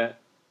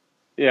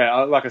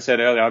like I said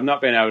earlier, I've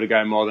not been able to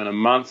go more than a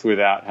month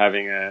without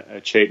having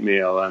a cheat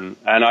meal, and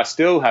I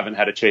still haven't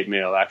had a cheat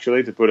meal,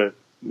 actually, to put it,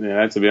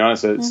 to be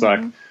honest. It's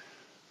like,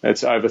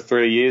 it's over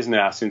 3 years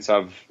now since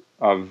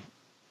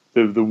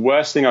the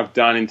worst thing I've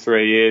done in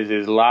 3 years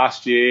is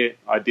last year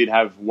I did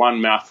have one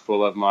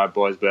mouthful of my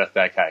boy's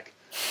birthday cake,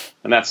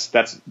 and that's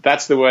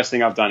the worst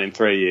thing I've done in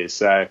 3 years.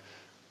 So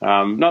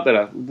not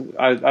that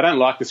I don't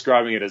like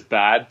describing it as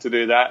bad to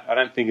do that. I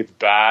don't think it's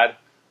bad,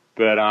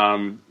 but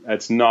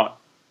it's not.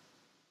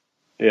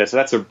 Yeah, so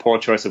that's a poor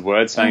choice of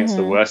words, saying it's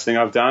the worst thing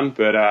I've done,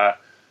 but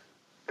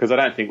because I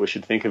don't think we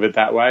should think of it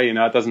that way. It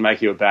doesn't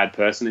make you a bad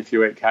person if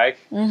you eat cake.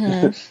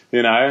 But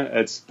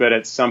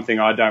it's something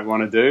I don't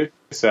want to do.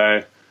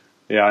 So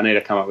yeah, I need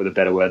to come up with a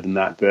better word than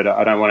that. But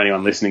I don't want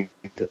anyone listening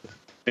to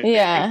think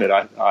that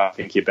I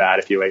think you're bad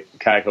if you eat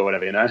cake or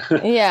whatever.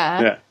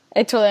 Yeah.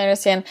 I totally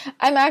understand.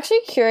 I'm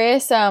actually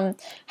curious.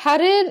 How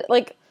did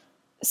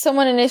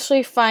someone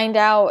initially find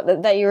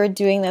out that you were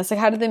doing this? Like,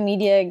 how did the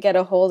media get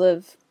a hold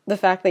of the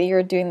fact that you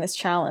were doing this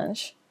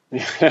challenge?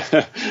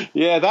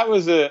 Yeah, that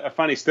was a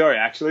funny story,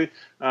 actually.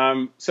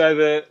 So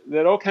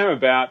that all came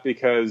about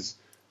because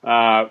when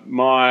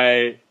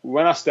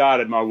I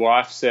started, my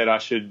wife said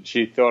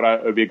she thought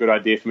it would be a good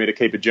idea for me to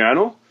keep a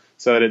journal,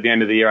 so that at the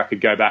end of the year I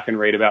could go back and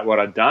read about what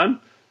I'd done.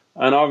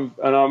 And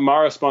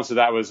my response to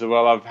that was,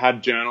 well, I've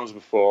had journals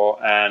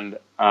before, and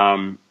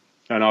I've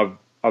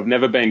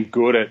never been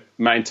good at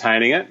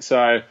maintaining it.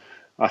 So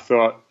I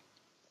thought,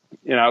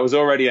 it was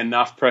already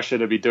enough pressure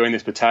to be doing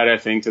this potato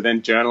thing, to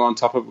then journal on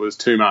top of it was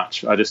too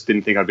much. I just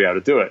didn't think I'd be able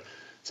to do it.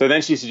 So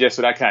then she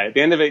suggested, okay, at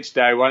the end of each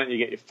day, why don't you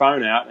get your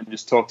phone out and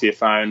just talk to your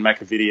phone, make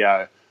a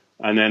video,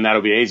 and then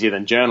that'll be easier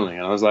than journaling.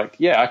 And I was like,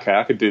 yeah, okay,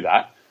 I could do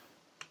that.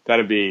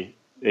 That'd be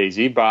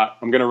easy, but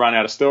I'm going to run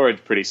out of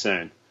storage pretty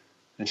soon.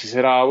 And she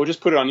said, we'll just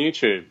put it on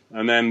YouTube,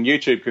 and then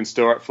YouTube can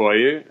store it for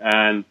you,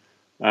 and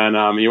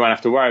you won't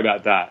have to worry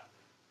about that.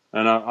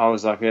 And I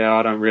was like, yeah,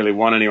 I don't really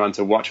want anyone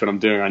to watch what I'm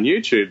doing on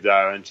YouTube,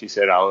 though. And she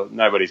said,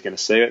 nobody's going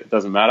to see it. It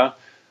doesn't matter.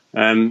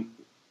 And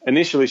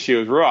initially she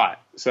was right.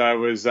 So it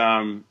was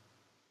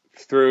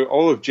through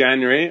all of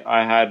January,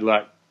 I had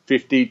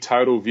 50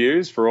 total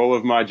views for all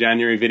of my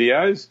January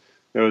videos.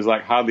 There was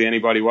hardly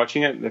anybody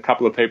watching it. A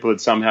couple of people had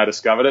somehow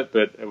discovered it,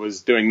 but it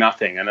was doing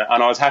nothing. And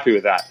I was happy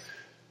with that.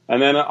 And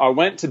then I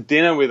went to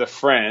dinner with a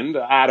friend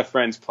at a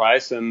friend's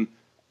place, and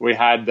we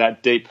had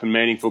that deep and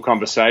meaningful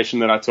conversation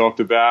that I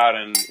talked about,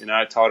 and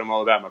I told him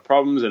all about my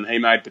problems, and he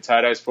made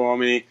potatoes for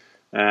me,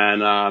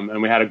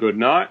 and we had a good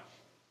night.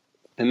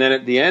 And then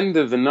at the end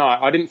of the night,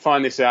 I didn't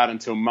find this out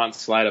until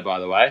months later, by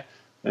the way,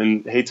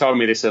 and he told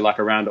me this at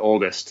around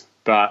August,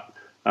 but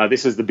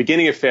this is the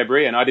beginning of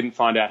February, and I didn't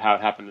find out how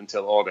it happened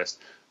until August.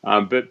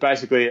 But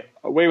basically,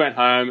 we went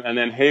home, and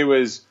then he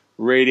was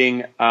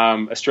reading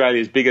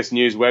Australia's biggest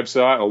news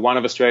website, or one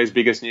of Australia's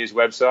biggest news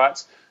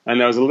websites, and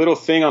there was a little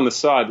thing on the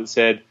side that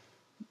said,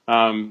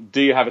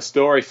 do you have a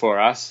story for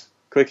us?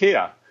 Click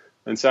here.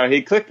 And so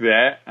he clicked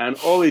there, and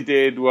all he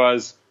did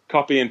was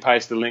copy and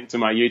paste the link to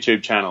my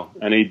YouTube channel,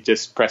 and he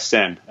just pressed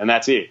send, and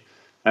that's it.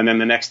 And then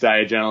the next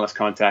day, a journalist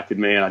contacted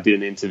me, and I did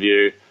an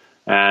interview,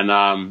 and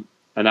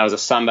that was a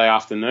Sunday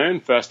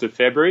afternoon, 1st of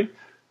February,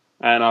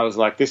 and I was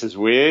like, this is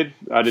weird.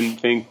 I didn't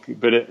think,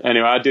 but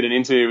anyway, I did an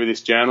interview with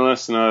this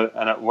journalist,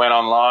 and it went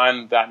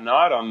online that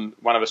night on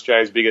one of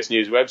Australia's biggest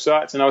news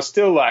websites, and I was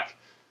still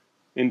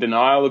in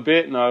denial a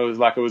bit, and I was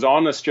it was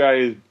on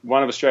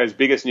one of Australia's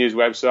biggest news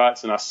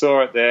websites, and I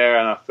saw it there,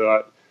 and I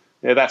thought,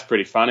 yeah, that's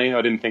pretty funny.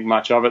 I didn't think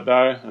much of it,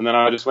 though, and then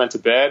I just went to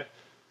bed,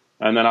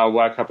 and then I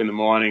woke up in the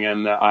morning,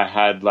 and I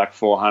had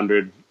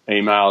 400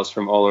 emails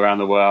from all around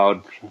the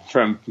world,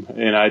 from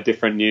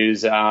different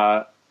news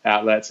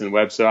outlets and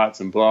websites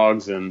and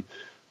blogs and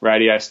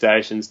radio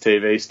stations,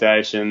 TV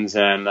stations,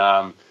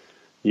 and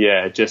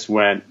it just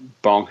went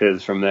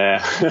bonkers from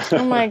there.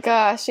 Oh my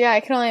gosh, yeah,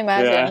 I can only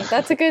imagine. Yeah.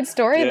 That's a good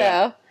story,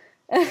 though.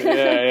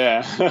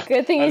 Yeah.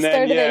 Good thing you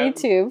started at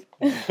YouTube.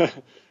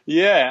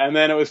 Yeah, and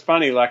then it was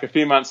funny, a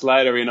few months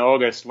later in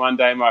August, one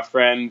day my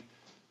friend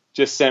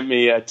just sent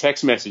me a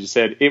text message that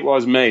said, "It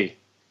was me."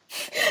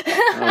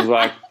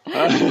 I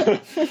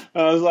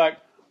was like,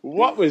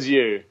 what was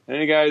you? And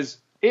he goes,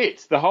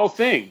 the whole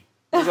thing.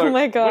 I was like, oh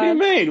my God. What do you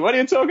mean? What are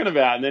you talking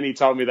about? And then he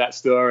told me that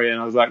story, and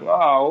I was like,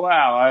 oh,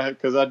 wow.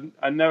 Because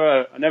I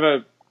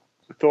never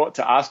thought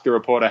to ask the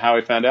reporter how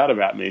he found out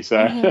about me. So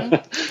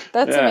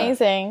That's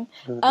amazing.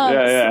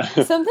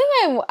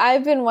 Something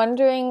I've been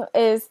wondering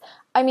is,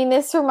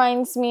 this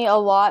reminds me a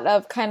lot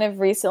of kind of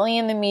recently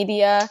in the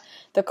media,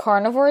 the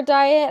carnivore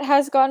diet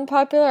has gotten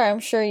popular. I'm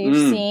sure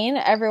you've seen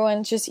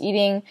everyone's just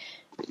eating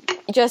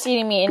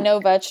meat and no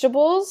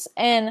vegetables.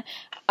 And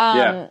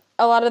a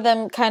lot of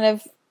them kind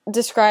of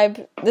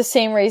describe the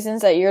same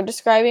reasons that you're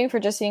describing for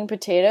just eating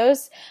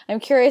potatoes. I'm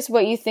curious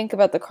what you think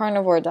about the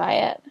carnivore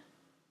diet.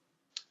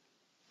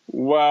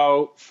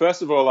 Well,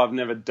 first of all, I've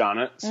never done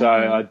it, so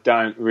I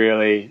don't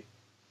really.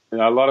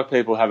 A lot of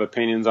people have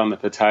opinions on my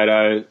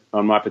potato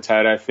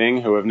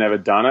thing who have never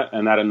done it,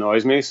 and that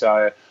annoys me.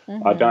 So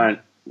I don't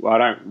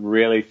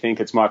really think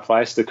it's my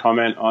place to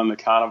comment on the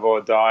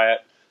carnivore diet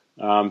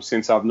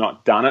since I've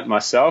not done it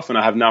myself, and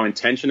I have no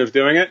intention of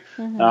doing it.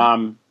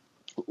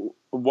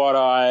 What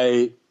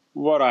I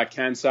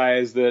can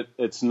say is that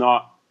it's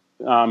not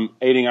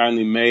eating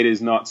only meat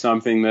is not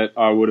something that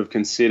I would have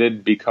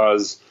considered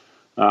because,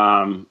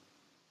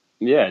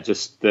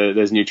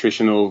 there's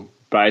nutritional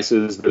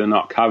bases that are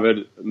not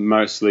covered.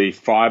 Mostly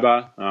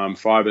fiber.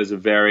 Fibers are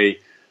very,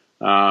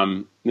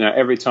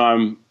 every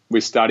time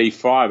we study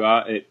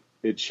fiber,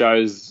 it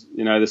shows,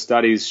 the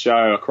studies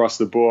show across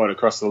the board,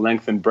 across the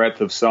length and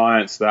breadth of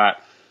science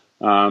that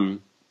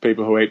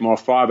people who eat more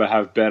fiber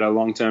have better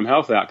long-term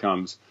health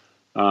outcomes.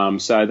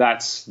 So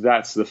that's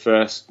the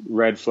first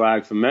red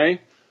flag for me.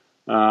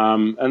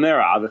 And there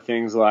are other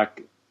things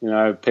like,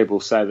 people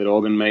say that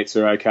organ meats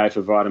are okay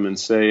for vitamin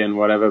C and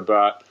whatever,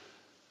 but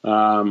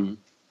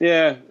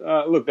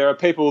look, there are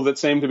people that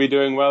seem to be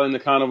doing well in the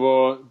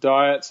carnivore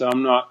diet, so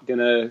I'm not going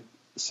to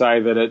say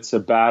that it's a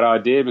bad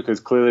idea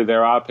because clearly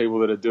there are people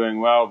that are doing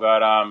well,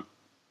 but,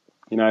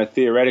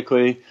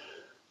 theoretically,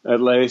 at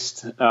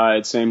least,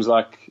 it seems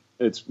like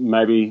it's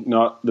maybe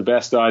not the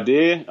best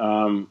idea.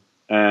 I'm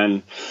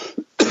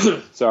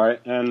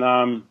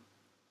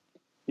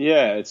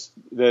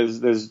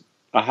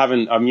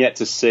yet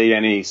to see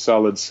any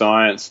solid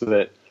science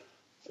that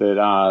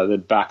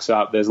backs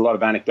up. There's a lot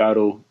of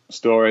anecdotal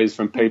stories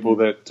from people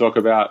that talk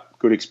about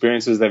good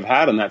experiences they've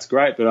had, and that's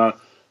great. But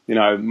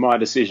my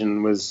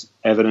decision was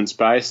evidence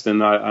based,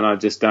 and I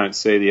just don't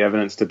see the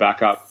evidence to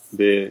back up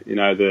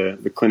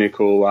the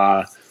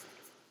clinical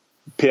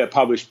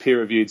published peer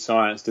reviewed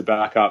science to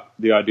back up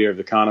the idea of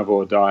the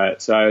carnivore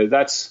diet. So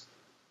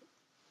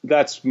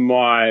that's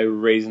my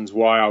reasons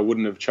why I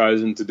wouldn't have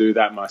chosen to do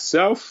that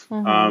myself.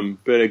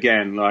 But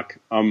again, like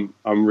I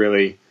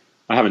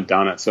haven't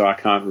done it, so I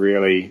can't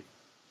really.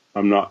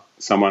 I'm not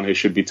someone who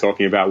should be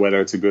talking about whether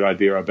it's a good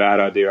idea or a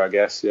bad idea, I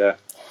guess. Yeah.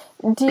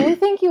 Do you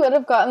think you would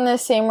have gotten the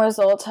same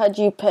results had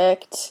you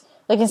picked,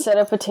 like instead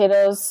of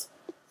potatoes,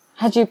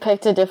 had you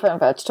picked a different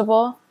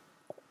vegetable,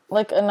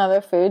 like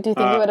another food? Do you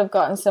think you would have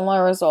gotten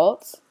similar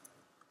results?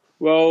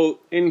 Well,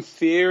 in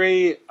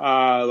theory,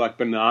 like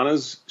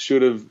bananas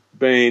should have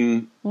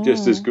been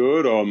just as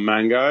good, or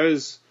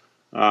mangoes.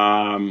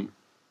 There's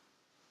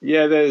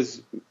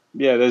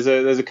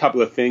a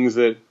couple of things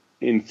that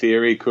in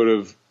theory could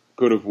have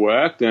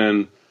worked,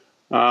 and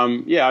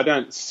I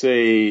don't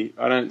see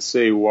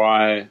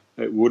why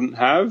it wouldn't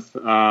have.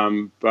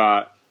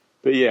 But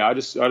I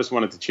just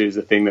wanted to choose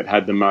the thing that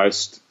had the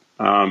most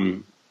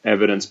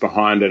evidence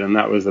behind it, and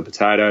that was the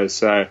potatoes.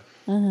 So.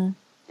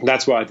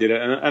 That's why I did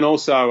it. And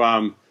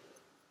also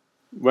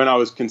when I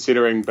was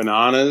considering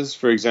bananas,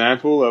 for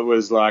example, it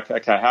was like,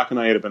 okay, how can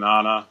I eat a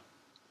banana?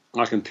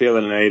 I can peel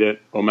it and eat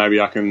it, or maybe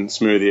I can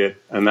smoothie it,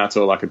 and that's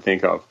all I could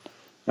think of.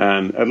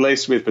 And at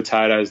least with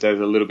potatoes, there's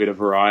a little bit of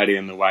variety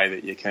in the way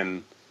that you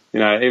can,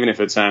 even if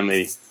it's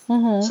only,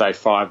 say,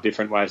 5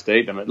 different ways to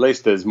eat them, at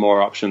least there's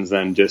more options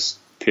than just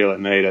peel it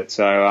and eat it.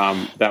 So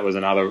that was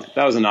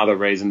another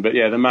reason. But,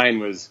 the main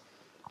was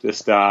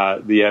just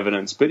the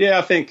evidence. But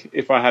I think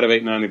if I had have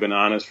eaten only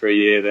bananas for a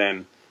year,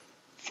 then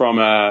from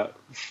a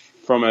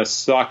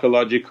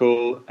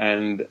psychological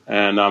and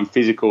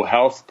physical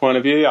health point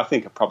of view, I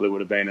think it probably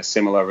would have been a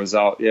similar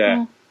result.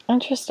 Yeah.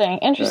 Interesting.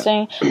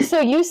 Yeah.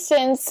 So you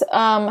since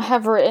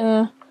have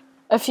written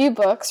a few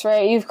books,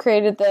 right? You've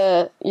created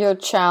your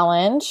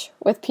challenge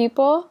with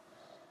people.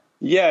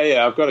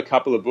 Yeah. I've got a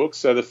couple of books.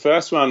 So the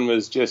first one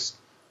was just.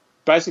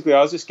 Basically, I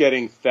was just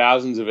getting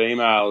thousands of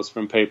emails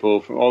from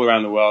people from all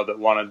around the world that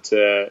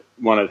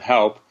wanted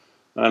help,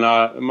 and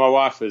my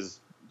wife is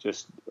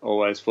just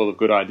always full of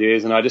good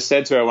ideas. And I just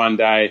said to her one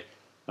day,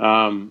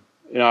 I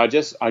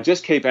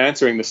just keep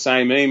answering the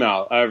same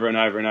email over and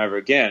over and over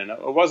again. And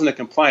it wasn't a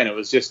complaint; it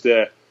was just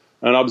an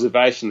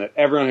observation that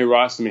everyone who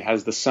writes to me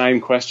has the same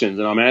questions,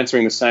 and I'm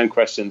answering the same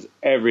questions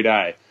every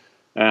day.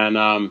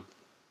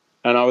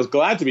 And I was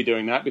glad to be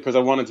doing that because I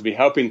wanted to be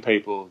helping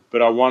people,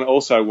 but I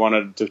also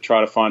wanted to try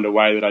to find a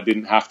way that I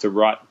didn't have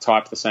to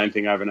type the same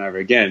thing over and over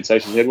again. So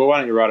she said, well, why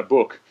don't you write a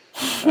book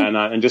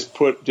and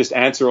just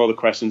answer all the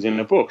questions in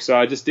a book? So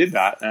I just did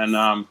that. And,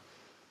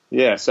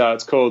 so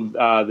it's called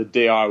the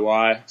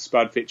DIY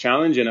Spud Fit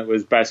Challenge, and it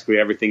was basically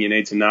everything you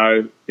need to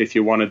know if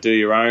you want to do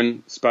your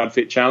own Spud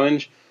Fit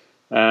Challenge.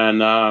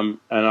 And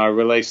I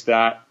released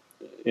that,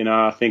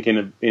 I think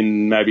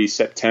in maybe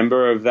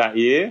September of that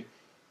year.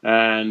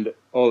 And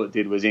all it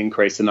did was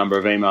increase the number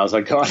of emails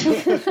I got.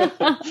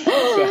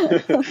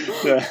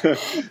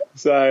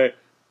 So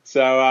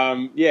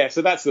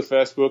that's the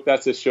first book.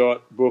 That's a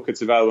short book.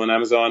 It's available on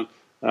Amazon.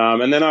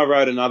 And then I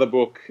wrote another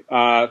book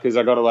because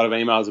I got a lot of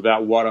emails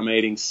about what I'm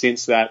eating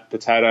since that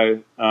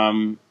potato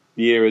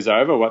year is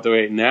over. What do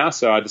we eat now?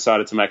 So I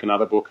decided to make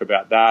another book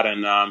about that.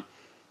 And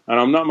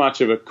I'm not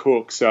much of a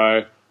cook,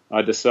 so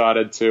I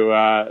decided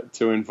to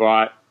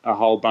invite a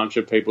whole bunch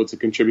of people to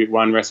contribute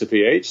one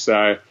recipe each.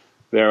 So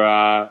there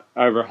are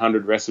over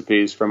 100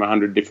 recipes from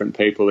 100 different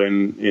people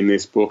in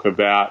this book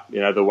about,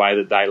 the way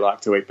that they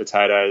like to eat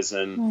potatoes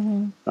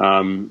and,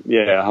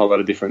 a whole lot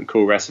of different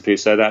cool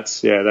recipes. So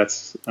that's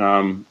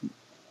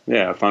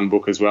a fun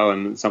book as well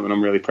and something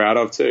I'm really proud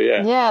of too.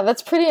 Yeah. Yeah,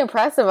 that's pretty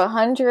impressive.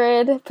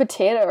 100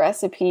 potato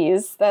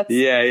recipes. That,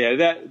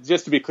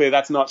 just to be clear,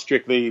 that's not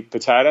strictly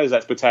potatoes.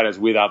 That's potatoes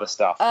with other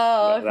stuff.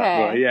 Oh,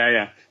 okay.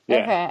 Yeah.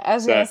 Okay, I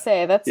was going to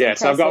say, that's impressive.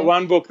 So I've got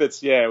one book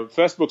that's,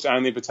 first book's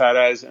only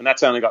potatoes, and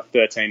that's only got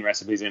 13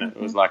 recipes in it.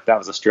 It was like, that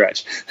was a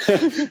stretch.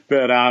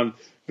 But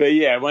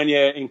when you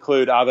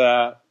include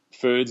other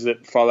foods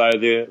that follow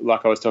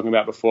like I was talking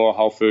about before,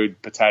 whole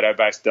food,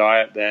 potato-based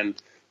diet, then,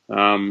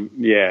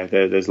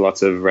 there's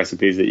lots of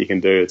recipes that you can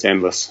do. It's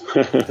endless.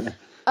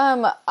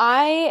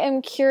 I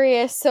am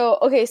curious. So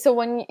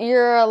when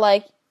you're,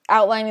 like,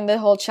 outlining the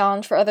whole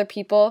challenge for other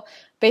people,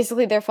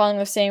 basically they're following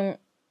the same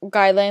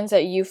guidelines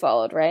that you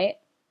followed, right?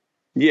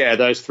 Yeah,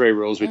 those 3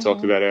 rules we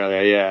talked about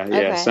earlier. Yeah.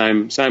 Okay.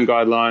 Same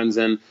guidelines,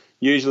 and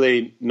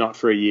usually not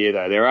for a year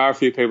though. There are a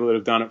few people that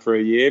have done it for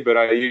a year, but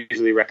I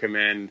usually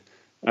recommend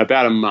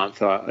about a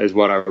month is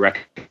what I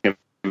recommend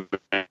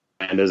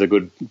as a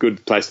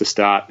good place to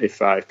start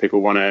if people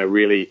want to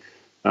really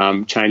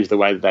change the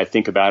way that they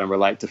think about and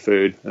relate to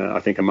food. I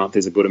think a month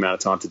is a good amount of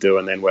time to do,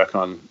 and then work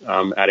on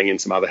adding in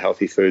some other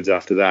healthy foods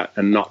after that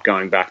and not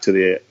going back to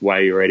the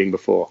way you were eating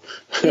before.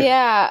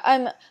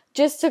 Yeah.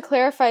 Just to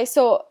clarify,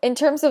 so in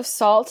terms of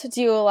salt, do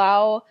you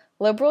allow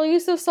liberal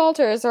use of salt,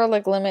 or is there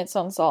like limits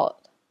on salt?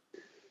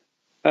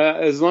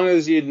 As long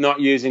as you're not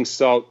using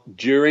salt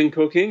during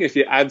cooking. If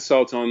you add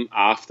salt on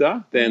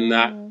after,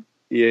 then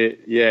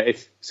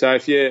if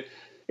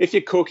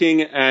you're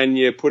cooking and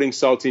you're putting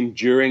salt in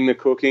during the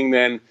cooking,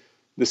 then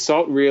the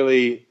salt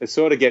it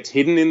sort of gets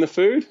hidden in the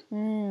food,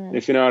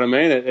 if you know what I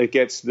mean. It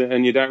gets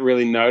and you don't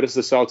really notice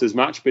the salt as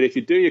much. But if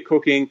you do your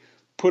cooking,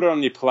 put it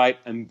on your plate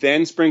and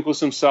then sprinkle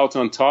some salt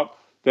on top,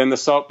 then the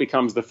salt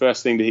becomes the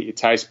first thing to hit your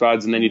taste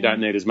buds, and then you don't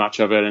need as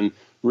much of it. And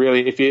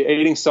really, if you're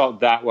eating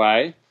salt that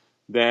way,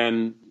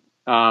 then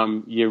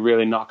you're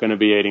really not going to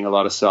be eating a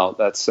lot of salt.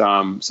 That's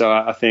so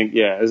I think,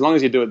 as long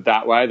as you do it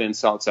that way, then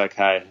salt's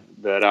okay.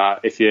 But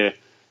if you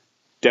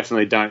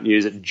definitely don't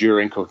use it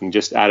during cooking,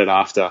 just add it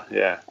after.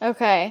 Yeah.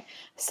 Okay.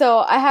 So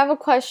I have a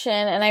question,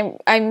 and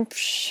I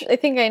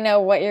think I know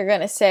what you're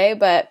going to say,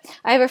 but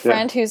I have a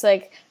friend who's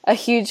like a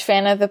huge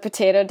fan of the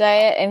potato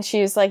diet, and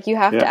she's like, you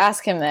have to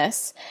ask him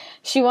this.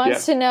 She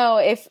wants to know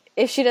if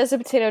she does a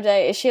potato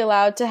diet, is she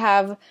allowed to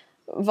have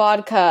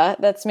vodka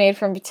that's made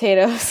from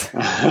potatoes?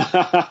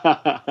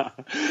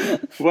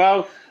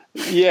 Well,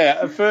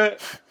 for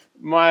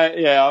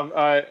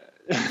my,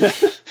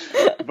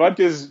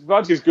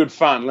 vodka's good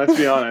fun, let's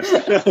be honest.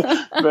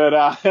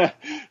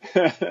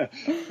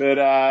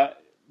 but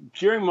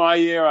during my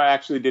year, I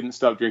actually didn't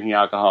stop drinking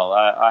alcohol.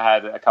 I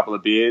had a couple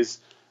of beers.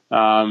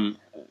 I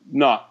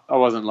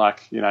wasn't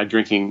like,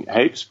 drinking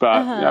heaps,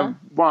 but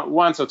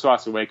once or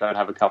twice a week I'd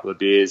have a couple of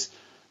beers.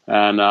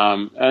 And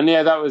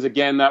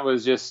that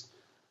was just,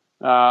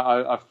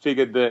 I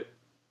figured that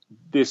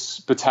this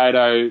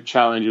potato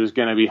challenge was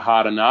going to be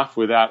hard enough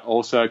without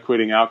also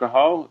quitting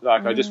alcohol.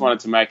 Like, I just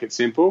wanted to make it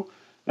simple,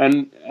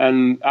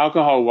 and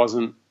alcohol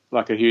wasn't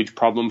like a huge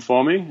problem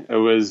for me.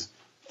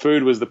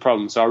 Food was the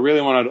problem. So I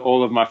really wanted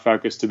all of my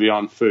focus to be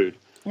on food.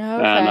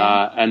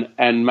 Okay.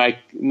 And make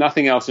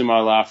nothing else in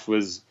my life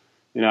was,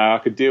 I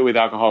could deal with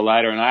alcohol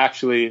later. And I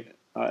actually,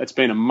 it's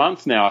been a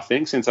month now, I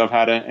think, since I've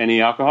had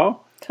any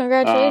alcohol.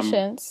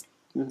 Congratulations.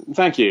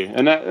 Thank you.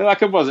 And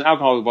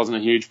alcohol wasn't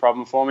a huge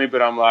problem for me,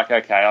 but I'm like,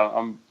 okay,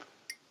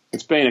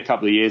 it's been a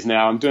couple of years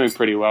now. I'm doing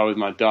pretty well with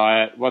my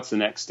diet. What's the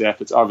next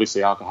step? It's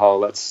obviously alcohol.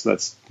 Let's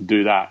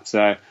do that.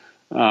 So,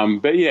 so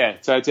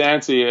to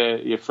answer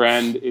your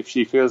friend, if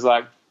she feels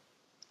like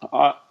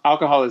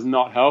alcohol is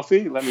not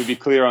healthy, let me be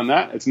clear on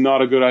that. It's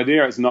not a good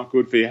idea. It's not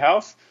good for your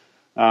health.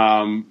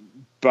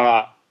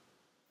 But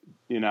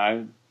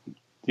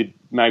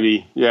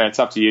it's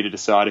up to you to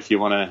decide if you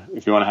want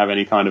to have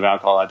any kind of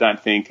alcohol. I don't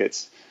think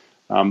it's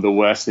the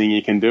worst thing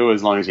you can do,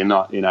 as long as you're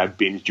not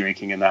binge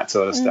drinking and that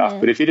sort of stuff.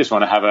 But if you just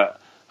want to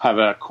have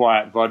a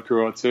quiet vodka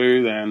or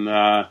two, then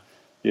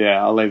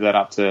I'll leave that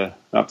up to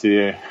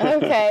you.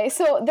 Okay,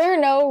 so there are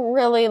no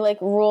really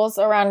like rules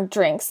around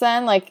drinks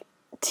then, like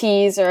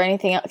teas or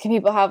anything else? Can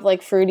people have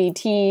like fruity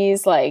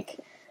teas? Like,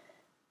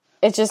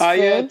 it's just food?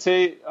 Yeah,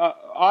 tea.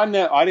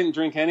 I didn't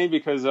drink any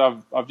because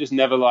I've just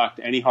never liked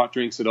any hot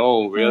drinks at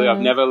all, really.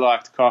 I've never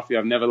liked coffee.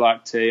 I've never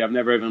liked tea. I've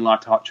never even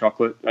liked hot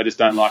chocolate. I just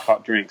don't like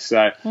hot drinks.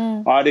 So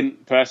I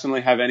didn't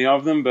personally have any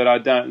of them,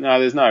 but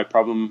there's no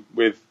problem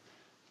with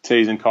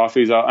teas and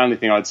coffees. The only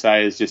thing I'd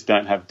say is just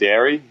don't have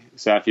dairy.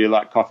 So if you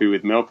like coffee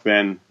with milk,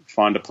 then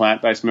find a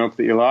plant-based milk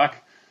that you like.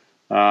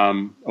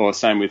 Or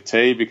same with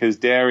tea, because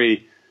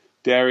dairy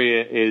dairy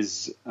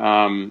is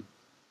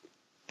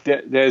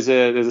there's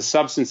a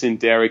substance in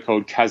dairy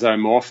called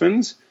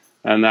casomorphins,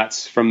 and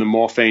that's from the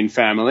morphine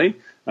family.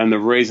 And the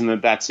reason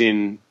that that's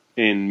in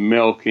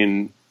milk,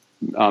 in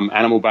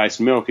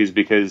animal-based milk, is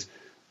because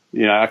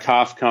a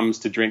calf comes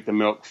to drink the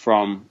milk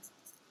from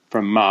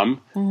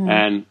mum,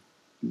 and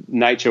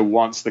nature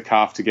wants the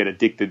calf to get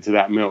addicted to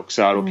that milk,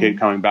 so it'll keep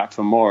coming back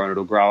for more, and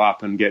it'll grow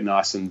up and get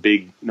nice and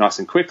big, nice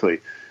and quickly.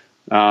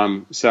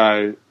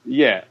 So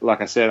yeah,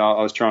 like I said,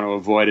 I was trying to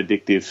avoid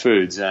addictive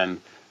foods, and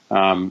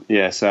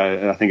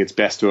so I think it's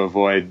best to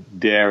avoid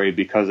dairy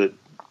because it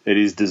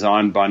is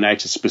designed by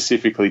nature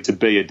specifically to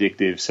be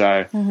addictive.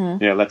 So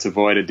let's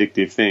avoid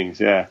addictive things.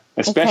 Yeah,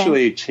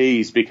 especially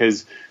cheese,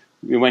 because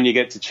when you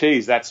get to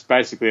cheese, that's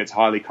basically it's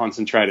highly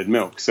concentrated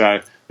milk.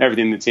 So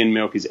everything that's in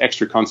milk is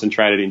extra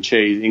concentrated in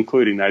cheese,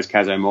 including those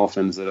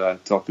casomorphins that I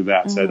talked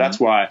about. So that's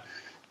why,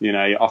 you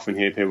often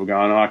hear people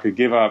going, I could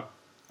give up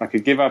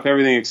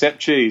everything except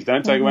cheese.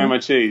 Don't take away my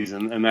cheese.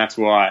 And that's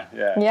why.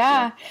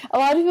 Yeah. A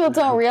lot of people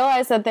don't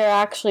realize that they're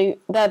actually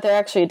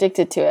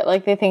addicted to it.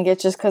 Like, they think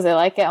it's just because they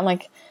like it. I'm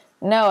like,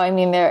 no, I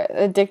mean, there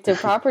are addictive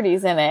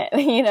properties in it,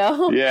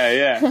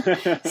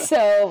 Yeah.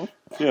 So,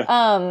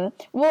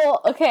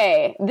 well,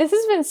 okay. This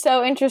has been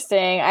so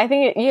interesting. I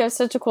think you have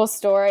such a cool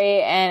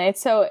story, and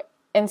it's so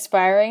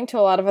inspiring to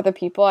a lot of other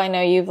people. I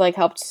know you've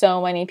helped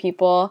so many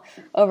people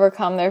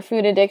overcome their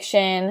food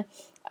addiction.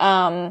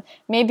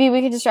 Maybe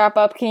we could just wrap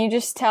up. Can you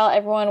just tell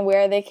everyone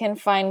where they can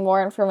find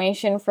more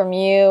information from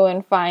you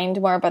and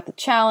find more about the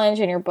challenge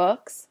and your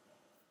books?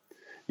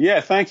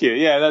 Yeah, thank you.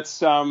 Yeah,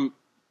 that's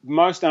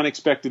most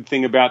unexpected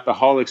thing about the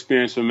whole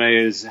experience for me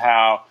is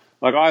how,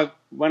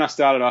 when I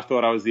started, I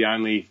thought I was the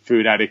only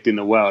food addict in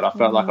the world. I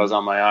felt like I was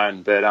on my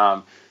own,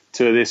 but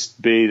to this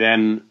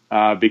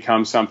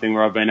become something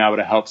where I've been able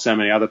to help so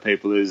many other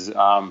people is,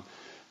 I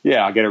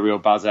get a real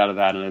buzz out of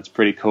that, and it's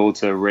pretty cool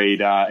to read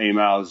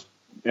emails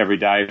every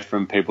day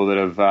from people that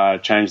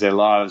have changed their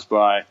lives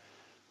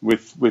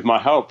with my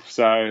help.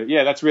 So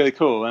yeah, that's really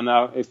cool. And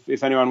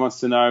if anyone wants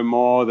to know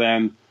more,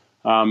 then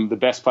the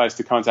best place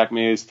to contact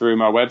me is through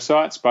my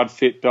website,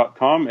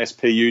 spudfit.com,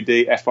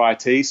 SPUDFIT,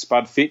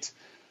 Spudfit.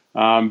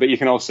 But you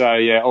can also,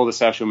 all the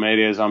social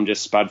medias, I'm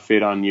just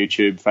Spudfit on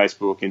YouTube,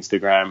 Facebook,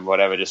 Instagram,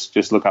 whatever.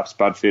 Just look up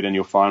Spudfit and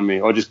you'll find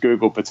me. Or just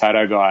Google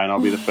potato guy and I'll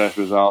be the first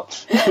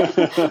result.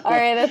 All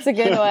right, that's a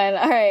good one.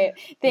 All right.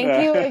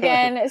 Thank you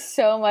again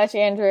so much,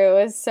 Andrew.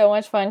 It was so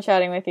much fun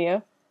chatting with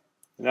you.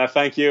 No,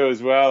 thank you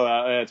as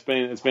well. It's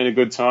been a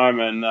good time,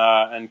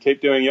 and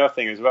keep doing your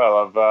thing as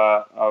well.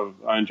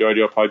 I enjoyed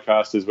your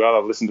podcast as well.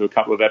 I've listened to a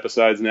couple of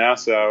episodes now,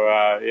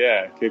 so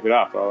keep it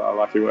up. I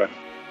like your work.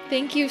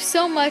 Thank you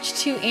so much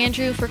to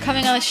Andrew for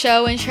coming on the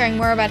show and sharing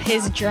more about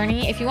his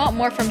journey. If you want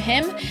more from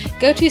him,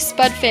 go to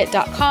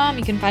spudfit.com.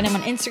 You can find him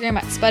on Instagram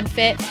at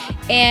spudfit,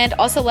 and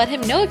also let him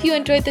know if you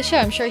enjoyed the show.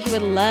 I'm sure he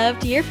would love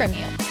to hear from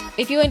you.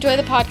 If you enjoy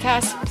the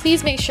podcast,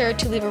 please make sure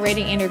to leave a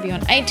rating and review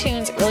on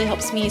iTunes. It really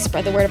helps me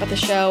spread the word about the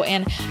show,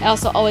 and I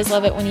also always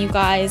love it when you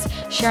guys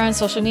share on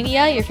social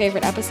media your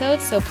favorite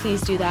episodes, so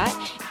please do that.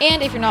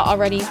 And if you're not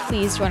already,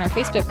 please join our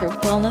Facebook group,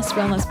 Wellness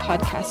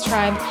Podcast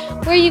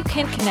Tribe, where you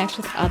can connect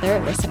with other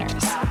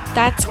listeners.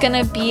 That's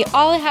gonna be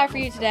all I have for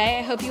you today.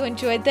 I hope you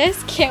enjoyed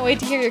this. Can't wait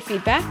to hear your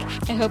feedback.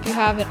 I hope you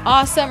have an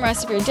awesome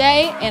rest of your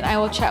day, and I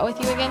will chat with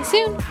you again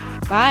soon.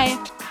 Bye.